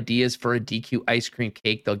them your ideas for a DQ ice cream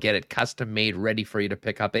cake. They'll get it custom made, ready for you to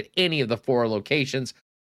pick up at any of the 4 locations.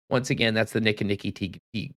 Once again, that's the Nick and Nikki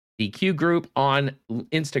DQ group on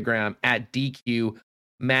Instagram at DQ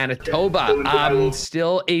Manitoba.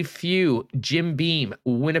 Still a few Jim Beam,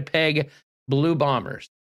 Winnipeg Blue Bombers.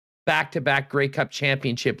 Back-to-back Grey Cup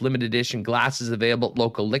Championship limited edition glasses available at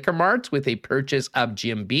local liquor marts with a purchase of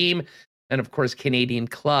Jim Beam. And of course, Canadian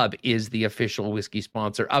Club is the official whiskey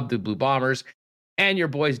sponsor of the Blue Bombers. And your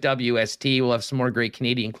boys WST will have some more great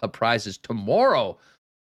Canadian Club prizes tomorrow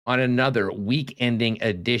on another week-ending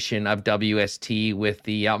edition of WST with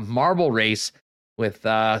the marble race with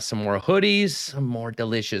some more hoodies, some more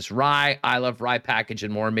delicious rye. I love rye package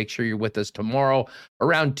and more. Make sure you're with us tomorrow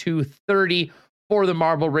around 2:30 for the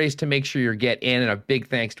marble race to make sure you're get in. And a big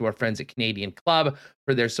thanks to our friends at Canadian Club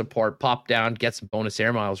for their support. Pop down, get some bonus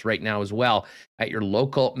air miles right now as well at your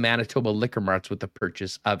local Manitoba liquor marts with the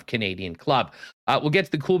purchase of Canadian Club. We'll get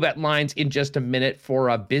to the cool bet lines in just a minute for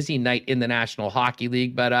a busy night in the National Hockey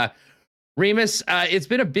League. But Remus, it's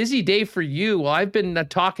been a busy day for you. Well, I've been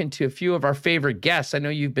talking to a few of our favorite guests. I know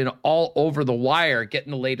you've been all over the wire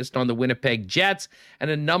getting the latest on the Winnipeg Jets and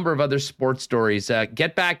a number of other sports stories.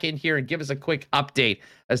 Get back in here and give us a quick update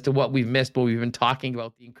as to what we've missed, but we've been talking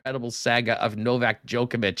about the incredible saga of Novak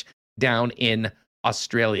Djokovic down in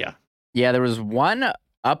Australia. Yeah, there was one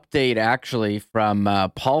update actually from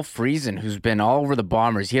Paul Friesen, who's been all over the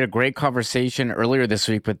Bombers. He had a great conversation earlier this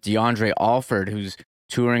week with DeAndre Alford, who's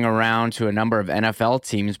touring around to a number of NFL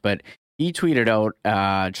teams, but he tweeted out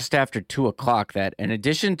just after 2:00 that in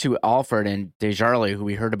addition to Alford and Desjardins, who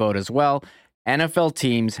we heard about as well, NFL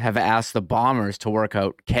teams have asked the Bombers to work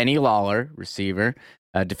out Kenny Lawler, receiver,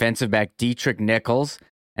 defensive back Dietrich Nichols,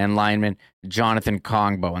 and lineman Jonathan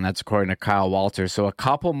Kongbo, and that's according to Kyle Walters. So a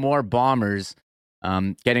couple more Bombers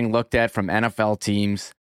getting looked at from NFL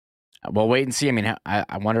teams. We'll wait and see. I mean,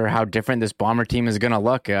 I wonder how different this Bomber team is going to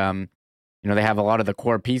look. They have a lot of the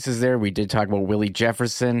core pieces there. We did talk about Willie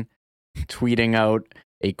Jefferson tweeting out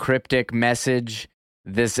a cryptic message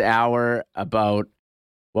this hour about,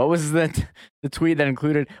 what was the tweet that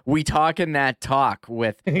included, "We talking that talk"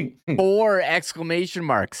 with 4 exclamation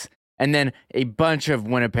marks and then a bunch of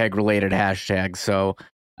Winnipeg related hashtags. So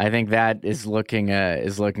I think that is looking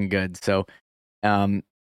good. So,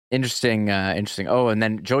 interesting. Oh, and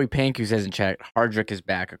then Joey Panku says in chat, Hardrick is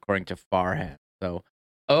back according to Farhan. So,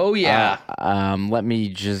 Oh yeah. Let me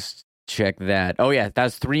just check that. Oh yeah, that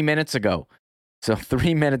was 3 minutes ago. So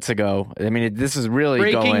 3 minutes ago. I mean, this is really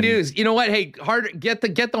breaking news. You know what? Hey, get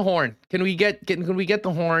the horn. Can we get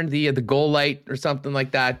the horn, the goal light or something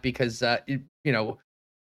like that? Because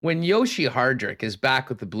when Yoshi Hardrick is back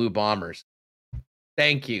with the Blue Bombers,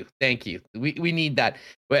 thank you. We need that,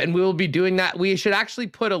 and we will be doing that. We should actually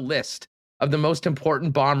put a list of the most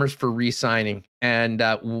important Bombers for re-signing, and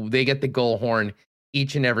they get the goal horn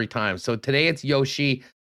each and every time. So today it's Yoshi.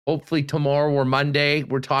 Hopefully tomorrow or Monday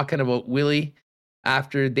we're talking about Willie.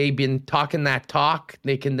 After they've been talking that talk,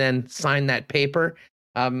 they can then sign that paper.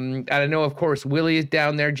 And I know, of course, Willie is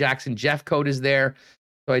down there. Jackson Jeffcoat is there.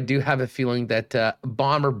 So I do have a feeling that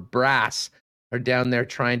Bomber Brass are down there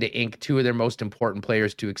trying to ink two of their most important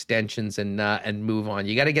players to extensions and move on.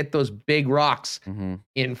 You got to get those big rocks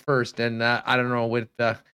in first. And I don't know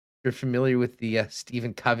if you're familiar with the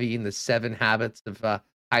Stephen Covey and the 7 habits of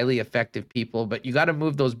highly effective people, but you got to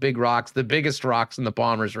move those big rocks, the biggest rocks in the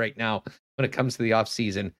Bombers right now when it comes to the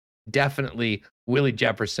offseason. Definitely Willie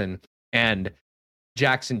Jefferson and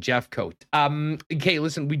Jackson Jeffcoat. Okay,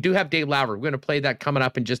 listen, we do have Dave Lowry. We're going to play that coming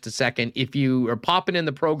up in just a second. If you are popping in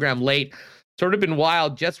the program late, sort of been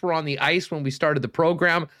wild. Jets were on the ice when we started the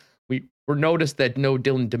program. We were noticed that no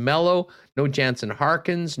Dylan DeMello, no Jansen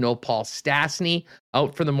Harkins, no Paul Stastny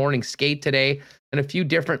out for the morning skate today, and a few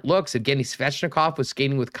different looks. Evgeny Svechnikov was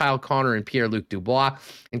skating with Kyle Connor and Pierre-Luc Dubois,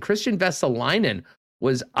 and Christian Vesalainen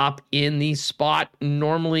was up in the spot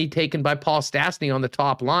normally taken by Paul Stastny on the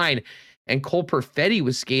top line, and Cole Perfetti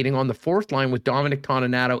was skating on the fourth line with Dominic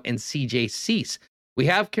Toninato and CJ Cease. We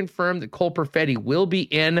have confirmed that Cole Perfetti will be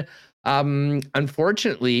in.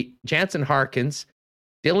 Unfortunately, Jansen Harkins,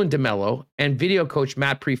 Dylan DeMello, and video coach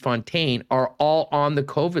Matt Prefontaine are all on the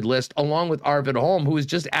COVID list, along with Arvid Holm, who was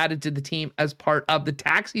just added to the team as part of the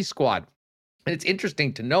taxi squad. And it's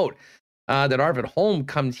interesting to note that Arvid Holm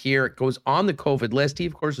goes on the COVID list. He,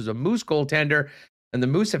 of course, is a Moose goaltender, and the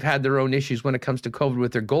Moose have had their own issues when it comes to COVID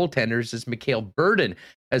with their goaltenders, as Mikhail Burden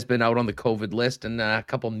has been out on the COVID list, and a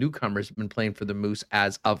couple of newcomers have been playing for the Moose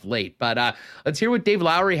as of late. But let's hear what Dave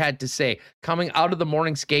Lowry had to say coming out of the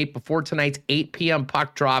morning skate before tonight's 8 p.m.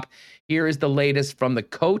 puck drop. Here is the latest from the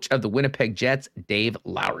coach of the Winnipeg Jets, Dave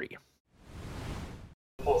Lowry.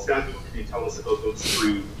 Paul Stastny, what can you tell us about those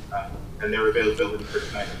three and their availability for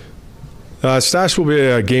tonight? Stash will be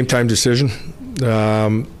a game time decision.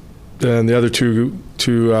 And the other two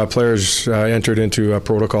players entered into a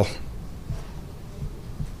protocol.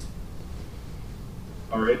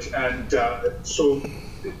 All right, and so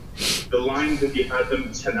the line that you had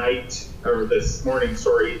them tonight, or this morning,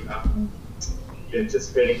 sorry,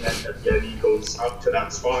 anticipating that Evgeny goes up to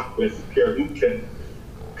that spot with Pierre-Luc and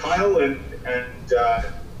Kyle, and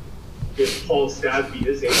if Paul Stastny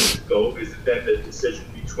is able to go, is it then the decision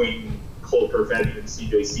between Cole Perfetti and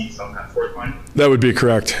CJ Cease on that fourth line? That would be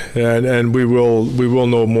correct, and we will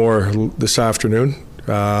know more this afternoon.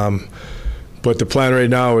 But the plan right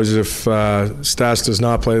now is if Stas does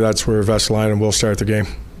not play, that's where Vesalainen will start the game.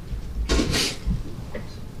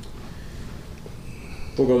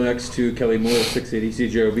 We'll go next to Kelly Moore, 680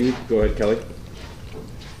 CJOB. Go ahead, Kelly.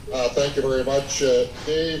 Thank you very much.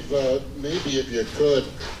 Dave, maybe if you could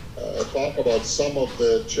talk about some of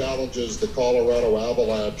the challenges the Colorado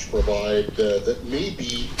Avalanche provide that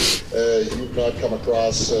maybe you've not come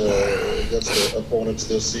across against opponents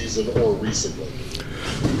this season or recently.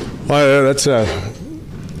 Well, that's a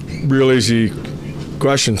real easy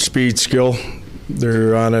question. Speed, skill.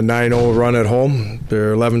 They're on a 9-0 run at home.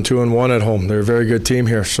 They're 11-2-1 at home. They're a very good team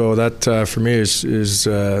here. So that for me is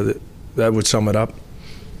that would sum it up.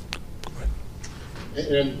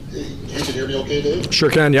 And you can hear me okay, Dave? Sure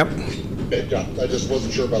can, yep. Okay, yeah, I just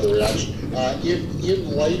wasn't sure about the reaction.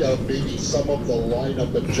 In light of maybe some of the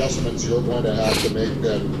lineup adjustments you're going to have to make,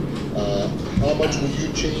 then how much will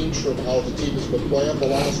you change from how the team has been playing the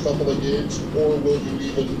last couple of games, or will you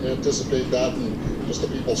even anticipate that and just the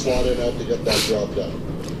people slot in out to get that job done?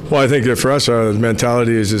 Well, I think that for us, the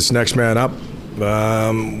mentality is it's next man up.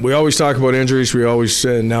 We always talk about injuries. We always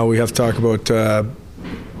now we have to talk about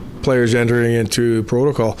players entering into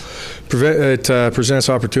protocol. It presents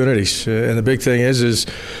opportunities, and the big thing is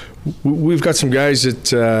we've got some guys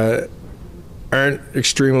that aren't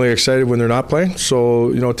extremely excited when they're not playing.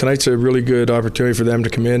 So tonight's a really good opportunity for them to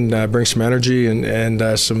come in, bring some energy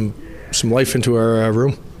and some life into our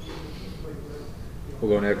room.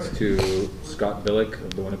 We'll go next to Scott Billick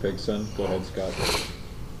of the Winnipeg Sun. Go ahead, Scott.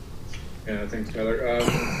 Yeah, thanks, Tyler.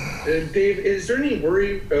 Dave, is there any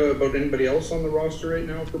worry about anybody else on the roster right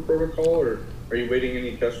now for protocol, or are you waiting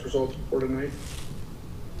any test results before tonight?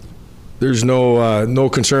 There's no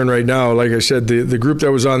concern right now. Like I said, the group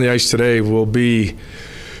that was on the ice today will be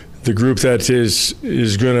the group that is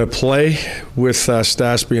going to play, with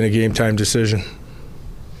Stas being a game time decision.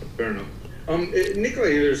 Fair enough.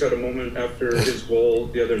 Nikolai Ehlers had a moment after his goal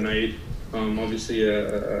the other night. Obviously,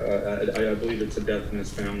 I believe it's a death in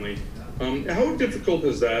his family. How difficult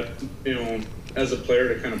is that, as a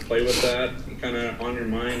player, to kind of play with that, kind of on your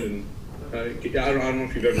mind? And I don't know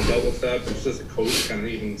if you've ever dealt with that, but just as a coach, kind of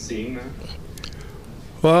even seeing that.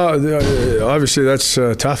 Well, obviously that's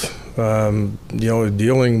tough.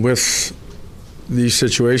 Dealing with these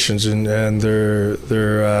situations and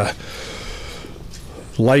their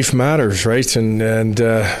life matters, right? And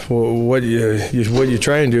what you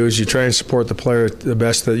try and do is you try and support the player the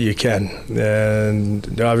best that you can.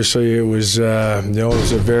 And obviously, it was it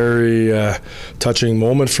was a very touching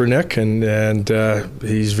moment for Nick, and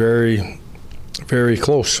he's very, very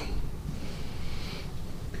close.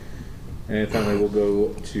 And finally, we'll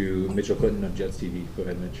go to Mitchell Clinton on Jets TV. Go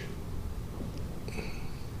ahead, Mitch.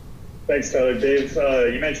 Thanks, Tyler. Dave,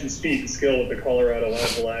 you mentioned speed and skill with the Colorado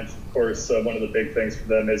Avalanche. Of course, one of the big things for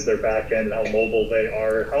them is their back end and how mobile they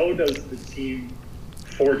are. How does the team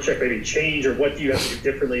forecheck maybe change, or what do you have to do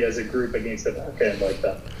differently as a group against a back end like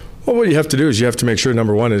that? Well, what you have to do is you have to make sure,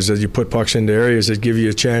 number one, is that you put pucks into areas that give you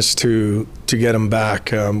a chance to get them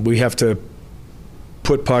back. We have to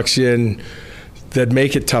put pucks in that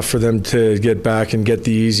make it tough for them to get back and get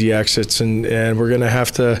the easy exits, and we're going to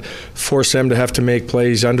have to force them to have to make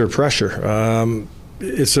plays under pressure.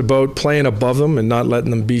 It's about playing above them and not letting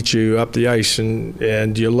them beat you up the ice,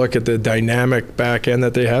 and you look at the dynamic back end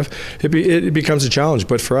that they have, it becomes a challenge.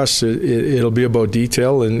 But for us, it'll be about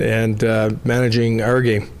detail and managing our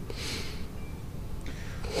game.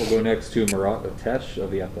 We'll go next to Murat Atesh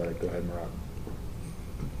of The Athletic. Go ahead, Murat.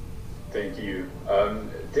 Thank you.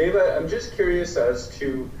 Dave, I'm just curious as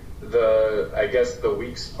to the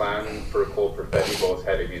week's plan for Cole Perfetti, both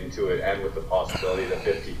heading into it and with the possibility, the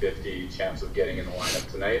 50-50 chance of getting in the lineup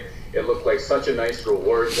tonight. It looked like such a nice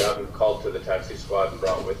reward to have him called to the taxi squad and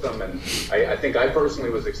brought with them. And I think I personally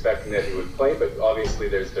was expecting that he would play, but obviously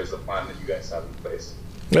there's a plan that you guys have in place.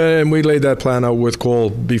 And we laid that plan out with Cole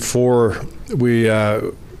before we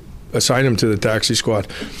assigned him to the taxi squad.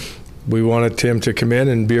 We wanted him to come in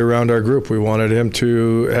and be around our group. We wanted him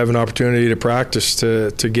to have an opportunity to practice, to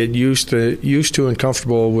get used to and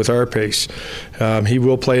comfortable with our pace. He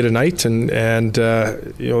will play tonight, and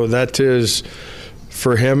that is,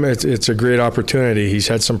 for him, it's a great opportunity. He's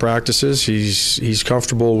had some practices. He's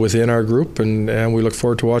comfortable within our group, and we look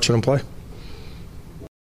forward to watching him play.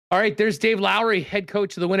 All right, there's Dave Lowry, head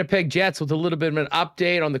coach of the Winnipeg Jets, with a little bit of an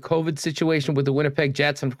update on the COVID situation with the Winnipeg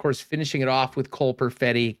Jets, and of course, finishing it off with Cole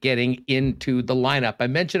Perfetti getting into the lineup. I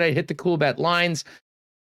mentioned I'd hit the cool bet lines.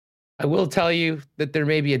 I will tell you that there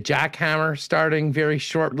may be a jackhammer starting very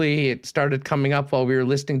shortly. It started coming up while we were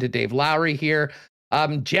listening to Dave Lowry here.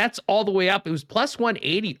 Jets all the way up. It was plus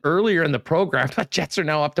 180 earlier in the program, but Jets are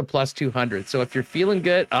now up to plus 200. So if you're feeling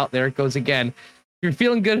good, there it goes again. If you're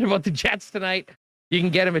feeling good about the Jets tonight, you can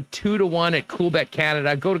get them at 2-1 at Coolbet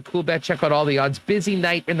Canada. Go to Coolbet, check out all the odds. Busy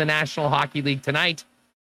night in the National Hockey League tonight.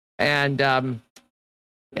 And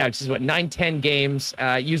which is 9-10 games.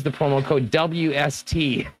 Use the promo code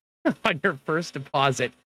WST on your first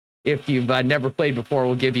deposit. If you've never played before,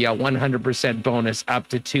 we'll give you a 100% bonus up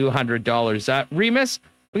to $200. Remus,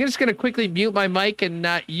 we're just going to quickly mute my mic, and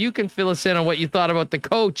you can fill us in on what you thought about the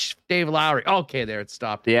coach, Dave Lowry. Okay, there, it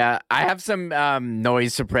stopped. Yeah, I have some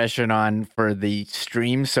noise suppression on for the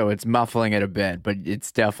stream, so it's muffling it a bit, but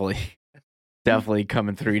it's definitely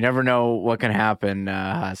coming through. You never know what can happen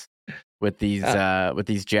with these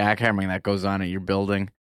jackhammering that goes on at your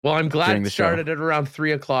building. Well, I'm glad it started at around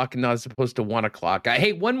 3 o'clock and not as opposed to 1 o'clock.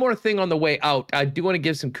 Hey, one more thing on the way out. I do want to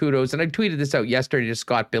give some kudos, and I tweeted this out yesterday to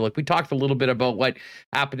Scott Billick. We talked a little bit about what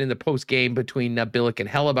happened in the post game between Billick and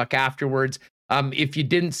Hellebuck afterwards. If you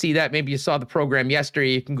didn't see that, maybe you saw the program yesterday,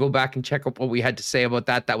 you can go back and check out what we had to say about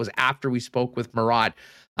that. That was after we spoke with Murat.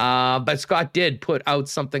 But Scott did put out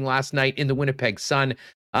something last night in the Winnipeg Sun,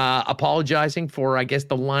 apologizing for, I guess,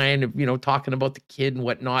 the line of, talking about the kid and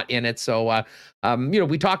whatnot in it. So,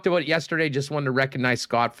 we talked about it yesterday. Just wanted to recognize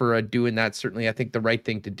Scott for doing that. Certainly, I think the right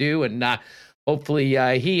thing to do. And hopefully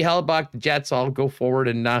he, Hellebuck, the Jets all go forward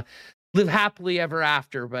and live happily ever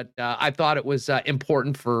after. But I thought it was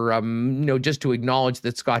important for, just to acknowledge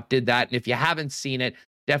that Scott did that. And if you haven't seen it,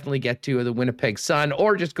 definitely get to the Winnipeg Sun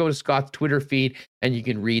or just go to Scott's Twitter feed and you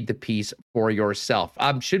can read the piece for yourself.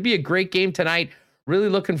 Should be a great game tonight. Really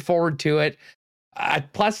looking forward to it.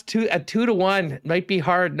 At +2, at 2-1, it might be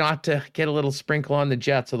hard not to get a little sprinkle on the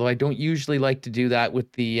Jets, although I don't usually like to do that with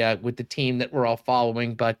the team that we're all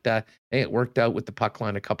following. But hey, it worked out with the puck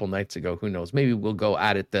line a couple nights ago. Who knows? Maybe we'll go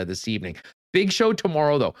at it this evening. Big show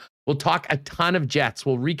tomorrow, though. We'll talk a ton of Jets.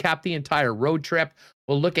 We'll recap the entire road trip.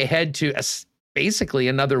 We'll look ahead to basically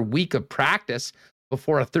another week of practice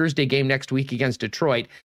before a Thursday game next week against Detroit.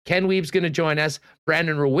 Ken Weeb's going to join us.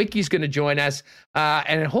 Brandon Rowicki's going to join us.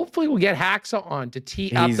 And hopefully we'll get Hacksaw on to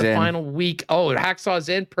tee up the final week. Oh, Hacksaw's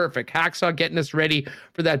in. Perfect. Hacksaw getting us ready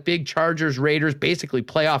for that big Chargers-Raiders, basically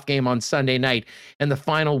playoff game on Sunday night and the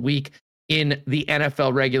final week in the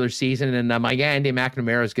NFL regular season. And my guy Andy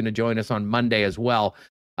McNamara is going to join us on Monday as well.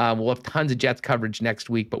 We'll have tons of Jets coverage next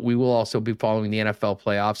week, but we will also be following the NFL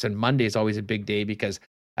playoffs. And Monday is always a big day because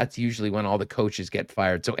that's usually when all the coaches get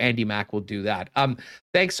fired. So Andy Mack will do that.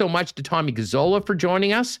 Thanks so much to Tommy Gazzola for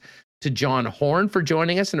joining us, to John Horn for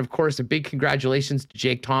joining us, and of course, a big congratulations to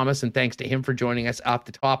Jake Thomas, and thanks to him for joining us off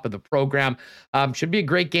the top of the program. Should be a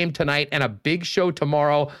great game tonight and a big show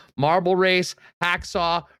tomorrow. Marble Race,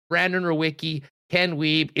 Hacksaw, Brandon Rowicki, Ken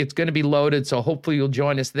Weeb. It's going to be loaded, so hopefully you'll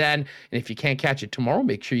join us then. And if you can't catch it tomorrow,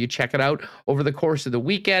 make sure you check it out over the course of the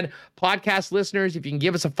weekend. Podcast listeners, if you can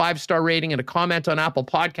give us a 5-star rating and a comment on Apple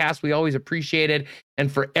Podcasts, we always appreciate it.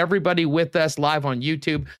 And for everybody with us live on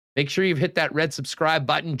YouTube, make sure you've hit that red subscribe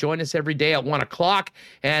button. Join us every day at 1 o'clock.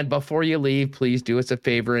 And before you leave, please do us a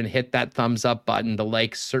favor and hit that thumbs up button. The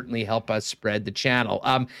likes certainly help us spread the channel.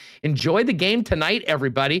 Enjoy the game tonight,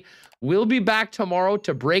 everybody. We'll be back tomorrow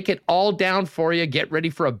to break it all down for you. Get ready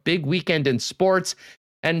for a big weekend in sports.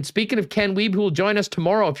 And speaking of Ken Weeb, who will join us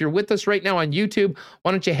tomorrow, if you're with us right now on YouTube, why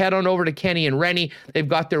don't you head on over to Kenny and Rennie? They've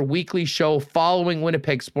got their weekly show following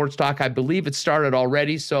Winnipeg Sports Talk. I believe it started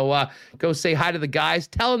already, so go say hi to the guys.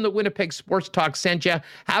 Tell them that Winnipeg Sports Talk sent you.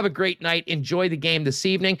 Have a great night. Enjoy the game this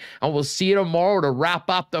evening, and we'll see you tomorrow to wrap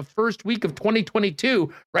up the first week of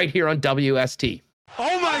 2022 right here on WST.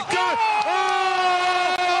 Oh, my God!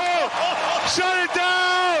 Shut it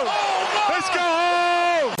down! Let's go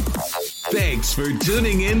home! Thanks for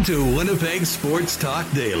tuning in to Winnipeg Sports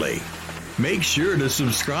Talk Daily. Make sure to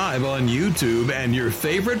subscribe on YouTube and your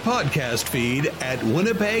favorite podcast feed at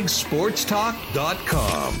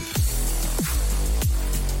winnipegsportstalk.com.